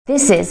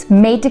This is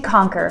Made to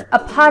Conquer, a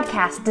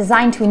podcast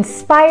designed to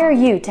inspire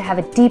you to have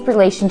a deep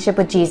relationship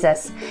with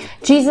Jesus.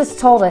 Jesus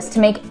told us to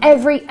make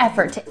every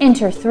effort to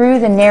enter through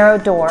the narrow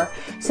door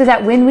so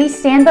that when we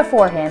stand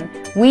before Him,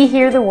 we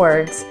hear the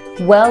words,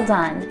 "Well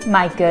done,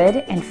 my good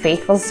and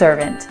faithful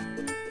servant."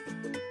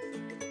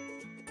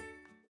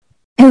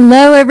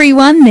 Hello,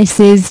 everyone. This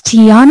is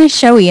Tiana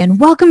Shoei, and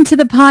welcome to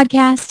the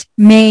podcast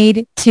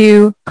Made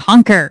to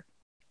Conquer.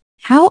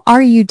 How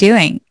are you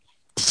doing?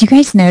 Did you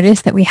guys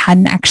notice that we had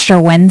an extra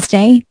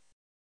Wednesday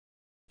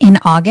in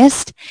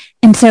August?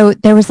 And so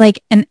there was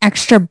like an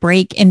extra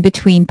break in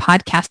between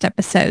podcast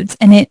episodes.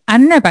 And I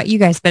don't know about you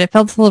guys, but it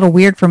felt a little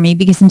weird for me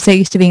because I'm so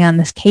used to being on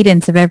this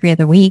cadence of every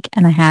other week.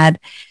 And I had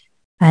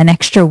an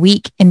extra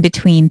week in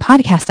between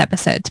podcast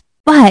episodes.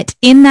 But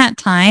in that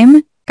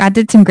time, God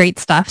did some great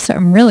stuff. So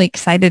I'm really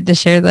excited to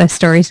share those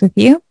stories with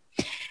you.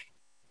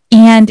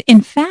 And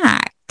in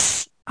fact,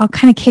 I'll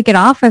kind of kick it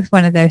off with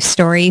one of those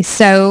stories.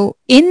 So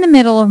in the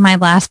middle of my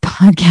last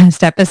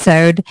podcast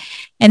episode,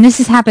 and this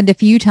has happened a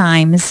few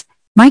times,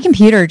 my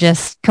computer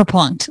just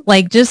kerplunked,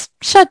 like just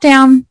shut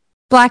down,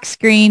 black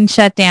screen,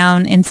 shut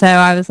down. And so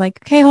I was like,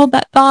 okay, hold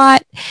that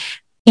thought,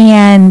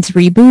 and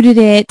rebooted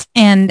it.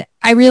 And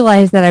I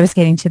realized that I was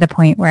getting to the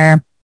point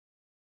where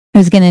I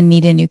was going to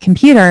need a new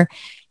computer.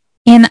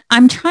 And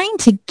I'm trying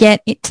to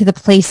get it to the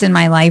place in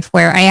my life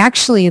where I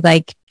actually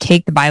like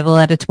take the Bible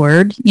at its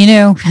word, you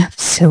know,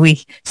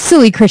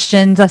 silly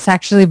Christians, us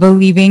actually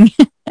believing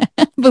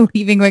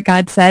what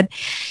God said.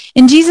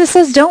 And Jesus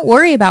says, don't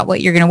worry about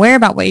what you're going to wear,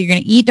 about what you're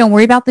going to eat. Don't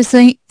worry about these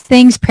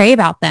things, pray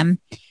about them.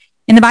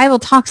 And the Bible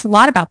talks a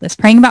lot about this,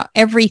 praying about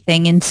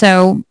everything. And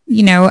so,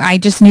 you know, I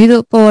just knew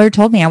that the Lord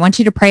told me, I want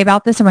you to pray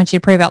about this. I want you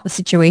to pray about the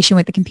situation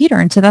with the computer.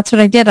 And so that's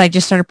what I did. I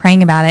just started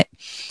praying about it.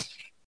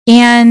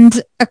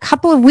 And a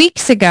couple of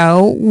weeks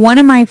ago, one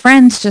of my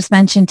friends just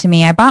mentioned to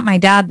me, I bought my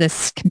dad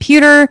this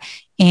computer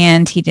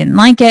and he didn't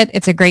like it.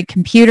 It's a great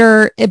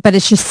computer, but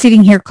it's just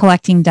sitting here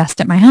collecting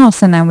dust at my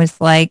house. And I was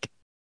like,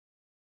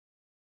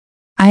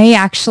 I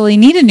actually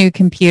need a new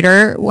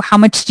computer. How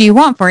much do you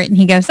want for it? And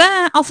he goes,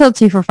 I'll sell it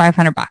to you for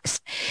 $500.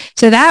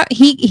 So that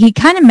he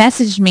kind of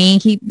messaged me.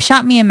 He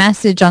shot me a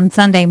message on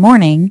Sunday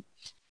morning.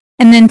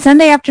 And then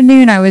Sunday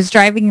afternoon, I was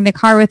driving in the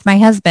car with my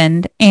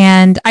husband,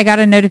 and I got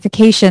a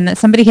notification that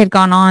somebody had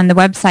gone on the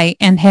website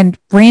and had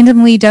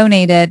randomly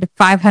donated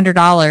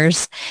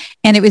 $500,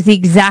 and it was the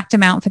exact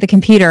amount for the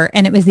computer,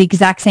 and it was the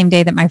exact same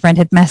day that my friend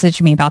had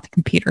messaged me about the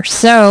computer.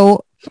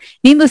 So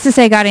needless to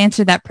say, God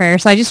answered that prayer.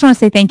 So I just want to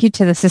say thank you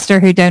to the sister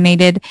who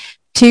donated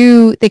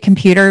to the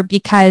computer,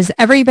 because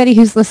everybody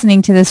who's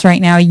listening to this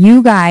right now,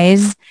 you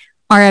guys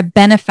are a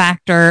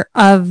benefactor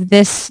of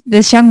this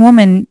young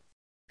woman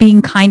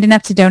being kind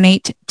enough to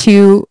donate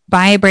to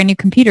buy a brand new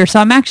computer. So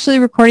I'm actually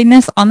recording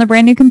this on the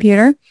brand new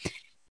computer.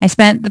 I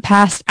spent the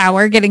past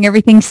hour getting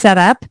everything set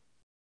up,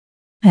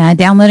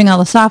 downloading all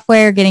the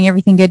software, getting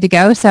everything good to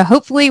go. So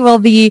hopefully we'll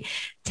be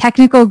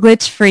technical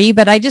glitch free,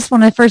 but I just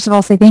want to first of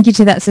all say thank you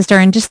to that sister,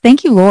 and just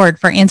thank you, Lord,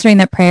 for answering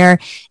that prayer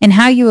and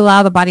how you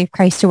allow the body of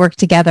Christ to work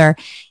together.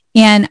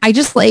 And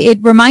it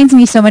reminds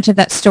me so much of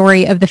that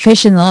story of the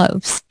fish and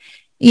loaves.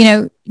 You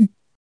know,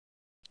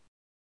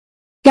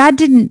 God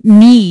didn't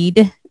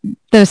need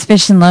those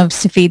fish and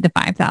loaves to feed the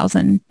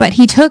 5,000, but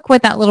he took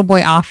what that little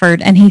boy offered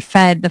and he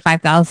fed the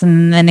 5,000.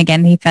 And then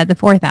again, he fed the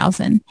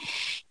 4,000.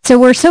 So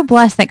we're so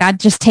blessed that God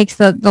just takes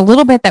the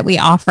little bit that we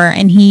offer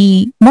and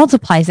he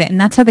multiplies it.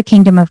 And that's how the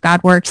kingdom of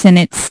God works. And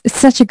it's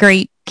such a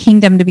great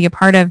kingdom to be a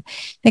part of.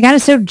 That God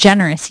is so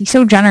generous. He's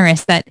so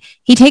generous that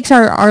he takes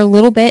our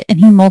little bit and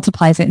he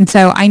multiplies it. And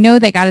so I know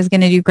that God is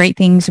going to do great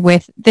things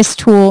with this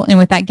tool and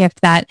with that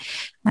gift that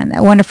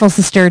that wonderful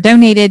sister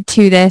donated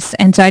to this.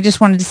 And so I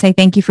just wanted to say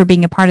thank you for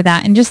being a part of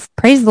that, and just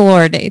praise the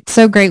Lord. It's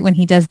so great when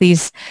he does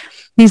these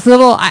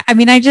little,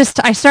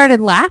 I started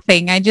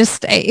laughing.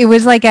 It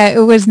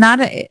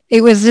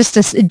was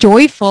just a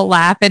joyful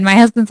laugh. And my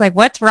husband's like,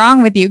 what's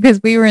wrong with you? Because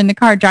we were in the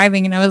car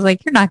driving, and I was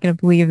like, you're not going to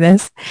believe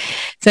this.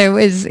 So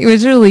it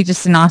was really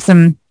just an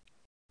awesome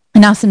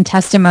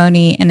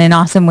testimony and an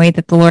awesome way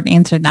that the Lord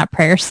answered that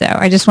prayer. So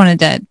I just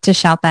wanted to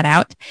shout that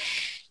out.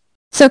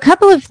 So a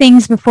couple of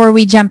things before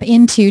we jump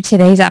into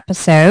today's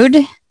episode.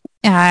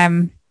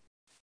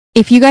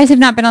 If you guys have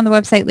not been on the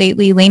website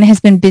lately, Lena has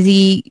been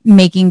busy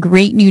making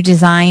great new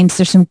designs.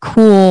 There's some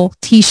cool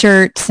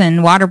t-shirts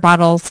and water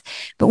bottles.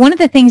 But one of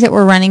the things that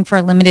we're running for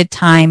a limited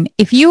time,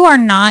 if you are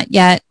not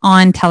yet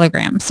on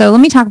Telegram, so let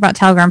me talk about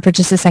Telegram for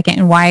just a second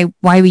and why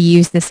we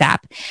use this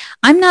app.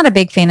 I'm not a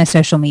big fan of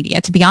social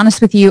media. To be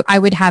honest with you, I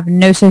would have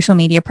no social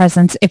media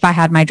presence if I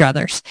had my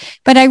druthers.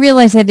 But I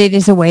realize that it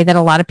is a way that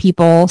a lot of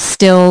people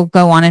still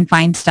go on and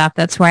find stuff.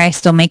 That's why I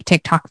still make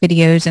TikTok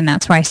videos, and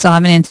that's why I still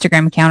have an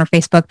Instagram account or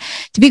Facebook.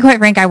 To be quite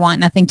frank, I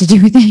want nothing to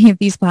do with any of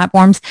these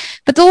platforms,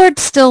 but the Lord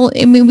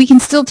we can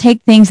still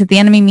take things that the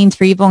enemy means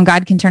for evil and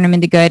God can turn them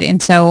into good.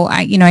 And so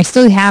I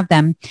still have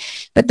them,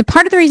 but the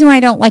part of the reason why I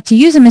don't like to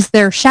use them is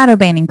they're shadow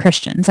banning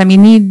Christians. I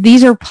mean,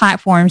 these are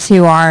platforms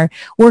who are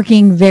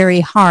working very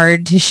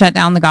hard to shut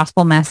down the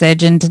gospel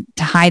message and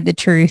to hide the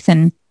truth.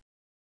 And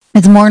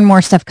as more and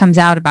more stuff comes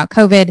out about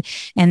COVID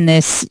and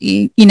this,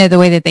 the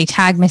way that they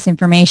tag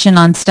misinformation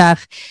on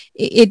stuff,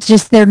 it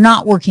just, they're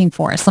not working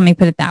for us. Let me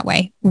put it that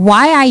way.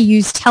 Why I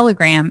use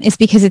Telegram is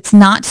because it's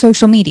not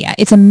social media.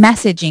 It's a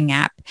messaging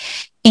app.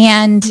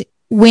 And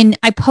when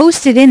I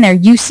post it in there,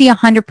 you see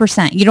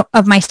 100%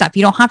 of my stuff.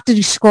 You don't have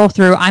to scroll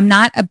through.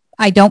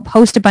 I don't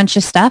post a bunch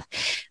of stuff.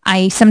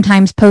 I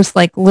sometimes post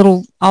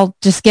I'll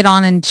just get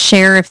on and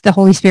share if the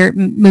Holy Spirit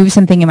moves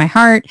something in my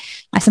heart.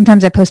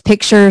 Sometimes I post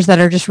pictures that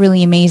are just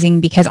really amazing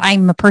because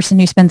I'm a person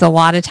who spends a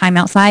lot of time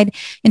outside.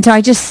 And so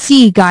I just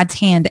see God's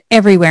hand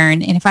everywhere.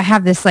 And if I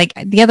have this,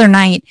 the other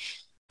night,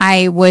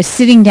 I was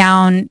sitting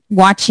down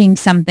watching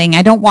something.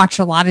 I don't watch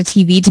a lot of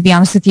TV, to be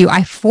honest with you.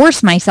 I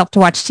force myself to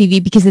watch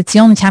TV because it's the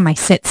only time I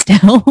sit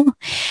still.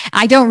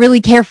 I don't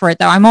really care for it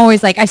though. I'm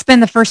always I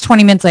spend the first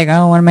 20 minutes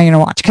oh, what am I going to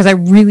watch? Because I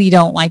really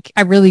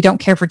don't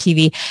care for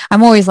TV.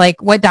 I'm always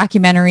what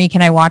documentary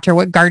can I watch, or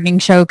what gardening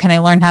show can I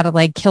learn how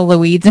to kill the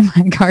weeds in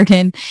my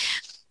garden?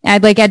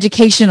 I'd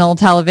educational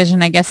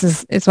television, I guess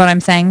is what I'm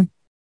saying.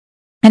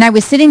 And I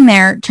was sitting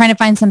there trying to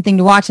find something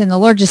to watch, and the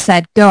Lord just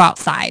said, go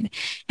outside.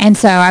 And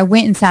so I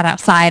went and sat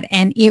outside,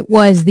 and it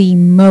was the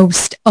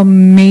most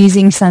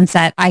amazing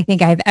sunset I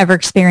think I've ever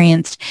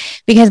experienced,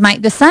 because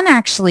the sun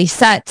actually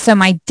set. So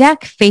my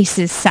deck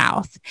faces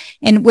south,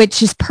 and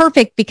which is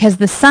perfect because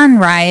the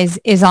sunrise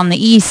is on the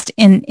east.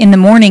 In the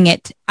morning,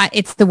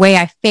 it's the way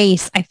I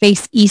face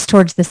east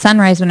towards the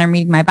sunrise when I'm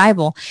reading my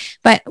Bible.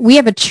 But we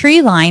have a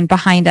tree line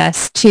behind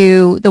us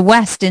to the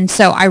west, and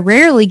so I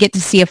rarely get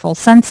to see a full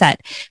sunset.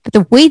 But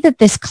the way that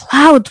this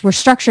clouds were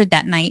structured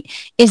that night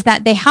is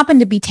that they happened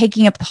to be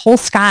taking up the whole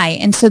sky.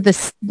 And so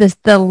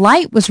the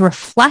light was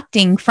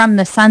reflecting from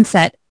the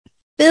sunset,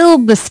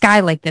 filled the sky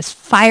like this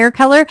fire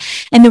color,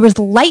 and there was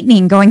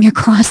lightning going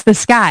across the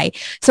sky.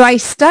 So I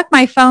stuck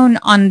my phone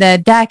on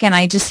the deck and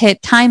I just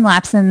hit time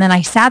lapse, and then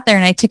I sat there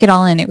and I took it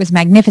all in. It was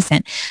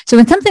magnificent. So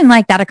when something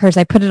like that occurs,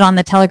 I put it on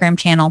the Telegram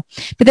channel.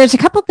 But there's a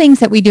couple things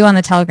that we do on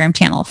the Telegram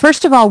channel.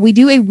 First of all, we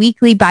do a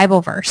weekly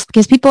Bible verse,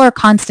 because people are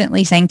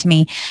constantly saying to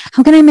me,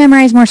 how can I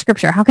memorize more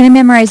scripture? How can I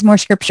memorize more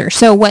scripture?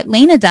 So what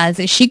Lena does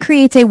is she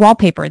creates a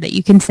wallpaper that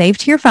you can save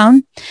to your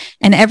phone.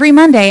 And every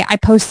Monday I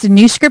post a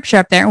new scripture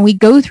up there, and we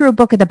go through a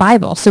book of the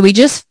Bible. So we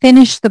just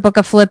finished the book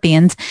of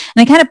Philippians,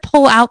 and I kind of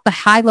pull out the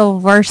high level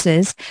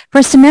verses for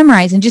us to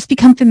memorize and just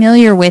become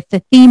familiar with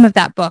the theme of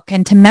that book,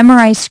 and to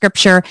memorize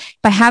scripture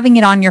by having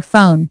it on your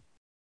phone.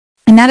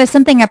 And that is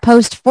something I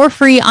post for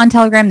free on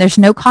Telegram. There's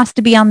no cost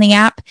to be on the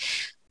app.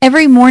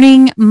 Every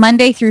morning,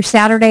 Monday through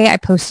Saturday, I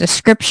post a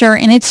scripture,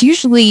 and it's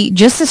usually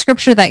just a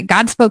scripture that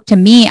God spoke to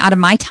me out of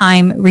my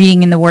time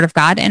reading in the Word of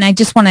God. And I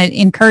just want to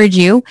encourage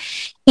you.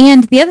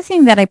 And the other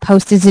thing that I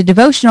post is a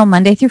devotional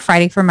Monday through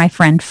Friday for my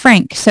friend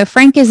Frank. So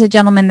Frank is a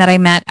gentleman that I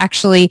met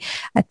actually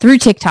through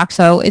TikTok.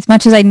 So as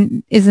much as I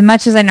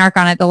narc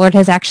on it, the Lord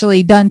has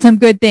actually done some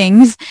good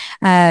things.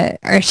 As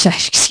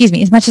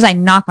much as I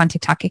knock on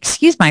TikTok,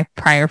 excuse my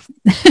prior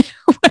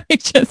what I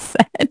just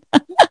said.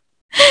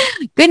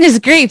 Goodness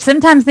grief.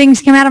 Sometimes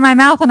things come out of my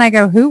mouth and I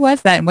go, who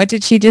was that? And what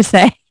did she just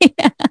say?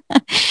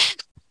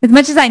 As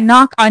much as I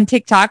knock on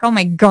TikTok, oh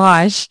my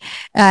gosh.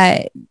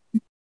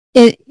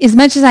 As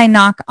much as I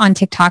knock on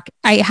TikTok,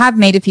 I have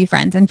made a few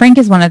friends, and Frank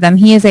is one of them.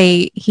 He is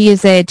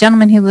a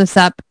gentleman who lives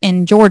up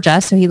in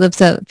Georgia, so he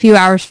lives a few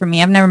hours from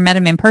me. I've never met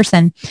him in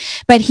person,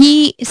 but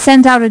he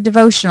sends out a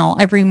devotional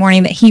every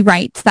morning that he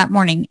writes that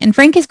morning. And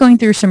Frank is going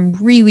through some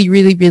really,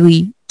 really,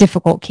 really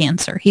difficult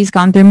cancer. He's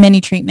gone through many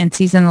treatments.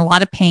 He's in a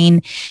lot of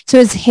pain.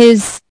 So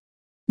his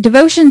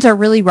devotions are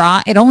really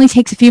raw. It only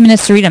takes a few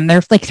minutes to read them. They're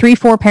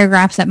 3-4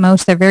 paragraphs at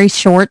most. They're very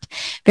short,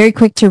 very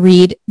quick to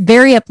read,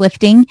 very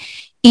uplifting.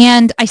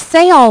 And I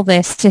say all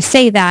this to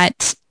say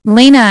that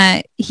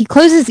Lena, he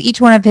closes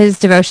each one of his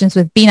devotions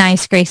with "Be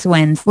nice, grace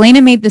wins."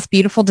 Lena made this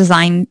beautiful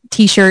design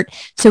t-shirt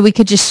so we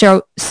could just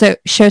show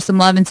some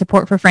love and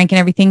support for Frank and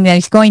everything that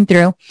he's going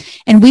through.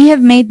 And we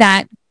have made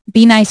that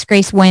 "Be nice,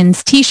 grace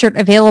wins" t-shirt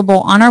available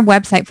on our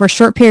website for a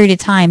short period of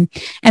time.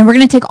 And we're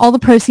going to take all the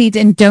proceeds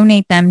and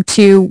donate them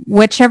to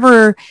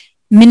whichever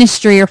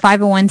ministry or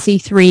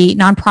 501c3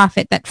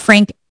 nonprofit that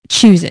Frank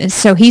chooses.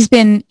 So he's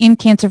been in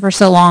cancer for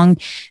so long,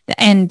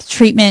 and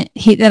treatment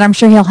that I'm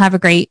sure he'll have a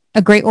great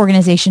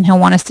organization he'll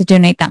want us to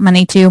donate that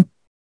money to.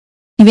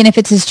 Even if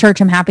it's his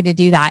church, I'm happy to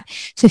do that.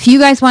 So if you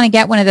guys want to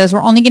get one of those,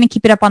 we're only going to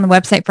keep it up on the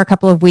website for a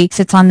couple of weeks.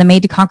 It's on the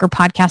Made to Conquer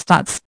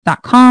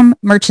podcast.com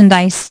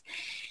merchandise.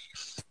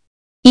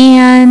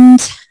 And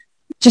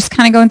just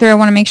kind of going through, I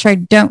want to make sure I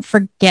don't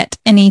forget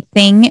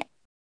anything.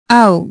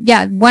 Oh,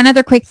 yeah. One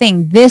other quick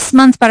thing. This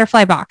month's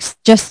butterfly box,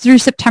 just through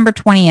September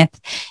 20th,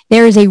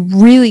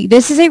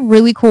 this is a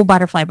really cool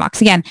butterfly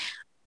box. Again,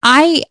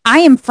 I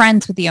am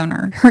friends with the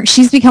owner.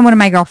 She's become one of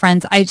my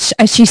girlfriends.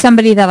 She's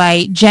somebody that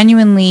I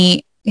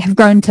genuinely have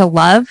grown to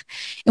love.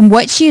 And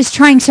what she is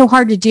trying so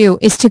hard to do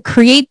is to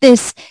create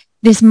this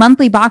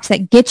monthly box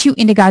that gets you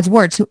into God's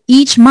word. So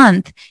each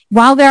month,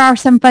 while there are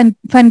some fun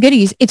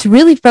goodies, it's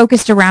really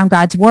focused around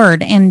God's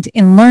word and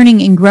in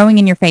learning and growing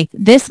in your faith.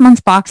 This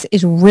month's box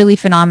is really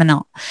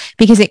phenomenal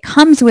because it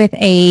comes with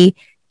a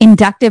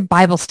Inductive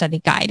Bible Study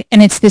Guide.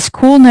 And it's this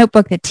cool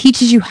notebook that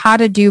teaches you how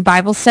to do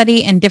Bible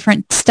study and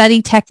different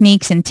study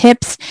techniques and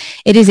tips.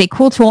 It is a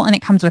cool tool, and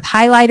it comes with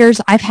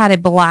highlighters. I've had a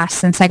blast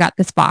since I got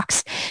this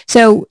box.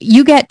 So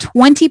you get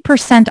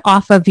 20%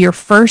 off of your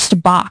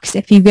first box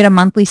if you get a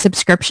monthly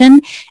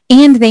subscription.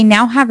 And they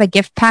now have a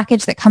gift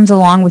package that comes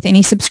along with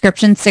any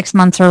subscription 6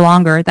 months or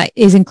longer that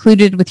is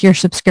included with your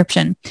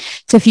subscription.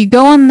 So if you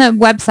go on the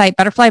website,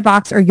 Butterfly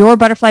Box or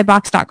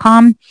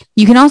yourbutterflybox.com,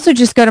 you can also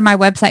just go to my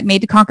website,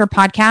 Made to Conquer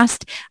Podcast.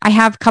 I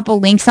have a couple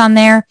links on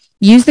there.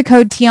 Use the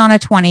code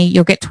Tiana20.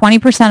 You'll get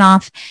 20%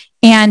 off,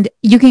 and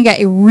you can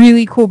get a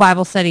really cool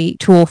Bible study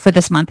tool for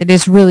this month. It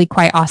is really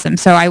quite awesome.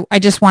 So I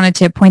just wanted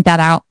to point that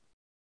out.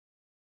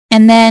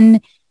 And then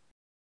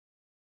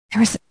there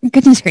was,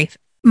 goodness grief,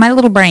 my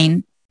little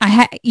brain.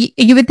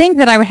 You would think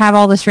that I would have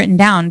all this written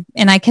down,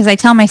 and because I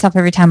tell myself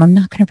every time I'm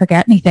not going to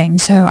forget anything,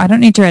 so I don't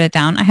need to write it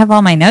down. I have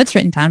all my notes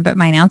written down, but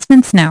my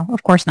announcements, no,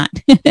 of course not.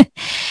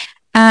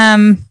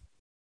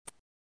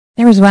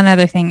 There was one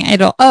other thing.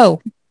 That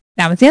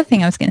was the other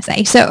thing I was going to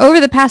say. So over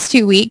the past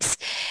 2 weeks,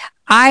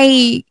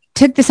 I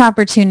took this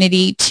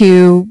opportunity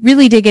to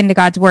really dig into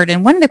God's word.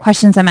 And one of the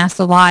questions I'm asked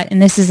a lot, and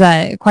this is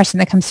a question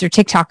that comes through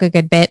TikTok a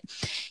good bit,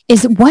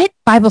 is what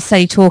Bible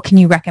study tool can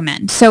you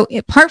recommend? So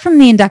apart from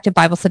the inductive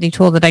Bible study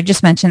tool that I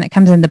just mentioned that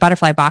comes in the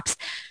Butterfly Box,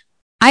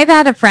 I've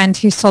had a friend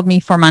who's told me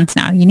for months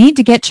now, you need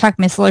to get Chuck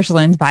Missler's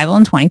Learn the Bible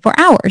in 24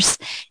 Hours.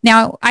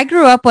 Now, I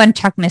grew up on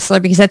Chuck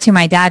Missler because that's who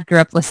my dad grew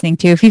up listening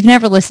to. If you've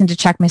never listened to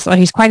Chuck Missler,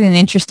 he's quite an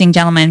interesting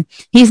gentleman.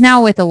 He's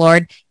now with the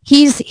Lord.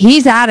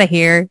 He's out of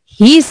here.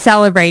 He's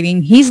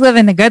celebrating. He's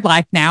living the good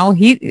life now.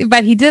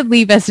 But he did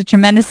leave us a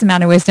tremendous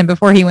amount of wisdom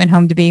before he went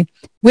home to be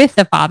with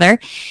the Father.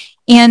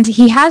 And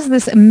he has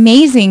this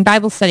amazing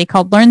Bible study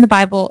called Learn the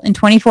Bible in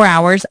 24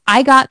 Hours.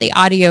 I got the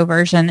audio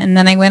version, and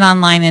then I went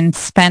online and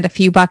spent a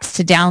few bucks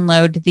to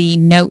download the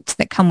notes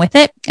that come with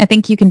it. I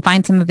think you can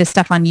find some of his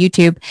stuff on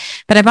YouTube,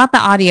 but I bought the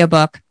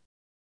audiobook,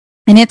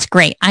 and it's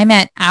great. I'm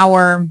like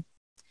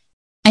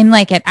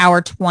at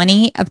hour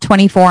 20 of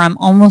 24. I'm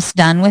almost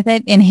done with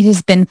it, and it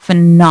has been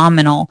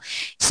phenomenal.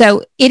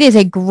 So he does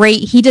a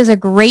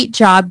great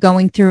job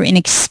going through and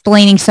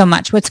explaining so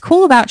much. What's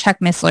cool about Chuck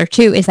Missler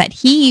too is that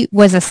he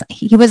was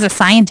a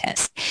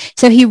scientist.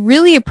 So he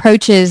really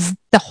approaches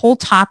the whole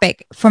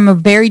topic from a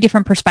very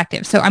different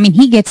perspective. So, I mean,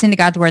 he gets into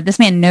God's word. This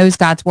man knows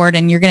God's word,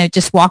 and you're going to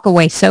just walk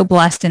away so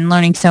blessed and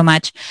learning so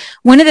much.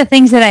 One of the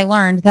things that I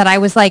learned that I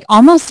was like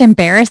almost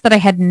embarrassed that I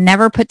had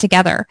never put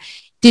together.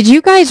 Did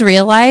you guys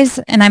realize,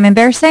 and I'm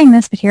embarrassed saying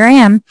this, but here I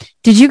am.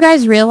 Did you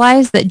guys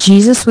realize that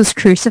Jesus was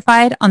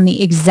crucified on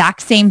the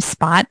exact same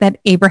spot that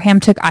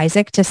Abraham took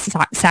Isaac to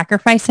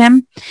sacrifice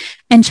him?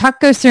 And Chuck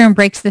goes through and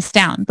breaks this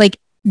down. Like,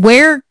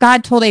 where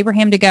God told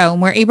Abraham to go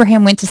and where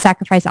Abraham went to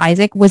sacrifice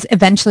Isaac was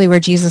eventually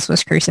where Jesus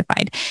was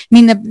crucified. I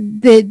mean,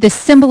 the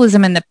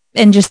symbolism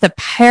and just the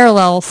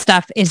parallel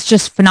stuff is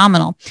just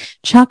phenomenal.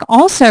 Chuck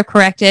also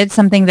corrected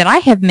something that I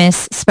have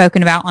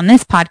misspoken about on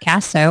this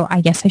podcast, so I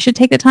guess I should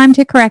take the time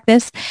to correct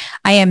this.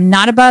 I am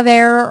not above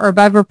error or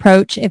above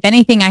reproach. If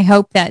anything, I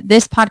hope that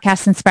this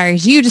podcast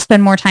inspires you to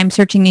spend more time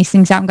searching these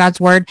things out in God's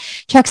word.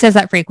 Chuck says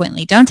that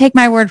frequently. Don't take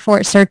my word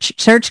for it.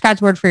 Search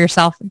God's word for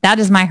yourself. That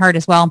is my heart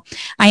as well.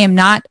 I am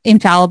not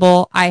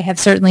infallible. I have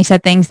certainly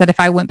said things that if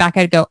I went back,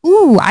 I'd go,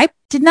 ooh, I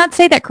did not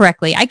say that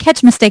correctly. I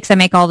catch mistakes I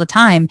make all the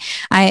time.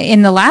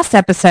 In the last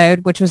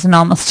episode, which was an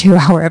almost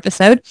 2-hour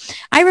episode,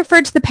 I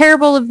referred to the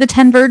parable of the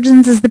 10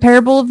 virgins as the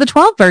parable of the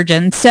 12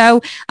 virgins.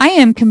 So I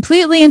am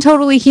completely and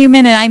totally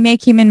human, and I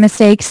make human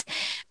mistakes.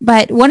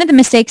 But one of the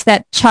mistakes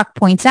that Chuck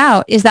points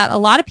out is that a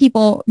lot of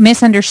people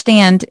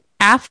misunderstand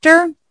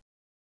after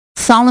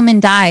Solomon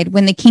died,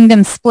 when the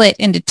kingdom split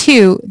into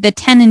two, the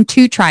 10 and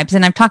 2 tribes,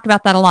 and I've talked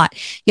about that a lot.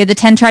 You have the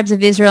 10 tribes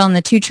of Israel and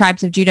the 2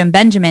 tribes of Judah and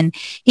Benjamin.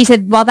 He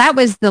said, while that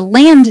was the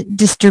land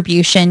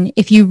distribution,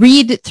 if you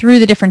read through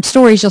the different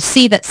stories, you'll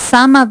see that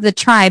some of the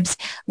tribes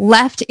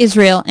left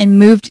Israel and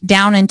moved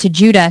down into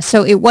Judah.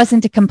 So it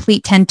wasn't a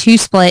complete 10-2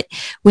 split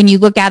when you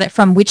look at it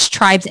from which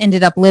tribes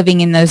ended up living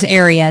in those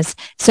areas.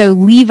 So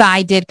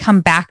Levi did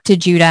come back to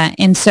Judah.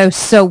 And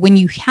so when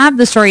you have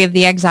the story of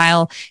the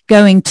exile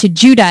going to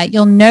Judah,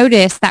 you'll notice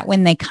that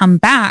when they come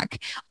back,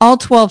 all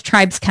 12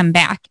 tribes come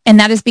back. And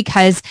that is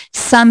because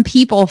some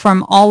people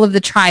from all of the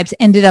tribes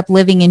ended up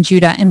living in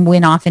Judah and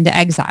went off into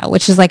exile,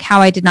 which is like how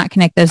I did not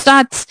connect those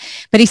dots.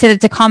 But he said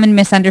it's a common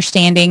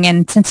misunderstanding.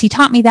 And since he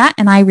taught me that,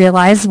 and I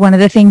realized one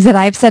of the things that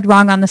I've said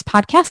wrong on this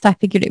podcast, I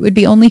figured it would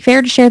be only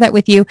fair to share that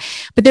with you.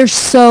 But there's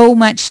so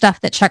much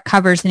stuff that Chuck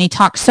covers, and he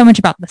talks so much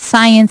about the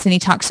science, and he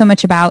talks so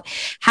much about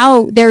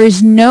how there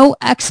is no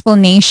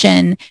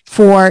explanation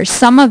for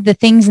some of the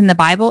things in the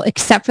Bible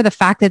except for the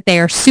fact that they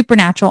are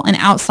supernatural and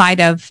outside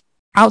of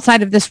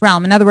this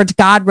realm. In other words,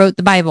 God wrote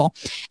the Bible.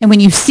 And when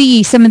you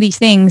see some of these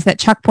things that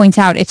Chuck points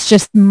out, it's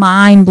just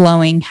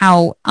mind-blowing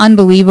how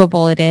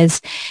unbelievable it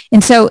is.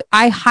 And so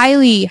I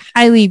highly,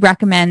 highly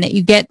recommend that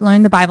you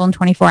Learn the Bible in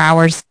 24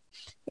 hours.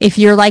 If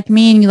you're like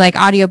me and you like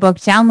audiobook,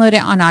 download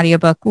it on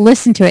audiobook,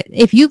 listen to it.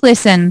 If you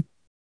listen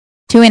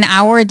to an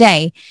hour a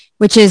day,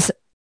 which is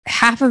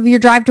half of your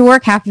drive to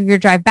work, half of your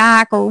drive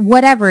back, or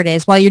whatever it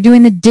is, while you're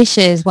doing the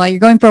dishes, while you're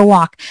going for a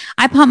walk.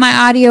 I put my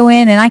audio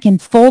in and I can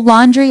fold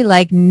laundry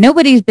like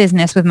nobody's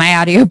business with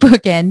my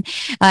audiobook in.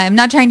 I'm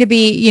not trying to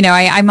be,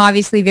 I'm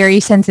obviously very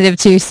sensitive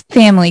to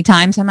family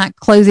time, so I'm not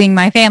closing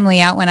my family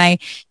out when I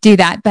do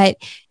that. But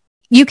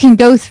you can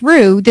go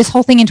through this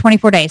whole thing in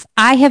 24 days.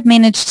 I have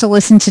managed to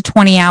listen to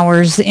 20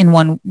 hours in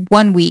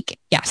one week.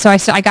 Yeah. So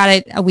I got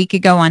it a week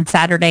ago on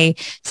Saturday.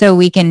 So a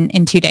week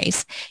in 2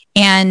 days.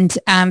 And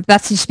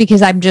that's just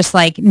because I'm just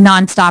like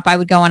nonstop. I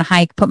would go on a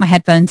hike, put my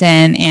headphones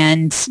in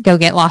and go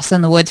get lost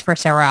in the woods for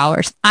several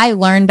hours. I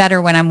learn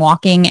better when I'm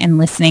walking and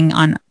listening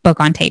on book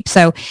on tape.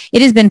 So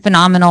it has been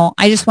phenomenal.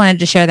 I just wanted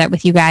to share that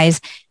with you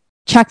guys.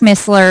 Chuck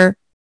Missler,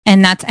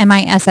 and that's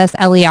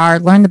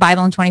Missler, Learn the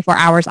Bible in 24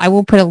 Hours. I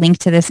will put a link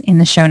to this in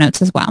the show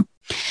notes as well.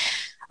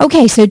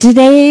 Okay, so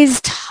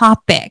today's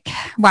topic.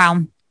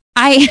 Wow.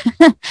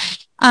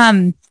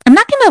 I'm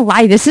not going to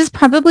lie. This has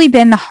probably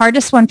been the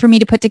hardest one for me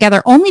to put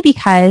together, only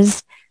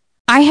because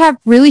I have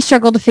really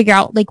struggled to figure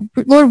out, like,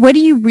 Lord, what do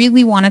you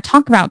really want to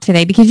talk about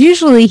today? Because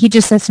usually he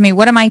just says to me,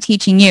 what am I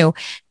teaching you?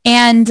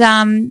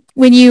 And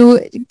when you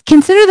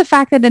consider the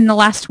fact that in the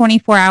last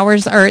 24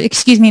 hours, in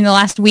the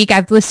last week,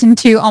 I've listened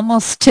to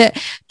almost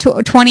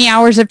 20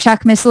 hours of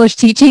Chuck Missler's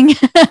teaching,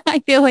 I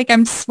feel like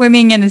I'm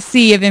swimming in a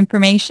sea of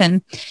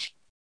information.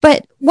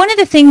 But one of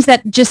the things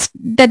that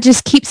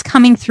just keeps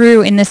coming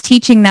through in this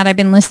teaching that I've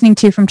been listening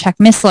to from Chuck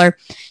Missler,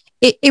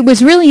 it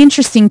was really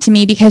interesting to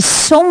me because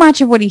so much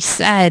of what he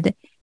said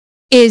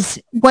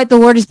is what the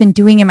Lord has been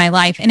doing in my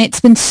life. And it's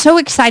been so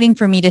exciting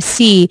for me to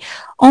see,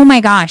 oh my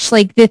gosh,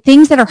 like the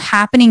things that are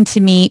happening to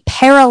me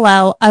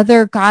parallel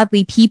other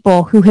godly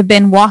people who have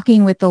been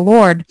walking with the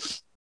Lord.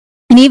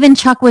 And even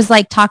Chuck was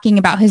like talking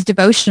about his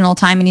devotional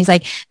time. And he's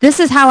like, this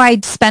is how I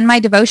spend my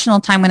devotional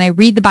time when I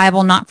read the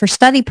Bible, not for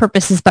study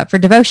purposes, but for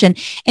devotion.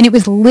 And it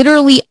was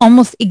literally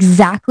almost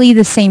exactly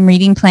the same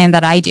reading plan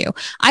that I do.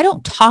 I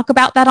don't talk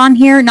about that on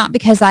here, not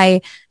because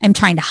I am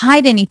trying to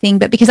hide anything,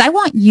 but because I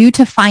want you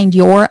to find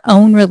your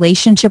own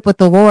relationship with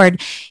the Lord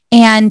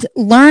and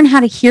learn how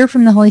to hear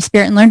from the Holy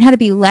Spirit and learn how to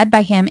be led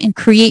by him and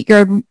create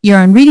your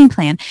own reading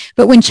plan.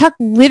 But when Chuck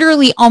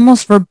literally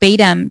almost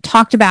verbatim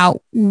talked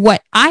about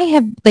what I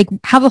have, like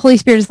how the Holy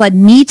Spirit has led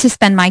me to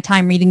spend my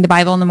time reading the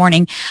Bible in the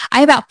morning,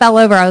 I about fell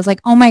over. I was like,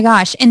 oh my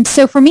gosh. And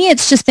so for me,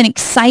 it's just been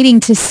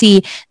exciting to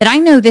see that I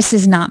know this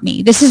is not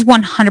me. This is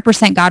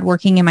 100% God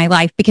working in my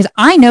life because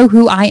I know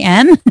who I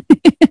am.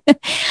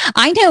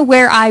 I know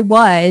where I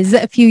was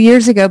a few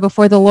years ago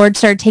before the Lord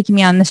started taking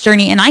me on this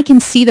journey, and I can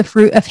see the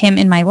fruit of him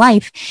in my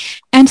life.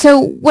 And so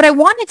what I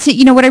wanted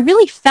to, what I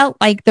really felt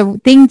like the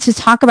thing to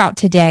talk about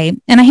today,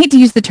 and I hate to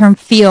use the term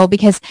feel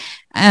because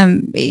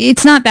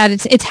it's not that,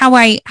 it's how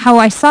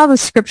I saw the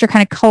scripture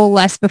kind of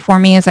coalesce before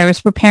me as I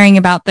was preparing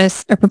and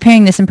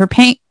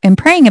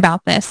praying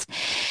about this,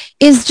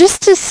 is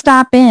just to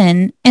stop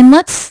in and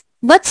let's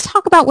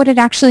talk about what it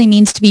actually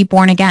means to be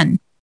born again.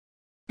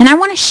 And I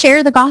want to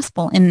share the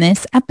gospel in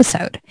this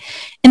episode.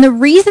 And the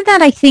reason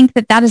that I think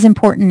that is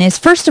important is,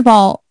 first of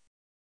all,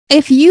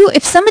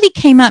 if somebody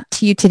came up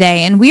to you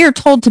today and we are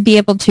told to be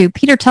able to,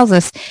 Peter tells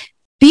us,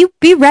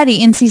 be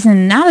ready in season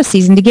and out of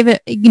season to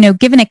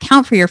give an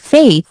account for your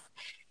faith.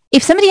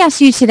 If somebody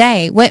asks you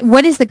today,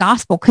 what is the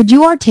gospel? Could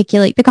you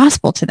articulate the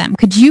gospel to them?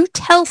 Could you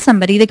tell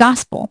somebody the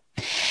gospel?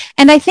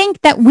 And I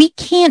think that we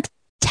can't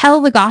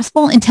tell the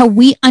gospel until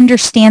we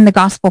understand the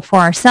gospel for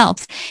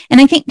ourselves. And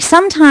I think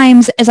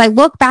sometimes as I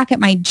look back at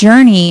my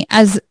journey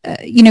as,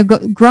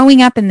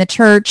 growing up in the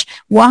church,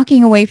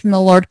 walking away from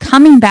the Lord,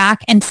 coming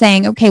back and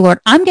saying, okay, Lord,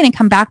 I'm going to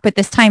come back, but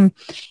this time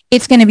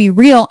it's going to be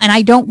real. And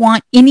I don't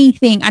want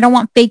anything. I don't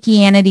want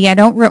fakianity. I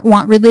don't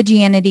want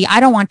religianity. I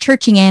don't want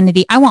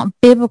churchianity. I want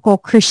biblical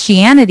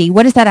Christianity.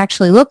 What does that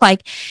actually look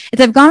like? As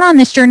I've gone on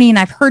this journey and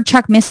I've heard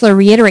Chuck Missler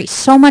reiterate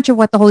so much of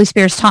what the Holy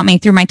Spirit's taught me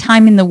through my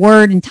time in the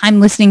Word and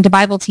time listening to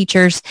Bible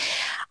teachers,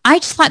 I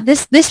just thought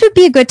this would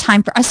be a good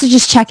time for us to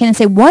just check in and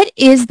say, what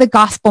is the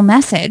gospel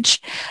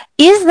message?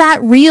 Is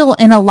that real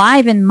and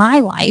alive in my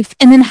life?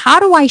 And then how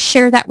do I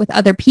share that with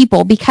other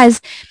people? Because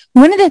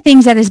one of the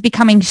things that is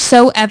becoming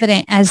so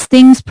evident as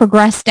things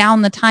progress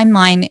down the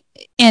timeline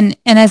and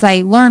as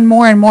I learn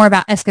more and more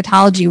about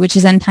eschatology, which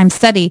is end time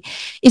study,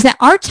 is that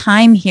our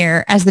time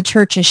here as the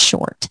church is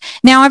short.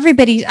 Now,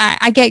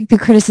 I get the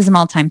criticism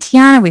all the time.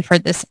 Tiana, we've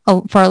heard this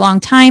for a long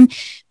time,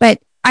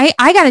 but I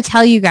got to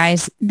tell you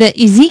guys that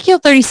Ezekiel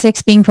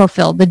 36 being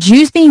fulfilled, the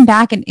Jews being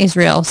back in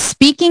Israel,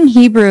 speaking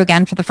Hebrew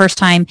again for the first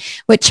time,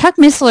 what Chuck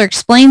Missler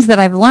explains that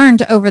I've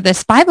learned over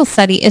this Bible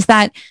study is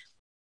that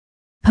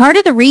part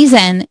of the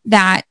reason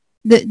that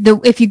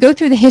if you go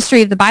through the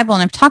history of the Bible,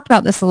 and I've talked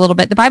about this a little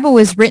bit, the Bible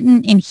was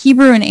written in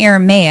Hebrew and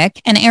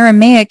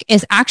Aramaic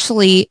is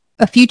actually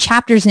a few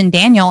chapters in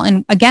Daniel.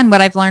 And again,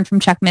 what I've learned from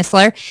Chuck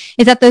Missler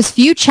is that those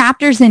few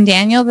chapters in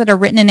Daniel that are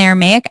written in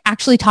Aramaic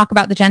actually talk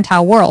about the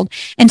Gentile world.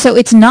 And so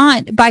it's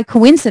not by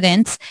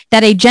coincidence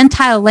that a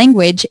Gentile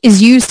language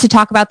is used to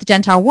talk about the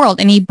Gentile world.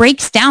 And he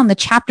breaks down the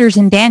chapters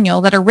in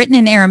Daniel that are written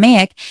in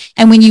Aramaic.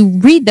 And when you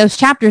read those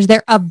chapters,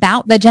 they're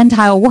about the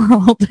Gentile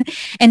world.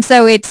 And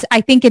so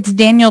I think it's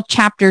Daniel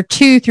chapter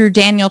 2 through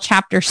Daniel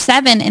chapter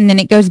 7. And then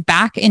it goes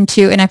back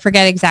into, and I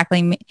forget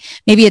exactly,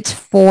 maybe it's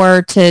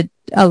 4 to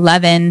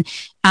 11.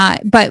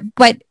 But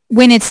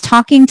when it's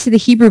talking to the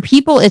Hebrew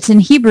people, it's in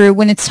Hebrew.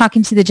 When it's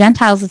talking to the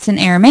Gentiles, it's in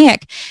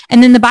Aramaic.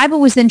 And then the Bible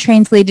was then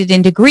translated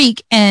into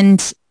Greek, and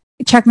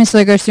Chuck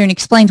Missler goes through and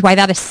explains why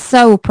that is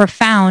so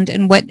profound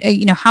and what,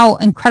 how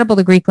incredible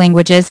the Greek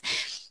language is.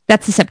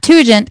 That's the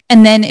Septuagint.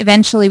 And then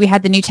eventually we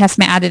had the New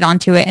Testament added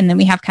onto it. And then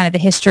we have kind of the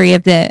history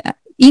of the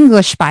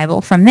English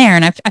Bible from there.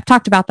 And I've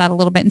talked about that a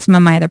little bit in some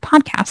of my other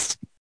podcasts.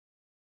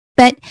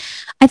 But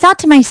I thought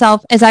to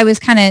myself, as I was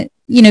kind of,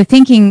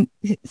 thinking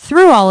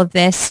through all of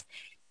this,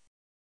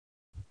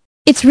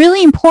 it's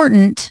really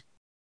important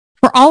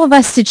for all of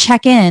us to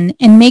check in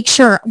and make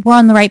sure we're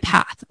on the right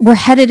path. We're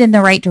headed in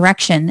the right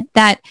direction,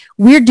 that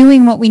we're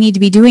doing what we need to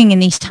be doing in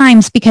these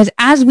times, because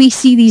as we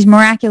see these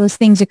miraculous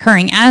things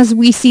occurring, as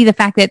we see the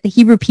fact that the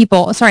Hebrew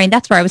people, sorry,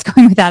 that's where I was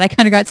going with that. I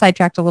kind of got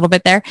sidetracked a little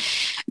bit there.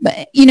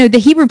 But, the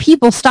Hebrew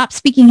people stopped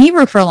speaking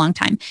Hebrew for a long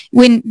time.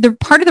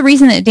 Part of the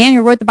reason that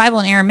Daniel wrote the Bible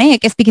in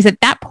Aramaic is because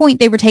at that point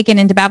they were taken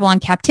into Babylon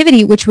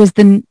captivity, which was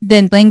the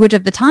language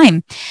of the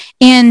time.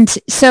 And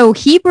so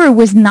Hebrew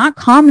was not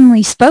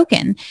commonly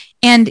spoken.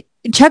 And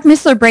Chuck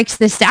Missler breaks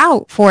this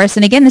out for us.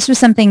 And again, this was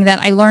something that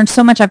I learned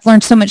so much. I've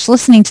learned so much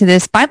listening to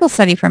this Bible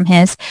study from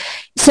his.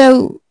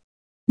 So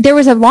there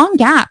was a long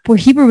gap where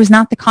Hebrew was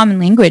not the common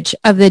language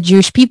of the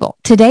Jewish people.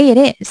 Today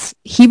it is.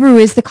 Hebrew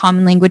is the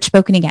common language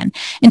spoken again.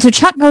 And so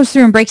Chuck goes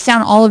through and breaks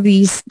down all of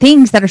these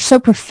things that are so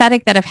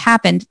prophetic that have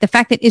happened. The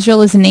fact that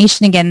Israel is a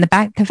nation again, the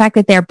fact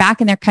that they're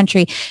back in their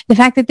country, the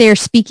fact that they are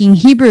speaking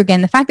Hebrew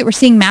again, the fact that we're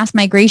seeing mass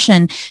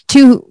migration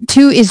to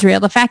Israel,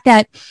 the fact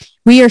that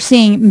we are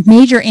seeing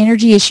major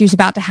energy issues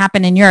about to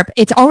happen in Europe.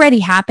 It's already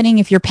happening.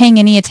 If you're paying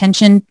any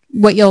attention,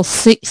 what you'll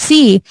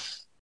see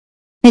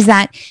is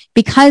that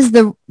because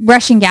the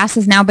Russian gas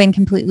has now been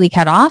completely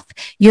cut off,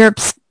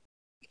 Europe's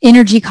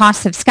energy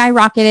costs have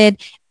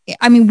skyrocketed.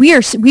 I mean, we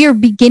are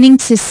beginning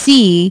to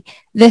see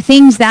the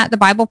things that the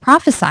Bible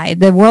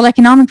prophesied, the World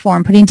Economic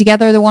Forum, putting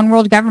together the one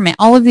world government,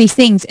 all of these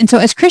things. And so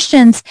as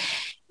Christians,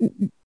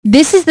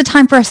 this is the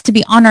time for us to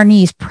be on our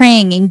knees,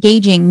 praying,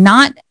 engaging,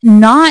 not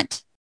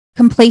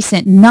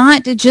complacent,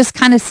 not just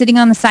kind of sitting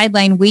on the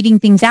sideline waiting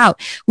things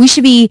out. We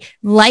should be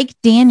like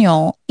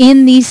Daniel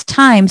in these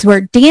times,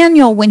 where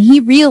Daniel, when he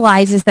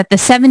realizes that the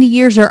 70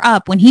 years are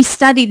up, when he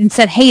studied and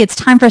said, hey, it's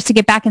time for us to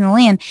get back in the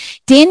land,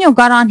 Daniel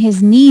got on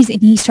his knees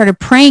and he started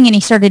praying and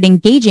he started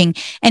engaging.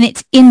 And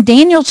it's in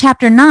Daniel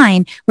chapter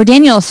 9 where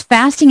Daniel is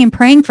fasting and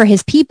praying for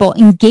his people,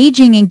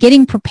 engaging and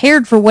getting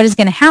prepared for what is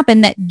going to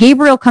happen, that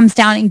Gabriel comes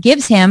down and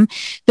gives him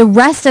the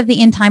rest of the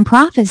end time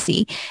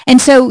prophecy. And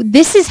so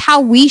this is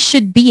how we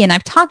should be. And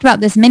I've talked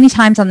about this many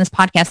times on this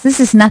podcast. This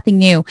is nothing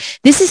new.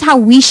 This is how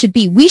we should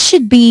be. We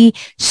should be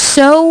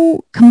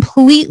so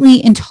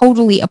completely and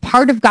totally a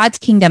part of God's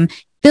kingdom,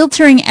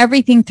 filtering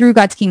everything through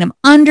God's kingdom,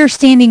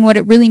 understanding what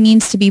it really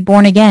means to be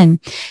born again,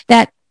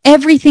 that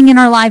everything in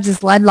our lives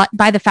is led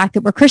by the fact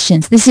that we're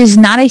Christians. This is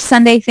not a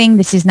Sunday thing.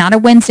 This is not a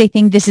Wednesday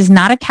thing. This is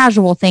not a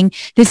casual thing.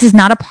 This is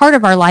not a part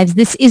of our lives.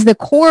 This is the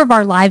core of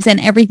our lives, and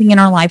everything in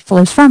our life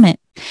flows from it.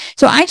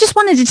 So I just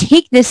wanted to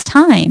take this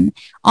time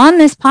on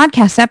this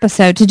podcast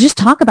episode to just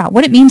talk about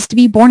what it means to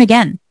be born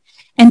again.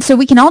 And so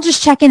we can all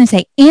just check in and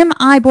say, am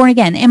I born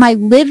again? Am I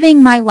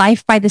living my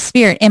life by the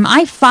Spirit? Am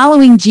I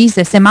following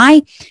Jesus? Am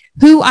I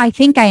who I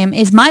think I am?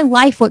 Is my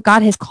life what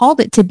God has called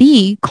it to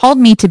be, called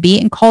me to be,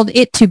 and called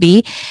it to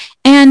be?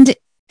 And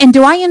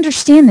do I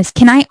understand this?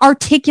 Can I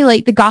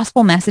articulate the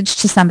gospel message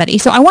to somebody?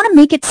 So I want to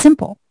make it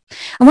simple.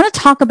 I want to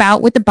talk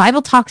about what the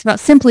Bible talks about,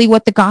 simply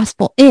what the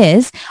gospel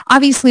is.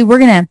 Obviously, we're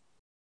going to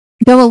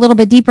go a little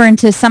bit deeper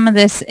into some of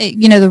this,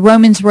 the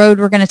Romans Road.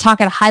 We're going to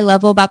talk at a high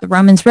level about the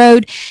Romans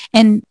Road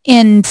and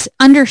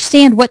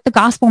understand what the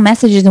gospel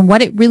message is and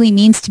what it really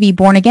means to be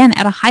born again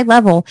at a high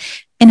level,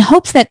 in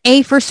hopes that,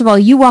 first of all,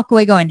 you walk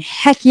away going,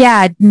 heck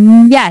yeah,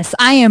 yes,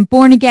 I am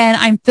born again.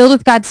 I'm filled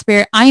with God's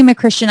Spirit. I am a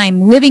Christian.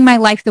 I'm living my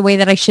life the way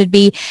that I should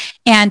be.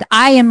 And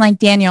I am like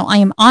Daniel. I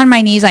am on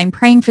my knees. I'm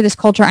praying for this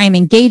culture. I'm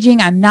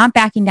engaging. I'm not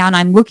backing down.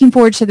 I'm looking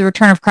forward to the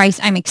return of Christ.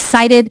 I'm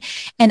excited.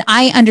 And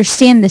I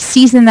understand the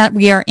season that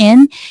we are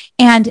in.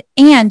 And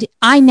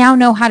I now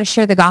know how to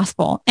share the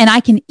gospel. And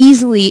I can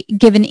easily,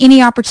 given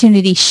any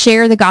opportunity,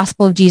 share the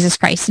gospel of Jesus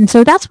Christ. And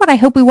so that's what I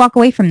hope we walk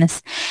away from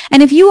this.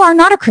 And if you are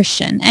not a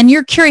Christian and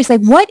you're curious,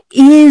 like, what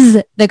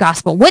is the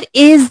gospel? What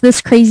is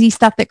this crazy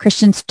stuff that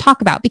Christians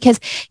talk about? Because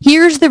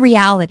here's the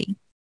reality.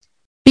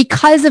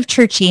 Because of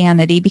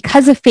churchianity,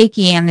 because of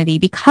fakeianity,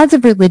 because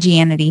of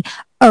religianity,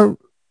 a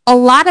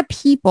lot of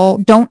people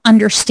don't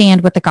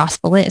understand what the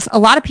gospel is. A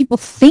lot of people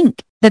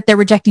think that they're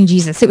rejecting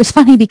Jesus. It was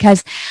funny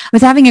because I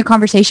was having a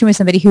conversation with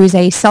somebody who is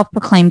a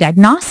self-proclaimed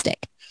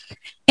agnostic.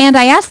 And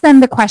I asked them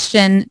the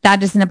question,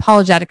 that is an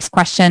apologetics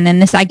question,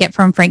 and this I get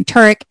from Frank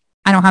Turek.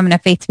 I don't have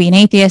enough faith to be an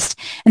atheist.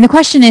 And the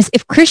question is,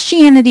 if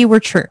Christianity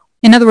were true,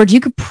 in other words, you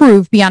could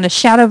prove beyond a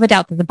shadow of a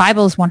doubt that the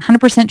Bible is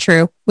 100%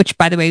 true, which,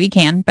 by the way, we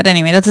can. But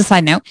anyway, that's a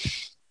side note.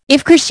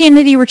 If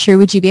Christianity were true,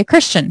 would you be a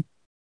Christian?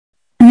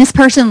 And this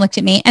person looked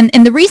at me. And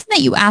the reason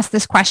that you ask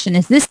this question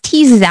is this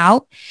teases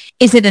out,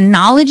 is it a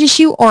knowledge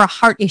issue or a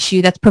heart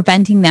issue that's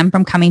preventing them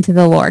from coming to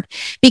the Lord?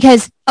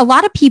 Because a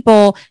lot of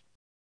people,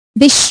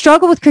 they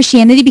struggle with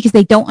Christianity because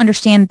they don't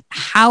understand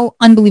how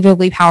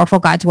unbelievably powerful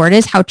God's word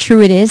is, how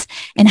true it is,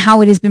 and how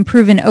it has been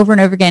proven over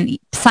and over again,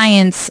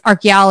 science,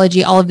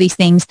 archaeology, all of these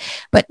things.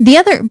 But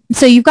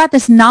so you've got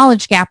this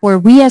knowledge gap where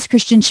we as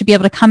Christians should be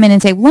able to come in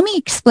and say, let me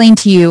explain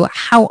to you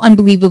how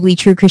unbelievably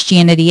true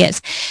Christianity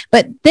is.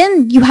 But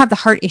then you have the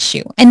heart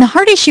issue. And the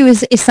heart issue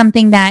is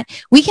something that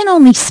we can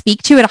only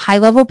speak to at a high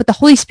level, but the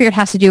Holy Spirit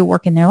has to do a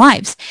work in their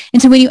lives.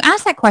 And so when you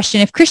ask that question,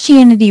 if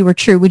Christianity were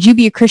true, would you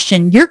be a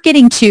Christian? You're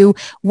getting to,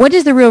 what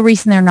is the real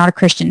reason they're not a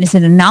Christian? Is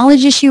it a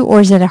knowledge issue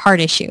or is it a heart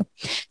issue?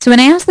 So when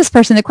I asked this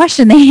person the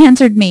question, they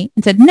answered me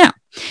and said no.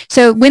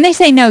 So when they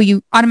say no,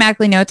 you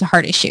automatically know it's a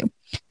heart issue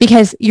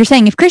because you're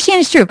saying if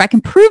Christianity is true, if I can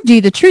prove to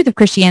you the truth of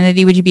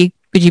Christianity, would you be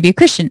a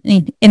Christian?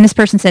 And this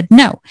person said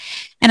no.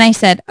 And I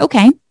said,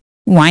 okay,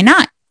 why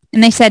not?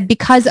 And they said,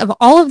 because of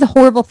all of the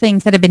horrible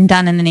things that have been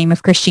done in the name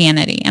of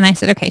Christianity. And I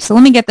said, okay, so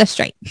let me get this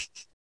straight.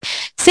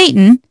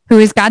 Satan, who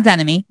is God's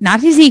enemy,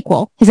 not his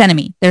equal, his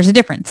enemy. There's a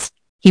difference.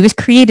 He was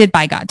created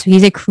by God. So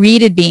he's a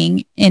created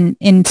being.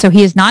 And so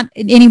he is not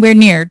anywhere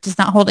near, does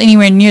not hold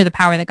anywhere near the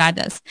power that God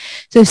does.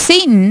 So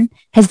Satan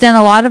has done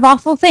a lot of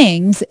awful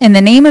things in the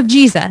name of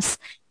Jesus.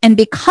 And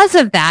because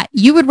of that,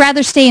 you would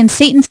rather stay in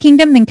Satan's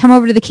kingdom than come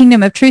over to the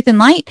kingdom of truth and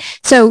light.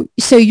 So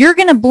you're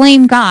going to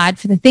blame God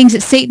for the things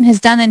that Satan has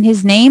done in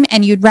his name,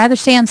 and you'd rather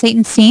stay on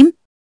Satan's team?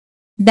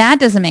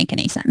 That doesn't make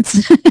any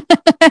sense.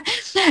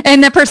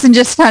 And the person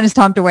just kind of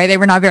stomped away. They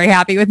were not very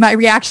happy with my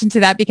reaction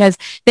to that because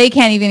they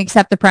can't even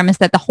accept the premise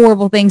that the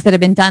horrible things that have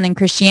been done in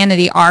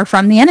Christianity are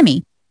from the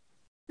enemy.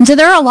 And so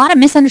there are a lot of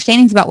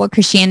misunderstandings about what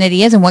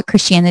Christianity is and what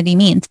Christianity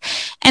means.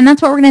 And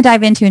that's what we're going to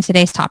dive into in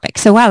today's topic.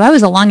 So wow, that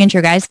was a long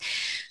intro, guys.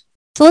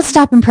 So let's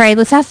stop and pray.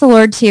 Let's ask the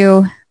Lord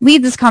to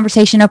lead this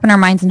conversation, open our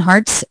minds and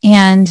hearts,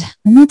 and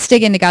let's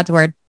dig into God's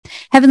word.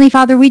 Heavenly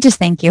Father, we just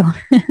thank you.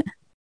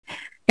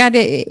 God,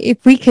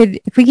 if we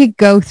could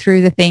go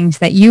through the things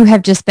that you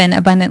have just been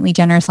abundantly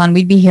generous on,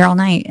 we'd be here all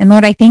night. And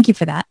Lord, I thank you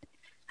for that.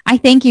 I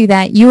thank you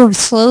that you have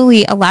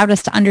slowly allowed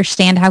us to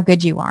understand how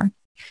good you are.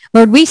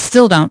 Lord, we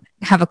still don't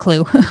have a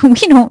clue.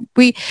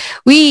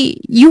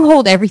 You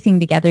hold everything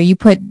together. You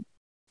put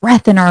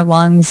breath in our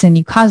lungs and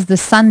you cause the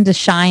sun to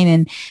shine,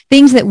 and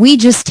things that we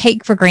just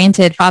take for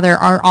granted, Father,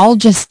 are all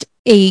just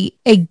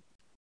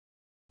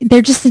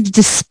they're just a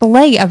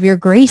display of your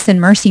grace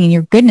and mercy and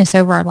your goodness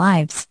over our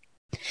lives.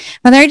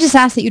 Father, I just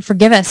ask that you'd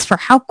forgive us for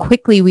how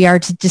quickly we are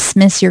to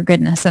dismiss your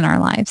goodness in our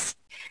lives.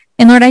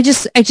 And Lord, I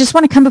just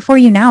want to come before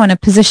you now in a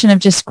position of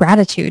just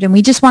gratitude. And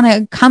we just want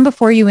to come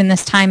before you in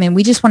this time, and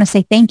we just want to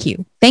say thank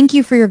you. Thank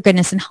you for your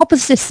goodness, and help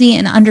us to see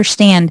and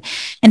understand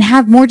and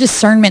have more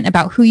discernment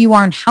about who you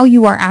are and how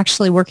you are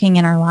actually working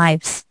in our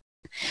lives.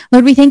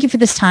 Lord, we thank you for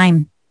this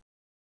time.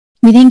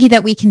 We thank you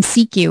that we can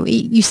seek you.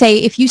 You say,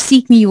 if you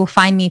seek me, you will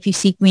find me if you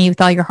seek me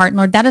with all your heart. And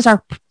Lord, that is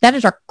our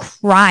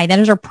cry. That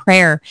is our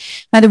prayer.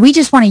 Father, we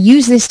just want to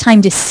use this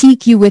time to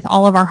seek you with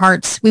all of our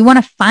hearts. We want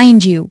to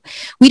find you.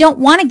 We don't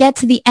want to get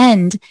to the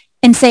end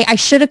and say, I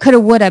shoulda, coulda,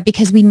 woulda,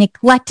 because we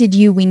neglected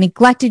you. We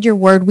neglected your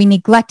word. We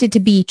neglected to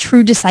be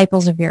true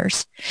disciples of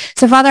yours.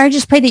 So Father, I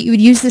just pray that you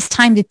would use this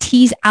time to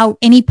tease out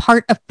any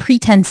part of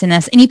pretense in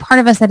us, any part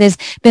of us that has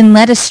been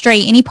led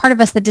astray, any part of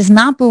us that does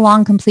not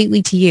belong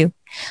completely to you.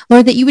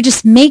 Lord, that you would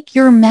just make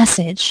your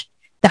message,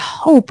 the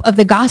hope of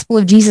the gospel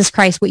of Jesus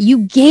Christ, what you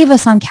gave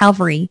us on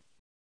Calvary,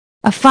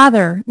 a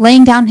Father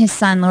laying down his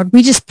Son, Lord.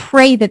 We just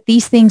pray that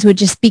these things would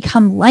just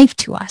become life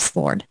to us,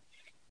 Lord,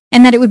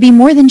 and that it would be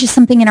more than just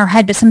something in our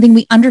head, but something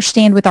we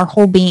understand with our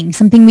whole being,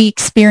 something we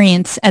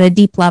experience at a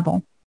deep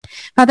level.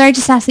 Father, I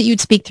just ask that you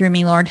would speak through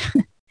me, Lord.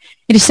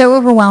 It is so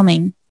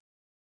overwhelming.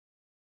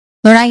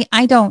 Lord, I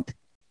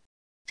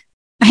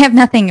have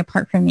nothing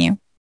apart from you.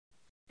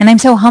 And I'm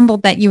so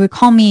humbled that you would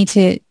call me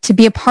to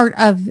be a part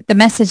of the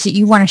message that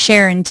you want to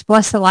share and to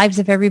bless the lives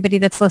of everybody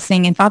that's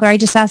listening. And Father, I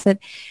just ask that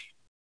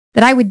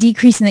I would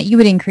decrease and that you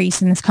would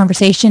increase in this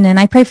conversation. And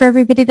I pray for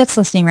everybody that's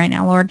listening right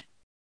now, Lord.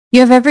 You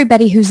have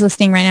everybody who's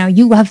listening right now.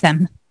 You love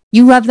them.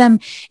 You love them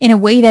in a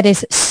way that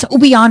is so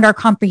beyond our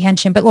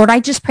comprehension. But Lord, I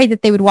just pray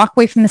that they would walk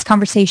away from this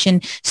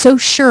conversation so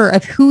sure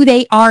of who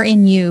they are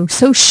in you,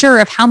 so sure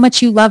of how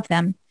much you love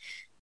them,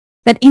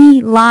 that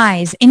any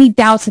lies, any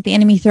doubts that the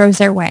enemy throws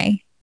their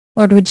way,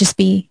 Lord, would just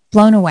be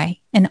blown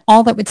away, and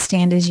all that would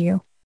stand is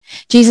you.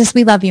 Jesus,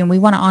 we love you, and we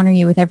want to honor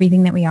you with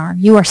everything that we are.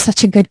 You are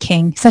such a good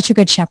king, such a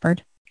good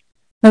shepherd.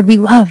 Lord, we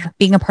love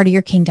being a part of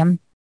your kingdom.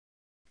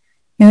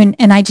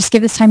 And I just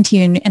give this time to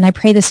you, and I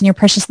pray this in your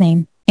precious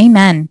name.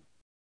 Amen.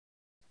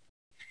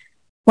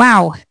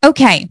 Wow.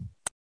 Okay.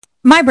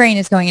 My brain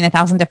is going in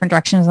 1,000 different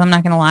directions. I'm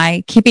not going to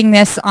lie. Keeping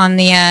this in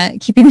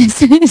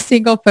a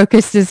single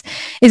focus is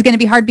going to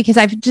be hard because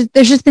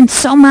there's just been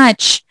so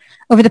much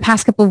over the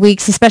past couple of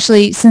weeks,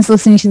 especially since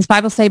listening to this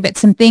Bible study, but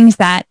some things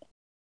that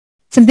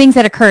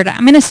occurred.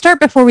 I'm going to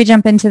start before we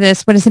jump into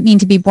this. What does it mean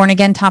to be born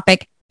again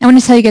topic? I want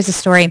to tell you guys a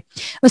story.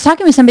 I was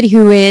talking with somebody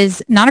who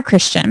is not a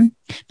Christian,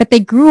 but they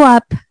grew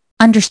up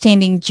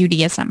understanding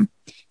Judaism.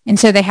 And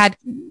so they had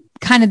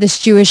kind of this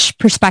Jewish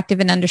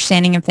perspective and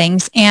understanding of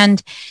things.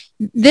 And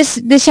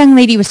this young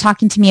lady was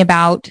talking to me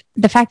about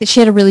the fact that she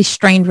had a really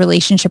strained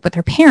relationship with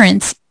her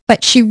parents,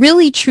 but she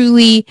really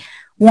truly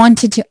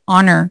wanted to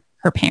honor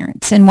her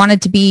parents and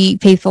wanted to be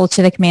faithful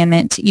to the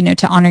commandment,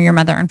 to honor your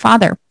mother and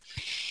father.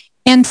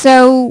 And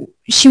so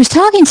she was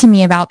talking to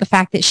me about the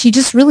fact that she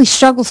just really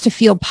struggles to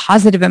feel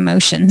positive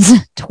emotions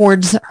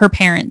towards her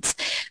parents,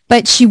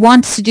 but she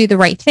wants to do the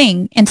right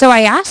thing. And so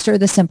I asked her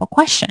the simple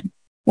question,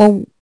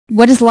 well,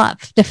 what is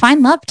love?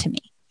 Define love to me.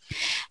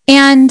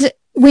 And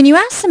when you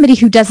ask somebody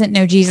who doesn't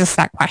know Jesus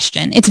that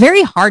question, it's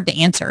very hard to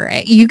answer.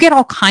 You get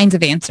all kinds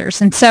of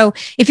answers. And so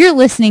if you're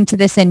listening to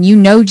this and you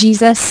know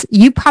Jesus,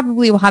 you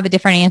probably will have a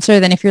different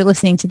answer than if you're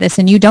listening to this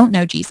and you don't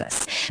know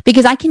Jesus.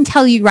 Because I can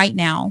tell you right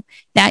now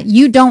that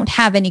you don't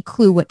have any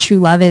clue what true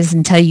love is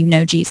until you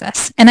know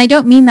Jesus. And I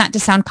don't mean that to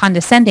sound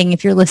condescending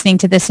if you're listening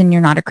to this and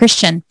you're not a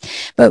Christian.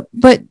 But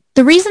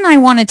the reason I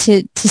wanted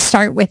to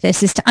start with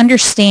this is to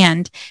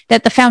understand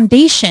that the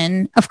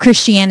foundation of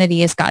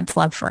Christianity is God's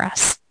love for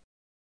us.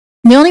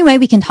 The only way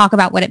we can talk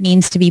about what it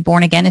means to be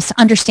born again is to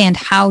understand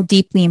how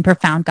deeply and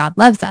profound God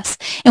loves us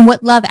and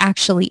what love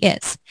actually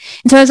is.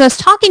 And so as I was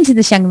talking to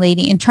this young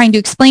lady and trying to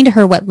explain to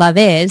her what love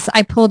is,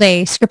 I pulled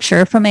a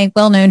scripture from a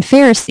well-known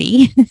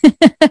Pharisee.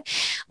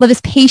 Love is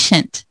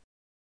patient.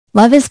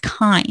 Love is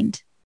kind.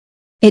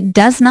 It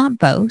does not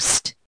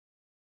boast.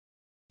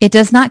 It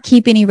does not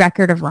keep any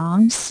record of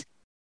wrongs.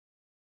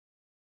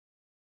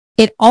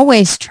 It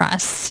always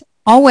trusts,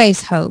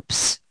 always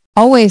hopes,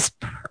 always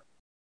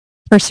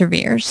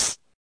perseveres.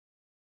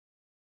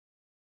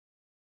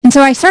 And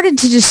so I started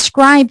to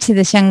describe to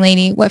this young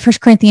lady what 1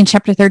 Corinthians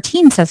chapter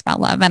 13 says about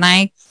love.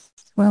 And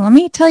let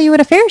me tell you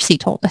what a Pharisee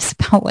told us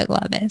about what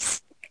love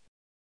is.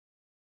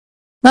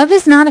 Love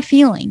is not a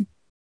feeling.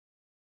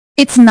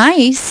 It's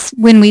nice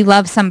when we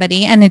love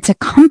somebody and it's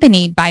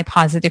accompanied by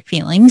positive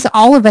feelings.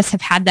 All of us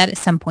have had that at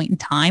some point in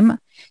time.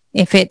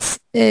 If it's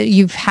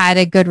you've had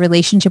a good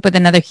relationship with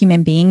another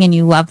human being and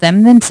you love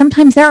them, then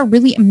sometimes there are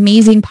really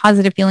amazing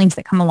positive feelings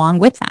that come along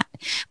with that.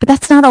 But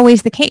that's not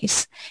always the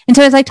case. And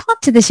so as I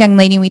talked to this young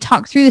lady and we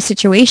talked through the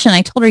situation,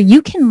 I told her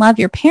you can love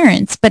your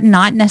parents, but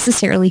not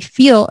necessarily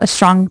feel a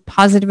strong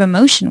positive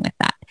emotion with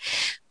that.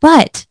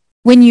 But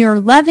when you're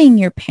loving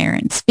your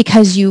parents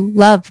because you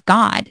love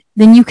God,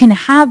 then you can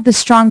have the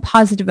strong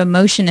positive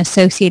emotion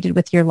associated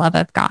with your love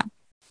of God.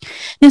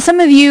 Now,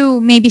 some of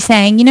you may be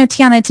saying,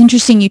 Tiana, it's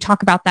interesting you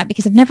talk about that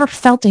because I've never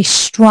felt a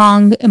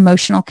strong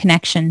emotional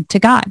connection to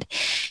God.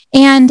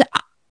 And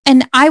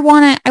I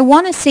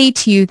want to say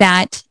to you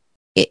that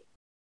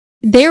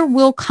there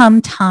will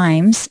come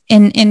times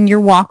in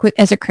your walk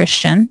as a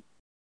Christian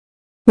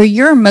where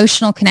your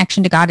emotional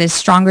connection to God is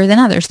stronger than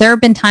others. There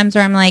have been times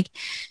where I'm like,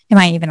 am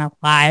I even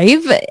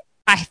alive?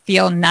 I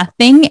feel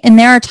nothing. And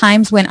there are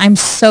times when I'm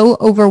so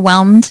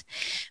overwhelmed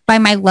by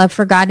my love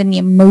for God and the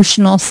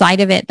emotional side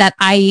of it that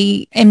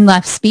I am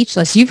left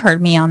speechless. You've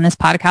heard me on this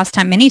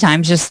podcast many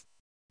times just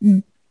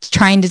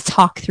trying to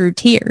talk through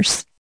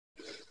tears.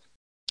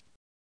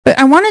 But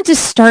I wanted to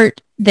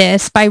start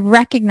this by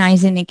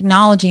recognizing and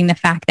acknowledging the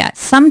fact that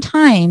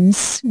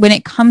sometimes when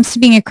it comes to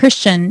being a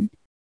Christian,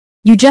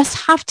 you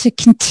just have to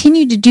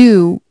continue to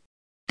do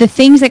the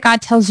things that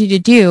God tells you to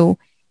do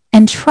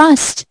and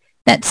trust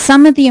that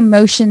some of the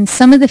emotions,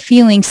 some of the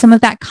feelings, some of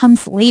that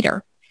comes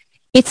later.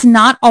 It's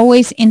not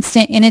always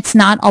instant and it's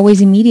not always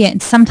immediate.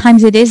 And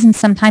sometimes it is and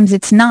sometimes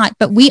it's not.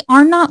 But we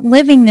are not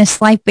living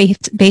this life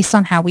based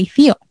on how we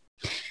feel.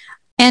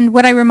 And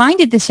what I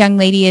reminded this young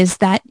lady is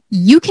that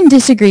you can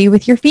disagree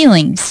with your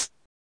feelings.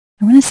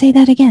 I want to say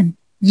that again.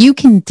 You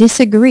can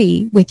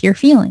disagree with your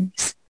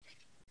feelings.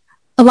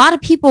 A lot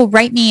of people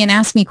write me and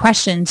ask me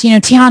questions.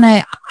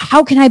 Tiana,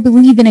 how can I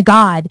believe in a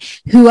God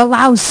who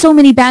allows so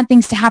many bad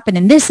things to happen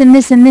and this and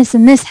this and this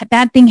and this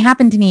bad thing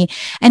happened to me?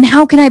 And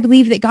how can I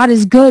believe that God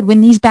is good when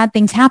these bad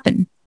things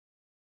happen?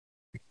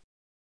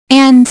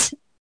 And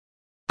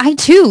I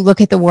too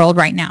look at the world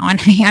right now.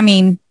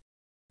 And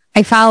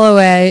I follow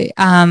a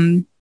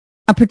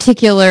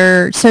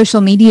particular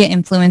social media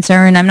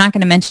influencer, and I'm not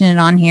going to mention it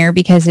on here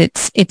because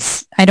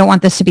I don't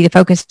want this to be the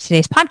focus of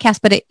today's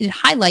podcast, but it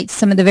highlights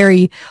some of the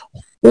very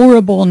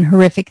horrible and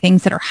horrific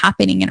things that are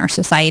happening in our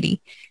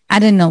society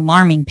at an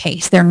alarming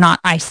pace. They're not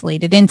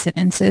isolated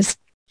incidences.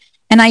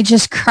 And I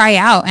just cry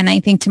out and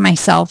I think to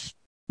myself,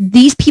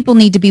 these people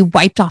need to be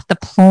wiped off the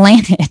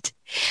planet.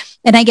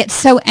 And I get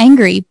so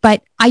angry,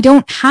 but I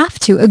don't have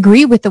to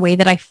agree with the way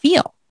that I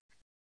feel.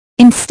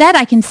 Instead,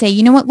 I can say,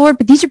 you know what, Lord,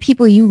 but these are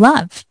people you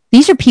love.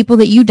 These are people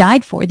that you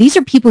died for. These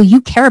are people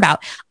you care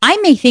about. I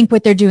may think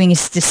what they're doing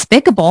is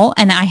despicable,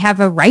 and I have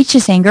a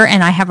righteous anger,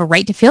 and I have a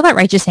right to feel that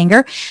righteous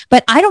anger,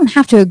 but I don't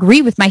have to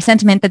agree with my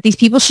sentiment that these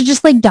people should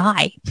just like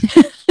die,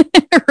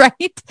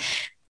 right?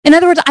 In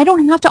other words, I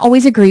don't have to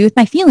always agree with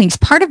my feelings.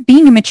 Part of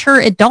being a mature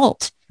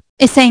adult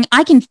is saying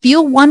I can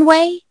feel one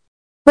way,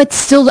 but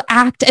still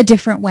act a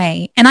different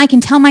way. And I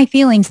can tell my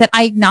feelings that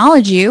I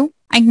acknowledge you,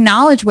 I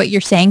acknowledge what you're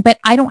saying, but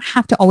I don't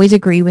have to always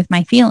agree with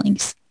my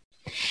feelings.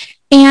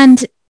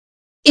 And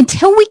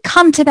until we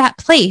come to that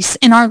place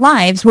in our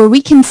lives where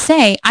we can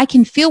say, I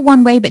can feel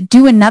one way, but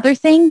do another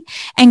thing,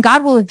 and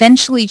God will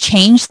eventually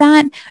change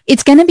that,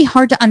 it's going to be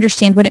hard to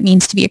understand what it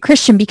means to be a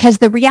Christian, because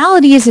the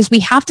reality is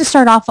we have to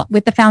start off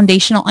with the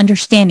foundational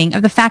understanding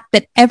of the fact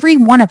that every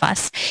one of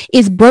us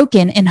is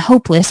broken and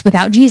hopeless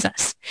without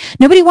Jesus.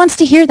 Nobody wants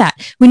to hear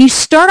that. When you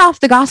start off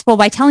the gospel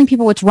by telling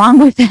people what's wrong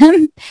with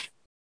them,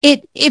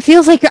 it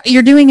feels like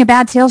you're doing a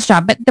bad sales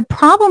job. But the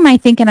problem, I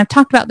think, and I've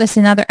talked about this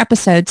in other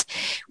episodes,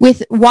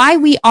 with why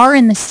we are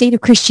in the state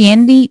of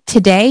Christianity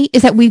today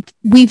is that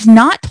we've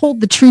not told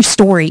the true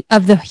story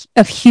of the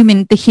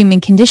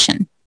human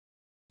condition.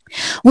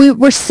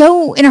 We're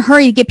so in a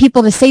hurry to get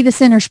people to say the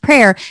sinner's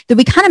prayer that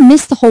we kind of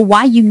miss the whole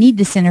why you need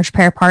the sinner's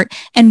prayer part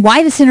and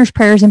why the sinner's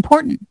prayer is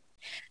important.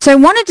 So I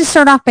wanted to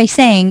start off by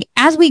saying,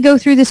 as we go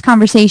through this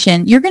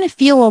conversation, you're going to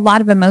feel a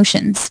lot of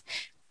emotions.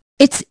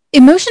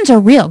 Emotions are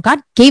real.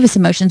 God gave us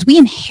emotions. We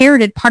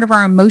inherited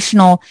our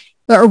emotions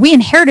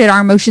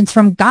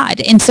from God.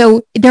 And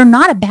so they're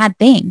not a bad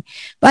thing.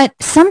 But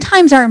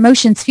sometimes our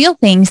emotions feel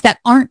things that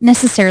aren't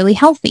necessarily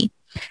healthy.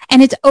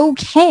 And it's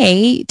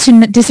okay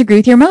to disagree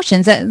with your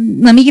emotions. Let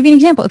me give you an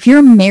example. If you're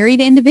a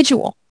married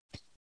individual,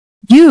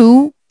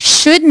 you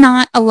should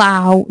not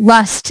allow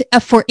lust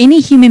for any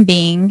human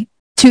being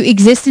to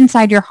exist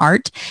inside your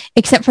heart,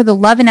 except for the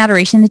love and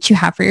adoration that you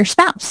have for your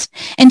spouse.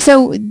 And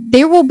so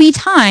there will be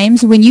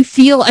times when you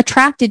feel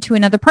attracted to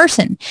another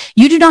person.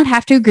 You do not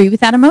have to agree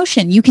with that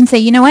emotion. You can say,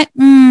 you know what?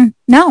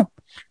 No,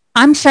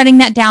 I'm shutting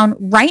that down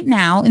right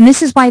now. And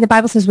this is why the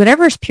Bible says,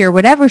 whatever is pure,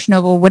 whatever is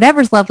noble, whatever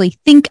is lovely,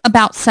 think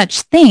about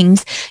such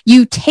things.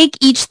 You take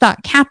each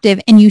thought captive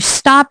and you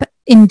stop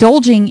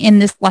indulging in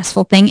this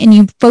lustful thing and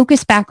you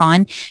focus back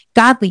on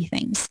godly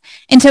things.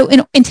 And so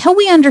until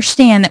we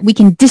understand that we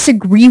can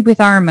disagree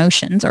with our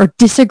emotions or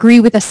disagree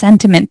with a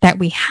sentiment that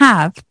we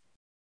have,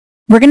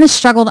 we're going to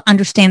struggle to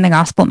understand the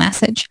gospel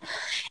message.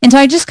 And so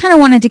I just kind of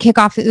wanted to kick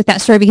off with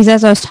that story, because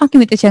as I was talking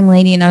with this young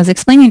lady and I was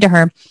explaining to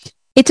her,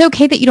 it's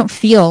okay that you don't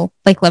feel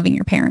like loving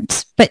your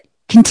parents, but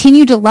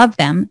continue to love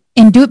them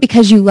and do it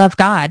because you love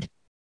God.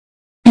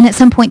 And at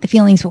some point the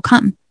feelings will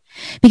come,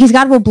 because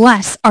God will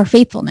bless our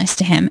faithfulness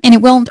to him. And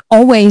it won't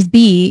always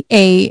be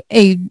a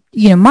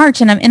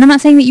march. And I'm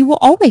not saying that you will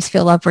always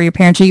feel love for your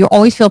parents or you'll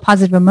always feel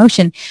positive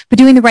emotion, but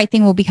doing the right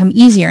thing will become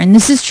easier. And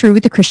this is true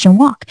with the Christian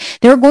walk.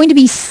 There are going to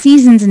be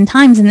seasons and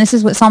times, and this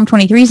is what Psalm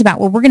 23 is about,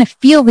 where we're going to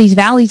feel these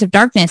valleys of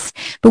darkness,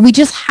 but we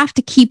just have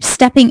to keep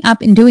stepping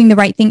up and doing the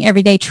right thing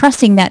every day,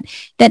 trusting that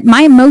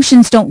my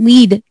emotions don't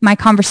lead my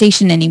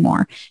conversation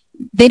anymore.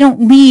 They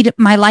don't lead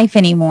my life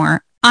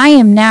anymore. I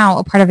am now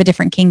a part of a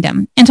different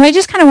kingdom. And so I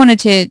just kind of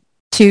wanted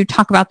to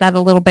talk about that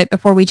a little bit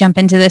before we jump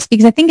into this,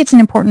 because I think it's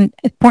an important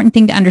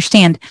thing to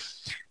understand.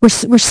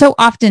 We're so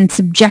often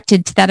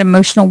subjected to that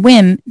emotional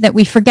whim that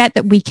we forget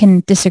that we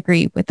can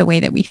disagree with the way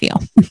that we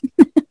feel.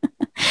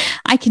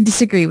 I can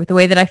disagree with the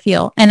way that I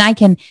feel, and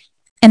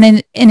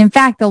in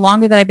fact, the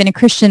longer that I've been a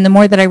Christian, the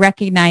more that I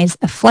recognize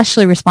a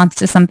fleshly response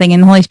to something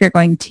and the Holy Spirit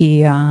going,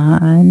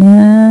 Tiana,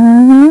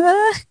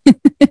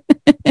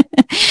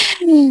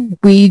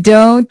 we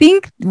don't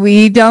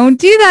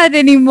do that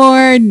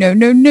anymore. No.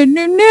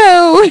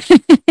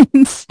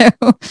 And so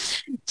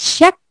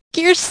check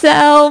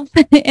yourself.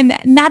 And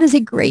that is a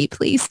great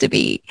place to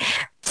be.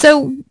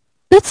 So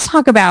let's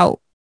talk about,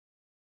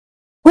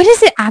 what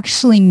does it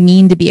actually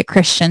mean to be a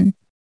Christian?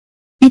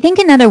 I think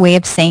another way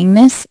of saying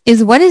this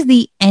is, what is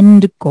the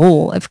end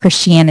goal of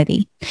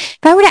Christianity? If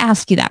I were to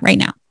ask you that right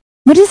now,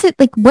 what is it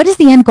like? What is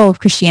the end goal of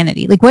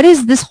Christianity? Like, what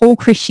is this whole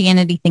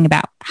Christianity thing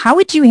about? How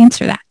would you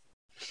answer that?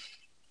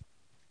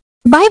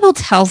 The Bible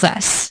tells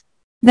us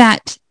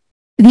that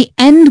the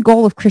end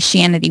goal of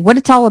Christianity, what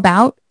it's all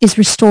about, is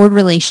restored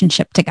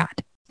relationship to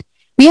God.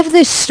 We have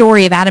this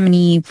story of Adam and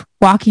Eve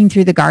walking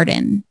through the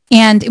garden,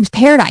 and it was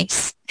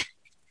paradise.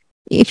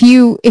 If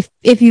you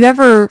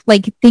ever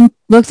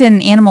looked at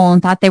an animal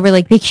and thought they were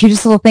like the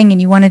cutest little thing,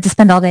 and you wanted to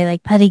spend all day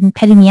like petting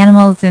the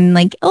animals and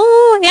like,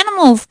 oh,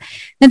 animals,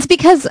 that's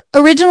because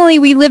originally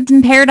we lived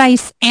in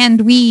paradise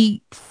and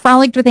we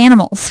frolicked with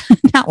animals.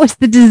 That was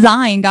the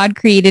design God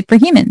created for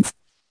humans.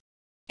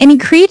 And he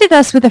created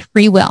us with a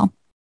free will.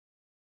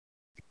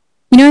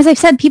 You know, as I've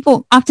said,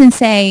 people often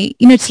say,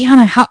 you know,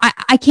 Tiana, how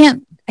I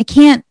can't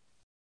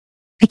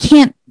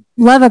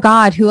love a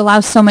God who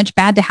allows so much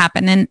bad to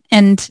happen.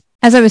 And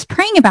as I was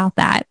praying about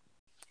that,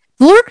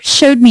 the Lord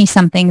showed me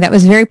something that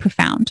was very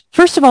profound.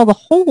 First of all, the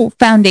whole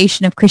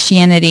foundation of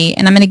Christianity,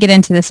 and I'm going to get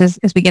into this as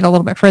we get a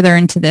little bit further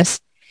into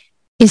this,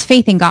 is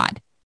faith in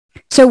God.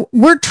 So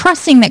we're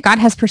trusting that God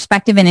has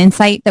perspective and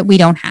insight that we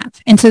don't have.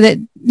 And so that,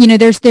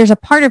 there's a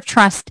part of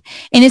trust,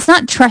 and it's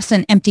not trust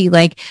and empty,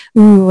 like,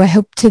 ooh, I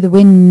hope to the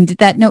wind.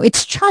 No,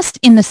 it's trust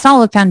in the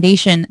solid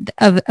foundation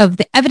of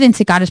the evidence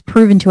that God has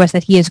proven to us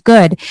that he is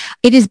good.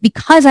 It is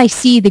because I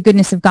see the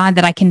goodness of God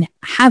that I can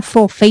have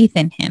full faith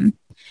in him.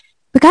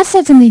 But God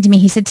said something to me.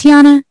 He said,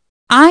 Tiana,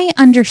 I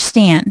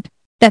understand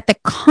that the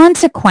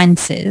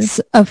consequences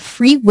of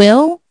free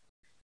will,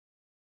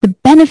 the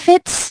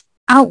benefits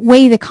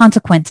outweigh the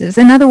consequences.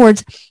 In other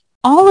words,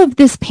 all of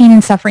this pain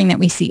and suffering that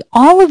we see,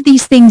 all of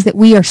these things that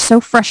we are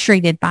so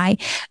frustrated by,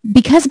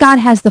 because God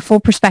has the full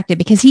perspective,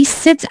 because he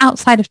sits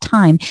outside of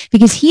time,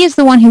 because he is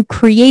the one who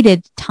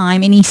created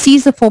time and he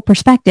sees the full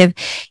perspective,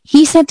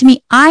 he said to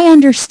me, I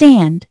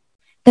understand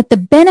that the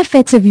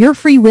benefits of your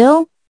free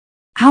will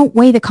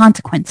outweigh the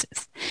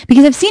consequences.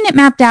 Because I've seen it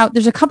mapped out.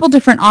 There's a couple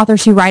different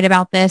authors who write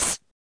about this.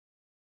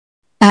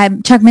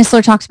 Chuck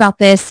Missler talks about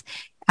this.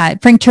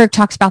 Frank Turk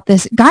talks about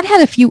this. God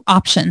had a few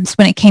options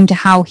when it came to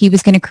how he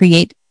was going to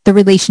create the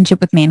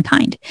relationship with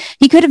mankind.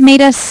 He could have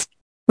made us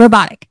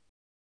robotic,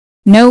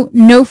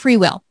 no free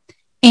will.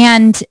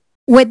 And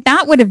what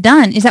that would have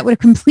done is that would have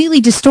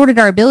completely distorted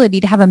our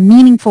ability to have a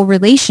meaningful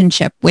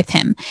relationship with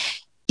him.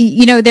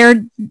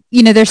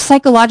 There's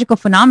psychological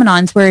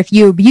phenomenons where if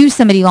you abuse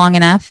somebody long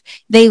enough,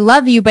 they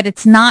love you, but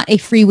it's not a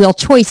free will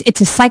choice.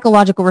 It's a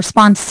psychological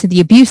response to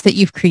the abuse that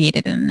you've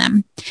created in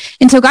them.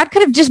 And so God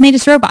could have just made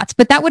us robots,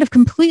 but that would have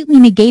completely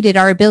negated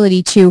our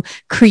ability to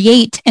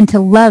create and to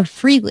love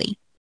freely.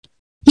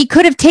 He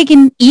could have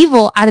taken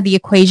evil out of the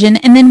equation,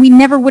 and then we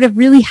never would have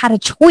really had a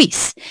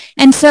choice.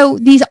 And so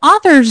these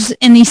authors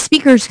and these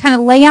speakers kind of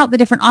lay out the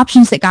different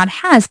options that God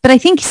has, but I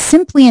think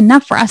simply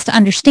enough for us to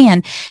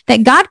understand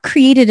that God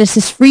created us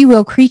as free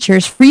will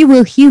creatures, free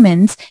will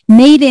humans,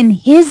 made in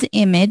his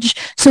image,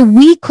 so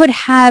we could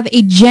have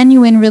a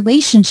genuine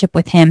relationship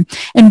with him.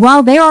 And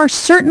while there are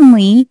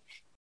certainly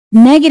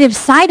negative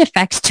side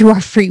effects to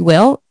our free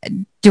will,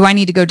 do I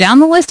need to go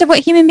down the list of what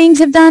human beings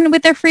have done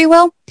with their free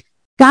will?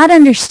 God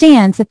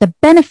understands that the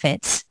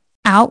benefits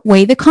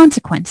outweigh the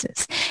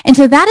consequences. And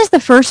so that is the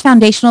first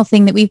foundational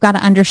thing that we've got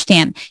to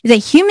understand, is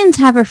that humans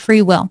have a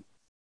free will.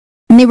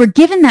 And they were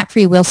given that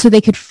free will so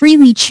they could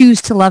freely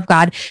choose to love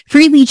God,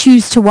 freely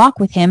choose to walk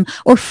with him,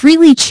 or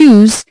freely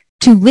choose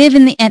to live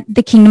in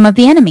the kingdom of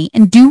the enemy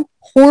and do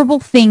horrible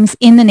things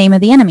in the name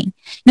of the enemy.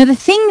 Now, the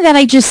thing that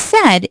I just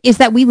said is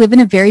that we live in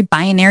a very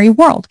binary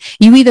world.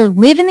 You either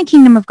live in the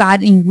kingdom of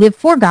God and you live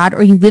for God,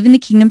 or you live in the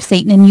kingdom of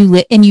Satan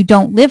and you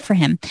don't live for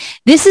him.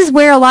 This is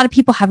where a lot of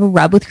people have a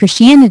rub with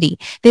Christianity.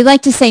 They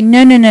like to say,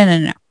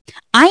 no.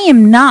 I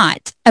am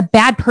not a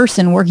bad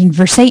person working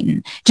for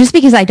Satan. Just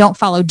because I don't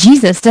follow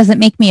Jesus doesn't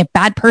make me a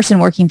bad person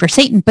working for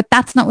Satan, but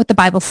that's not what the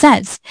Bible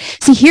says.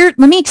 See, here,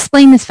 let me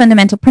explain this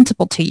fundamental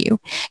principle to you.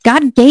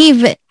 God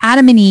gave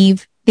Adam and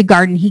Eve the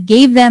garden. He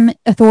gave them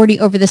authority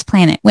over this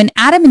planet. When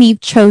Adam and Eve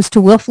chose to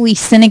willfully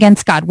sin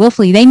against God,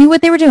 willfully, they knew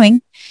what they were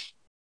doing.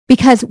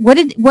 Because what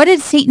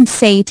did Satan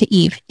say to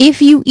Eve? If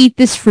you eat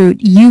this fruit,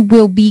 you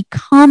will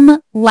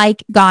become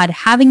like God,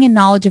 having a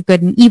knowledge of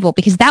good and evil.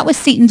 Because that was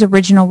Satan's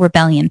original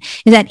rebellion,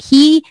 is that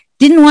he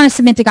didn't want to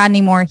submit to God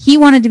anymore. He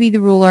wanted to be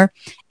the ruler.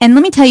 And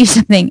let me tell you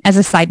something as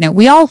a side note.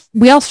 We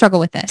all struggle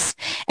with this.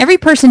 Every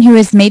person who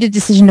has made a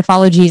decision to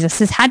follow Jesus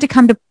has had to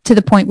come to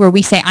the point where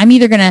we say, I'm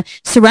either going to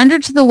surrender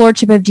to the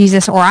lordship of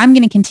Jesus, or I'm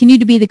going to continue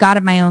to be the God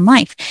of my own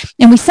life.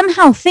 And we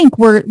somehow think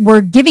we're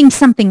giving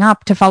something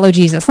up to follow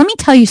Jesus. Let me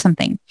tell you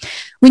something.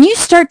 When you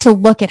start to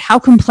look at how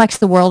complex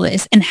the world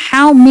is and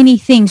how many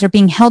things are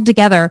being held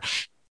together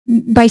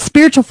by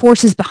spiritual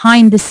forces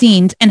behind the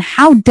scenes and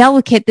how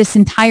delicate this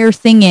entire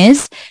thing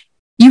is,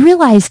 you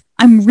realize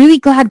I'm really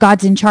glad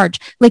God's in charge.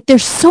 Like,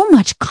 there's so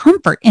much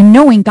comfort in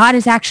knowing God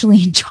is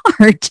actually in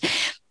charge.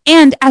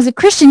 And as a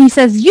Christian, he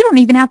says, you don't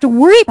even have to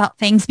worry about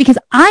things because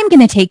I'm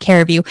going to take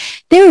care of you.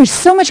 There is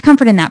so much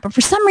comfort in that. But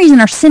for some reason,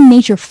 our sin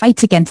nature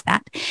fights against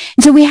that.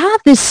 And so we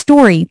have this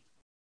story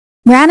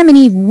where Adam and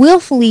Eve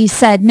willfully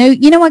said, no,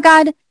 you know what,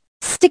 God,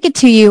 stick it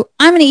to you.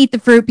 I'm going to eat the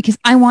fruit because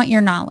I want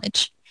your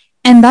knowledge.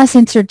 And thus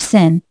entered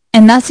sin,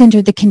 and thus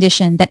entered the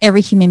condition that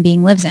every human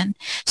being lives in.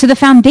 So the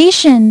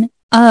foundation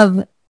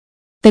of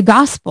the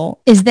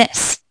gospel is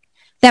this,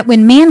 that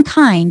when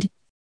mankind,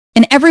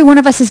 and every one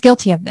of us is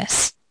guilty of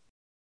this,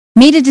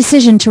 made a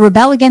decision to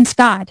rebel against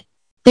God,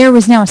 there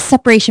was now a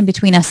separation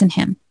between us and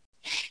him.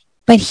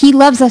 But he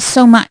loves us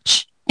so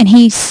much, and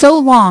he so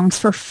longs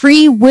for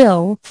free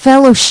will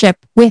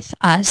fellowship with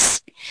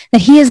us,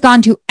 that he has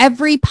gone to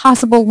every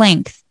possible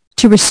length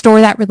to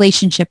restore that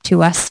relationship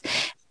to us,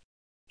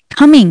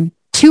 coming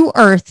to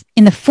earth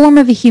in the form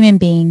of a human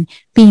being,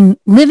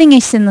 living a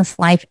sinless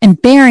life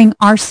and bearing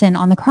our sin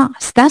on the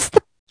cross. That's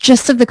the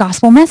gist of the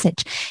gospel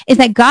message, is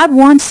that God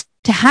wants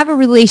to have a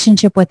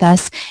relationship with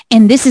us.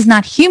 And this is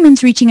not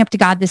humans reaching up to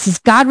God. This is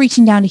God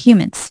reaching down to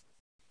humans.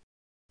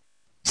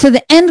 So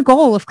the end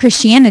goal of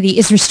Christianity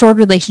is restored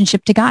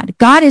relationship to God.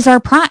 God is our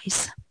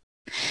prize.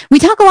 We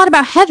talk a lot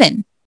about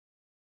heaven,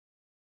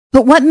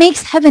 but what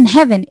makes heaven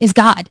heaven is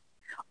God.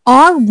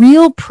 our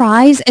real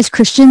prize as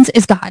Christians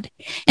is God.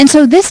 And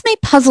so this may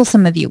puzzle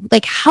some of you.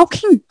 Like, how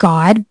can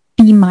God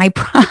be my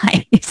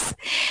prize?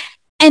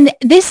 And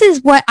this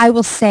is what I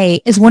will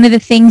say is one of the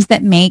things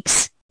that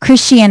makes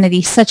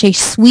Christianity such a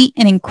sweet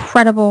and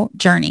incredible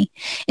journey,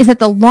 is that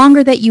the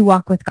longer that you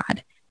walk with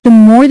God, the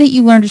more that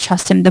you learn to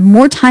trust him, the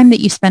more time that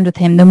you spend with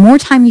him, the more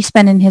time you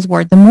spend in his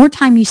word, the more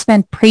time you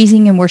spend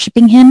praising and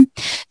worshiping him,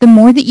 the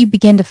more that you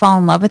begin to fall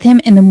in love with him,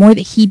 and the more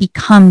that he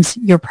becomes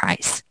your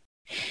prize.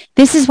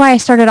 This is why I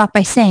started off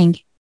by saying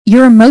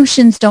your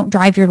emotions don't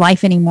drive your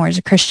life anymore as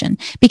a Christian,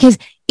 because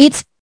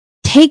it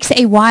takes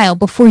a while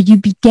before you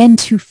begin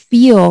to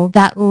feel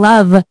that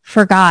love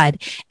for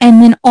God.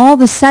 And then all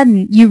of a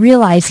sudden you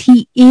realize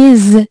he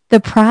is the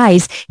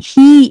prize.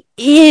 He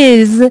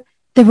is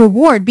the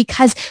reward,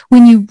 because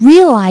when you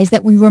realize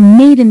that we were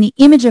made in the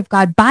image of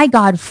God, by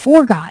God,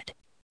 for God,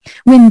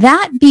 when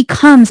that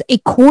becomes a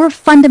core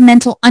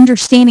fundamental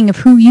understanding of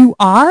who you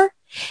are,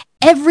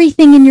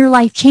 everything in your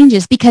life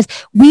changes, because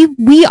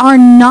we are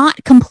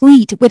not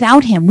complete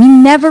without him. We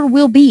never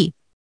will be.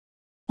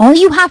 All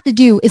you have to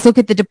do is look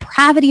at the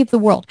depravity of the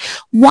world.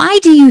 Why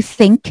do you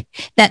think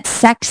that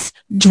sex,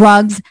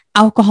 drugs,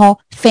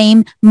 alcohol,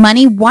 fame,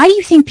 money, why do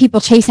you think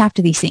people chase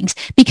after these things?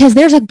 Because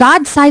there's a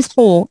God-sized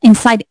hole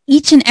inside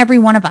each and every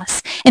one of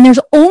us. And there's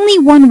only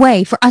one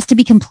way for us to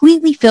be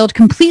completely filled,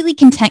 completely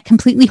content,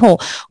 completely whole.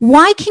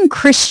 Why can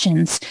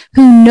Christians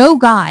who know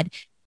God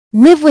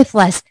live with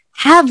less,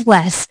 have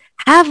less,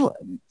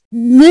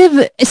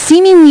 live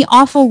seemingly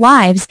awful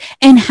lives,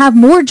 and have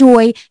more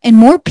joy and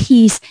more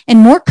peace and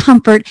more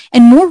comfort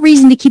and more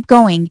reason to keep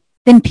going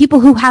than people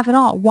who have it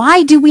all?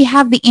 Why do we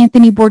have the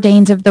Anthony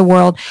Bourdains of the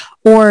world,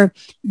 or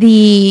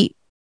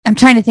I'm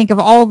trying to think of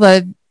all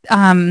of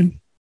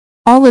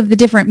the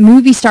different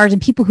movie stars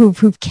and people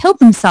who've killed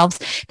themselves?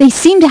 They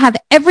seem to have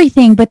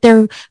everything, but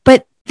they're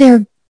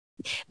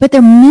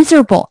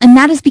miserable. And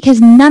that is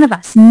because none of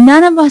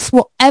us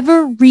will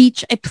ever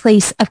reach a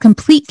place of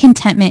complete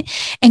contentment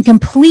and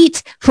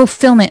complete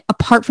fulfillment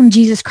apart from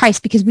Jesus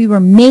Christ, because we were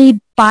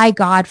made by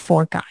God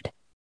for God.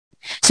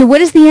 So what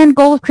is the end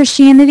goal of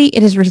Christianity?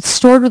 It is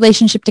restored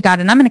relationship to God.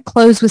 And I'm going to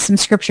close with some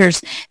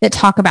scriptures that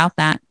talk about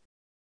that.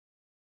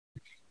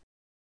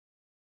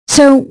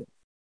 So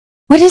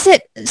what does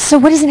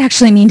it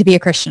actually mean to be a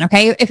Christian?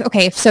 Okay.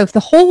 If the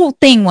whole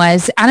thing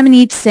was Adam and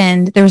Eve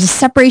sinned, there was a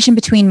separation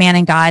between man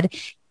and God,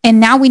 and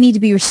now we need to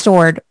be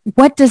restored,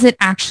 what does it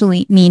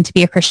actually mean to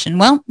be a Christian?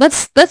 Well,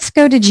 let's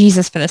go to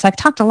Jesus for this. I've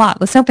talked a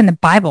lot. Let's open the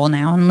Bible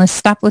now and let's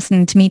stop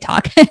listening to me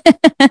talk.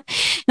 And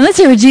let's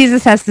hear what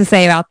Jesus has to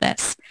say about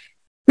this.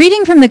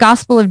 Reading from the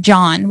Gospel of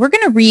John, we're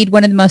going to read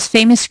one of the most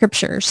famous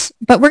scriptures,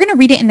 but we're going to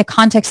read it in the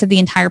context of the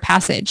entire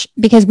passage,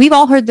 because we've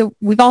all heard John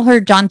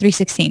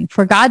 3:16.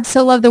 For God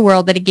so loved the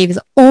world that he gave his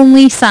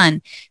only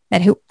son,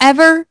 that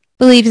whoever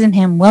believes in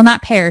him will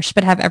not perish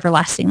but have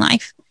everlasting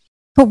life.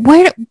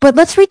 But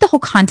let's read the whole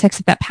context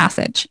of that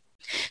passage.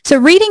 So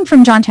reading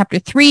from John chapter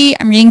 3,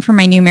 I'm reading from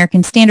my New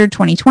American Standard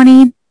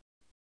 2020.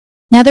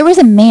 Now there was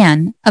a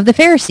man of the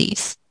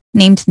Pharisees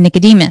named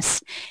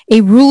Nicodemus,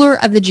 a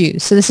ruler of the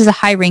Jews. So this is a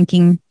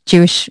high-ranking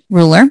Jewish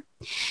ruler.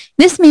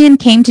 This man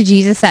came to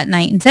Jesus at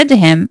night and said to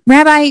him,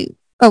 Rabbi,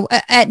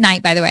 at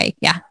night, by the way.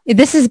 Yeah.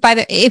 This is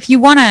if you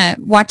want to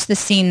watch the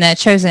scene, The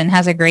Chosen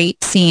has a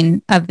great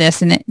scene of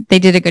this, and they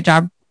did a good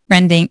job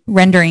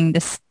rendering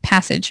this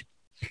passage.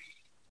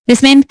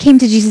 This man came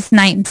to Jesus at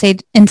night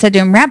and said to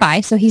him, Rabbi,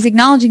 so he's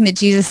acknowledging that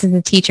Jesus is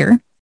the teacher.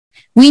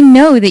 We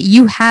know that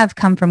you have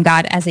come from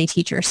God as a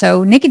teacher.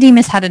 So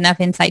Nicodemus had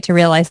enough insight to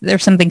realize that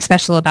there's something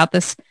special about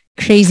this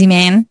crazy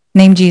man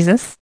named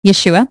Jesus,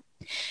 Yeshua.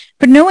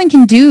 But no one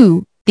can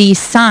do these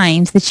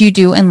signs that you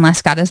do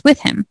unless God is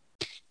with him.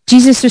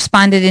 Jesus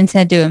responded and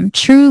said to him,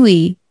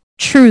 Truly,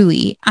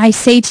 truly, I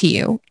say to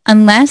you,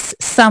 unless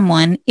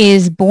someone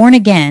is born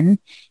again,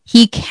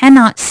 he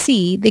cannot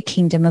see the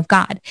kingdom of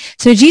God.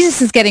 So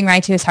Jesus is getting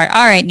right to his heart.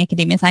 All right,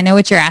 Nicodemus, I know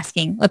what you're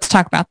asking. Let's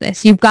talk about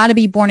this. You've got to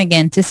be born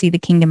again to see the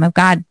kingdom of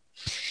God.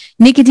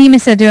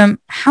 Nicodemus said to him,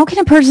 how can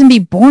a person be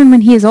born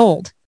when he is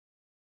old?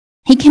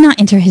 He cannot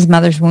enter his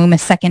mother's womb a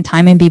second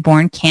time and be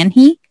born, can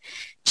he?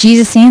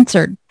 Jesus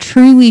answered,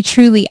 Truly,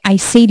 truly, I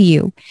say to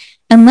you,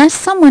 unless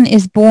someone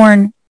is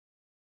born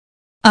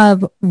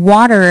of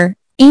water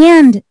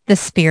and the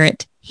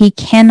Spirit, he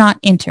cannot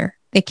enter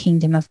the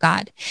kingdom of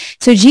God.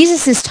 So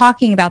Jesus is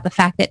talking about the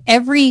fact that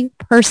every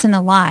person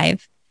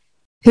alive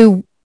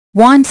who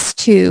wants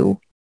to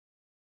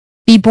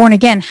be born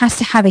again has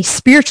to have a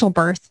spiritual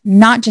birth,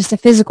 not just a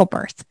physical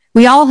birth.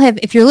 We all have,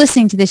 if you're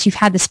listening to this, you've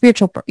had the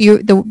spiritual birth,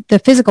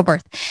 the physical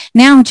birth.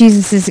 Now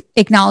Jesus is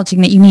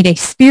acknowledging that you need a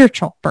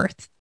spiritual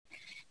birth.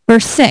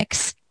 Verse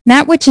 6,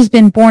 that which has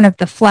been born of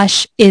the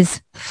flesh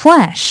is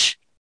flesh,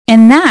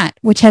 and that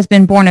which has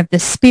been born of the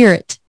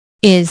Spirit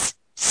is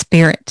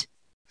spirit.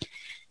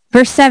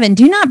 Verse 7,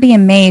 do not be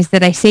amazed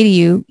that I say to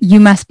you, you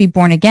must be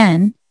born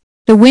again.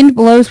 The wind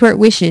blows where it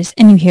wishes,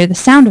 and you hear the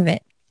sound of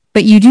it,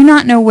 but you do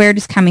not know where it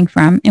is coming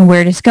from and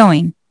where it is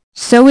going.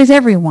 So is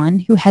everyone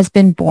who has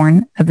been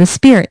born of the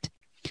Spirit.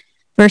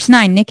 Verse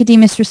 9,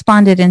 Nicodemus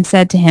responded and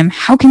said to him,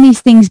 how can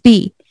these things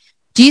be?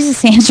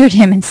 Jesus answered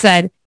him and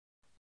said,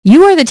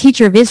 "You are the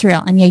teacher of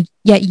Israel, and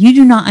yet you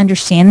do not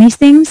understand these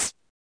things?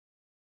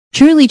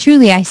 Truly,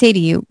 truly, I say to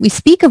you, we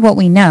speak of what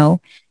we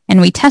know,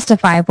 and we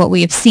testify of what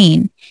we have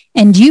seen,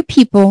 and you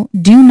people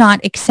do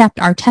not accept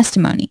our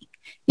testimony.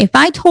 If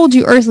I told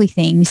you earthly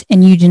things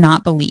and you do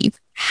not believe,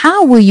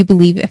 how will you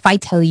believe if I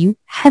tell you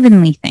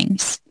heavenly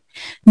things?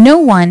 No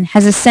one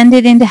has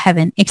ascended into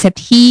heaven except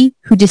he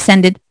who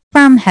descended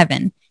from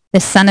heaven, the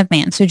Son of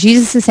Man." So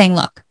Jesus is saying,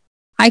 look,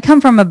 I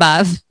come from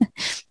above.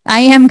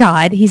 I am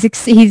God.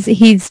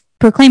 He's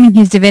proclaiming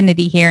his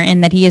divinity here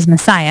and that he is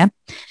Messiah.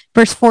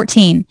 Verse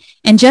 14,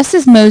 "And just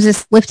as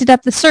Moses lifted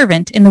up the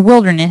servant in the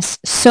wilderness,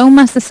 so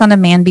must the Son of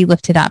Man be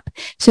lifted up,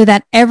 so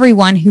that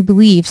everyone who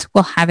believes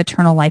will have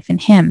eternal life in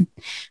him.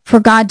 For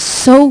God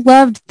so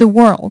loved the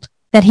world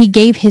that he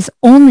gave his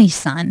only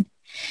Son,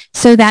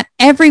 so that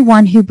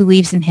everyone who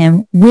believes in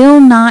him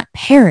will not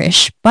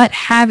perish, but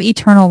have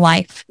eternal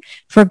life.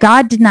 For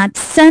God did not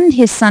send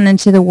his Son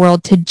into the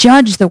world to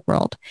judge the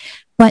world,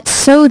 but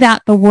so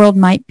that the world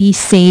might be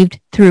saved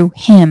through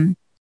him.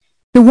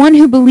 The one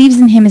who believes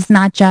in him is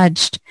not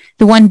judged.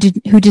 The one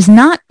who does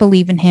not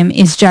believe in him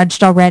is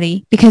judged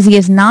already, because he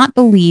has not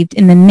believed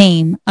in the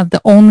name of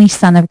the only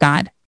Son of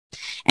God.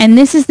 And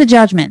this is the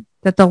judgment,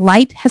 that the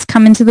light has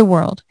come into the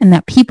world, and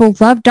that people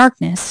love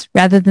darkness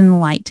rather than the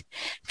light,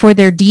 for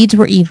their deeds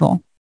were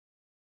evil.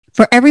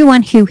 For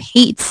everyone who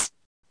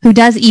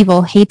does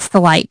evil hates the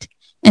light,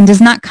 and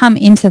does not come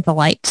into the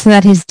light, so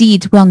that his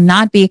deeds will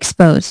not be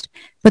exposed.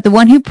 But the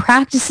one who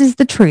practices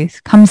the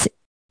truth comes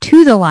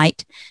to the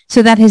light,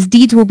 so that his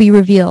deeds will be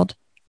revealed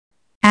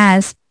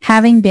as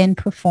having been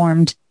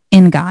performed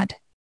in God.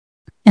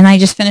 And I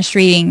just finished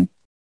reading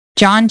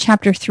John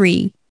chapter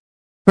 3,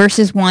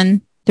 verses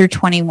 1 through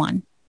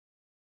 21.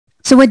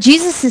 So what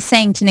Jesus is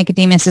saying to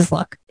Nicodemus is,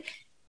 look,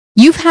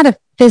 you've had a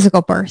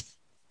physical birth,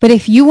 but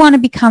if you want to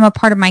become a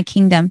part of my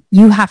kingdom,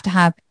 you have to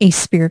have a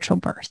spiritual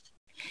birth.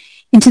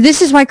 And so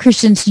this is why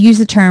Christians use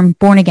the term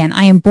born again.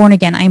 I am born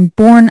again. I am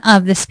born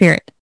of the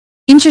Spirit.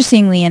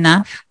 Interestingly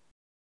enough,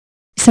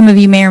 some of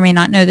you may or may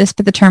not know this,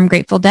 but the term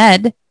Grateful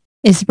Dead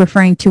is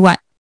referring to what?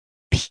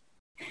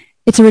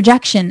 It's a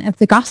rejection of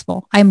the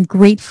gospel. I'm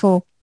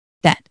grateful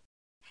dead.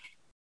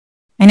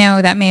 I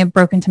know that may have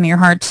broken some of your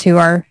hearts who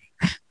are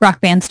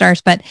rock band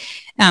stars, but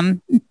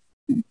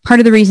part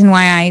of the reason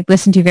why I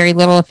listen to very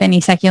little, if any,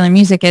 secular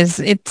music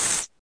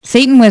is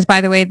Satan was,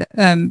 by the way,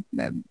 the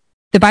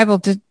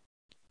Bible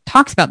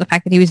talks about the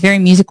fact that he was very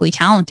musically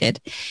talented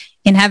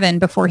in heaven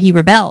before he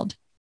rebelled.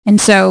 And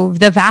so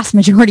the vast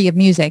majority of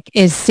music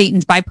is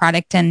Satan's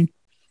byproduct. And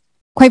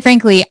quite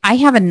frankly, I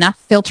have enough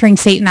filtering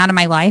Satan out of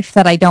my life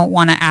that I don't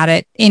want to add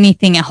it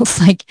anything else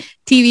like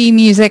TV,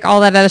 music,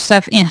 all that other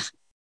stuff.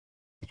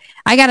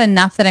 I got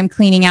enough that I'm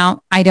cleaning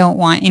out. I don't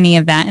want any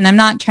of that. And I'm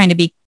not trying to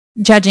be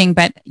judging,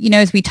 but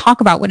as we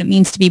talk about what it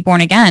means to be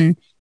born again,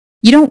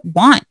 you don't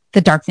want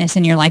the darkness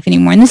in your life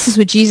anymore. And this is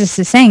what Jesus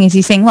is saying, is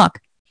he's saying, look,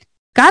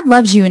 God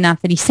loves you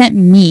enough that he sent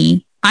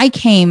me. I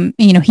came,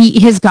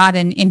 he is God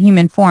in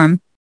human form.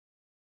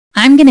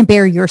 I'm going to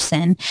bear your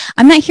sin.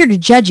 I'm not here to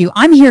judge you.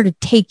 I'm here to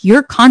take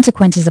your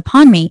consequences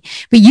upon me.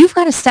 But you've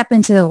got to step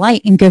into the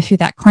light and go through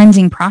that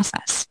cleansing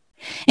process.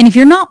 And if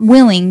you're not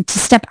willing to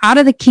step out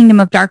of the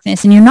kingdom of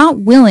darkness, and you're not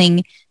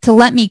willing to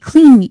let me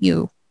clean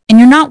you, and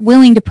you're not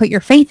willing to put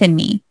your faith in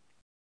me,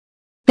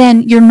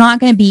 then you're not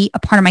going to be a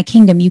part of my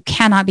kingdom. You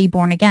cannot be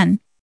born again.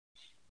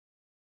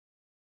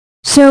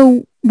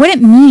 So what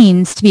it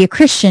means to be a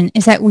Christian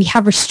is that we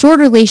have restored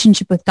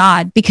relationship with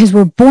God because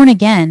we're born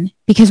again,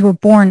 because we're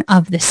born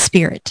of the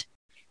Spirit.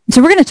 And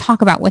so we're going to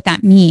talk about what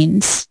that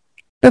means.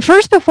 But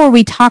first, before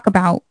we talk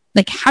about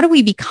how do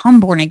we become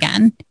born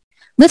again,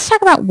 let's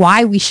talk about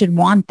why we should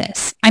want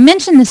this. I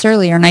mentioned this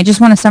earlier, and I just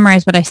want to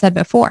summarize what I said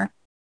before.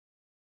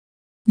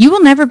 You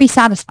will never be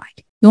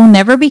satisfied. You will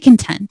never be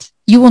content.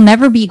 You will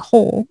never be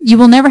whole. You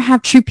will never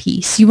have true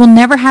peace. You will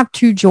never have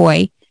true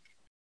joy.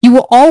 You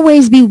will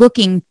always be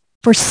looking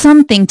for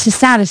something to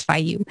satisfy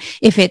you.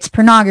 If it's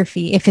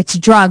pornography, if it's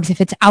drugs,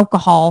 if it's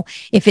alcohol,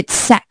 if it's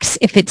sex,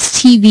 if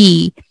it's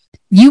TV,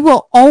 you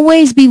will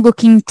always be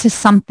looking to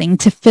something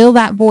to fill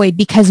that void,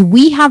 because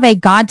we have a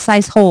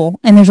God-sized hole,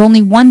 and there's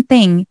only one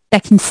thing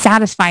that can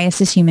satisfy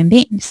us as human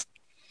beings.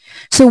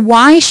 So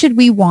why should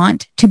we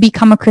want to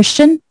become a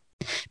Christian?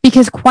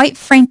 Because quite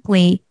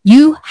frankly,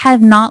 you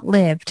have not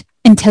lived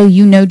until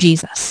you know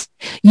Jesus.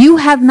 You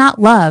have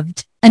not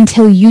loved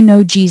until you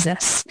know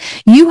Jesus.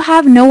 You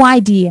have no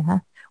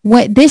idea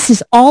what this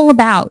is all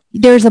about.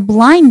 There's a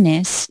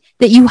blindness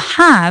that you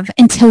have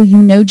until you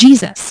know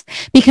Jesus.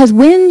 Because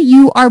when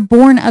you are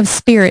born of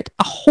Spirit,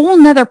 a whole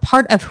nother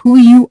part of who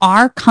you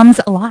are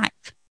comes alive.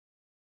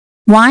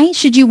 Why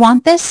should you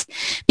want this?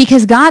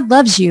 Because God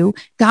loves you.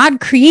 God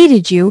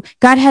created you.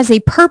 God has a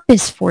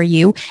purpose for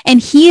you.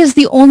 And he is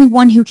the only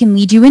one who can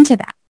lead you into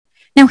that.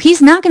 Now,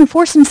 he's not going to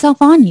force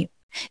himself on you.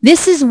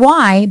 This is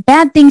why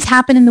bad things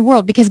happen in the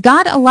world, because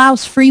God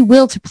allows free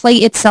will to play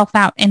itself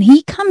out. And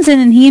he comes in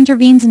and he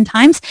intervenes in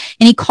times,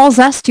 and he calls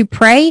us to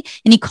pray,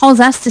 and he calls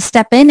us to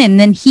step in. And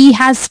then he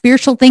has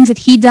spiritual things that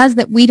he does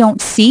that we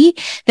don't see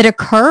that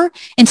occur.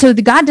 And so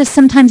the God does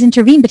sometimes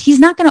intervene, but he's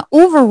not going to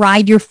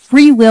override your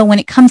free will when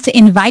it comes to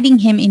inviting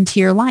him into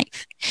your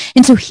life.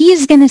 And so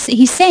he's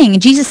saying,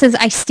 Jesus says,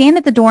 I stand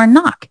at the door and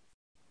knock.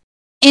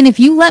 And if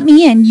you let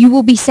me in, you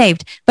will be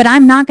saved. But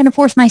I'm not going to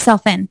force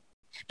myself in.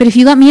 But if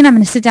you let me in, I'm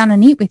going to sit down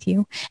and eat with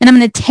you. And I'm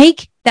going to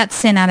take that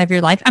sin out of your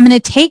life. I'm going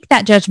to take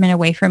that judgment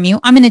away from you.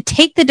 I'm going to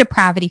take the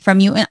depravity from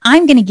you. And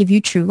I'm going to give you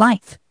true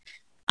life.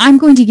 I'm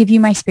going to give you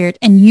my spirit,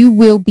 and you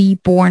will be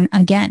born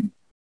again.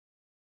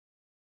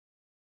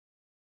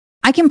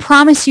 I can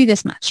promise you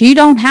this much. You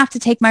don't have to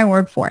take my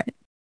word for it.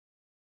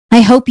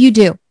 I hope you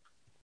do.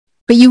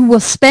 But you will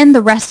spend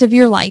the rest of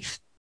your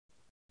life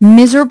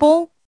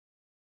miserable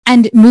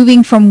and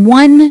moving from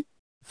one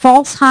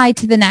false high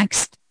to the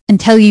next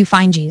until you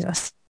find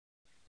Jesus.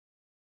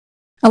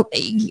 Oh,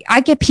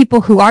 I get people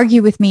who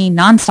argue with me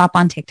nonstop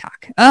on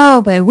TikTok.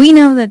 Oh, but we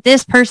know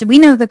that we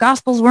know the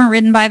Gospels weren't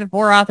written by the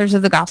four authors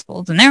of the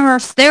Gospels. And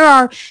there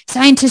are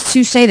scientists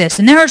who say this,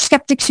 and there are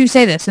skeptics who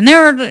say this,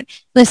 and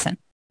listen,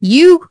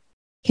 you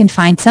can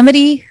find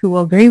somebody who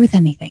will agree with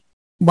anything.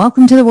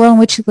 Welcome to the world in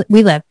which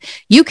we live.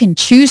 You can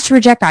choose to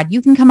reject God.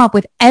 You can come up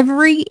with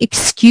every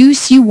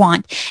excuse you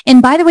want.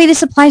 And by the way,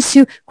 this applies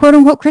to quote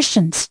unquote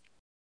Christians.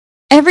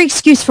 Every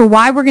excuse for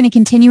why we're going to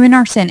continue in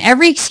our sin.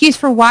 Every excuse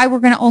for why we're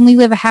going to only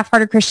live a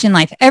half-hearted Christian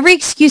life. Every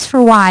excuse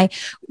for why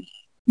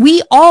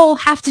we all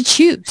have to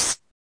choose.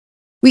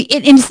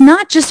 It's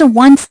not just a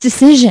once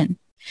decision.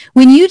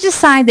 When you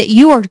decide that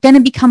you are going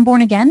to become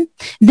born again,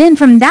 then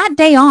from that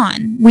day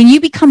on, when you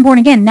become born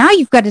again, now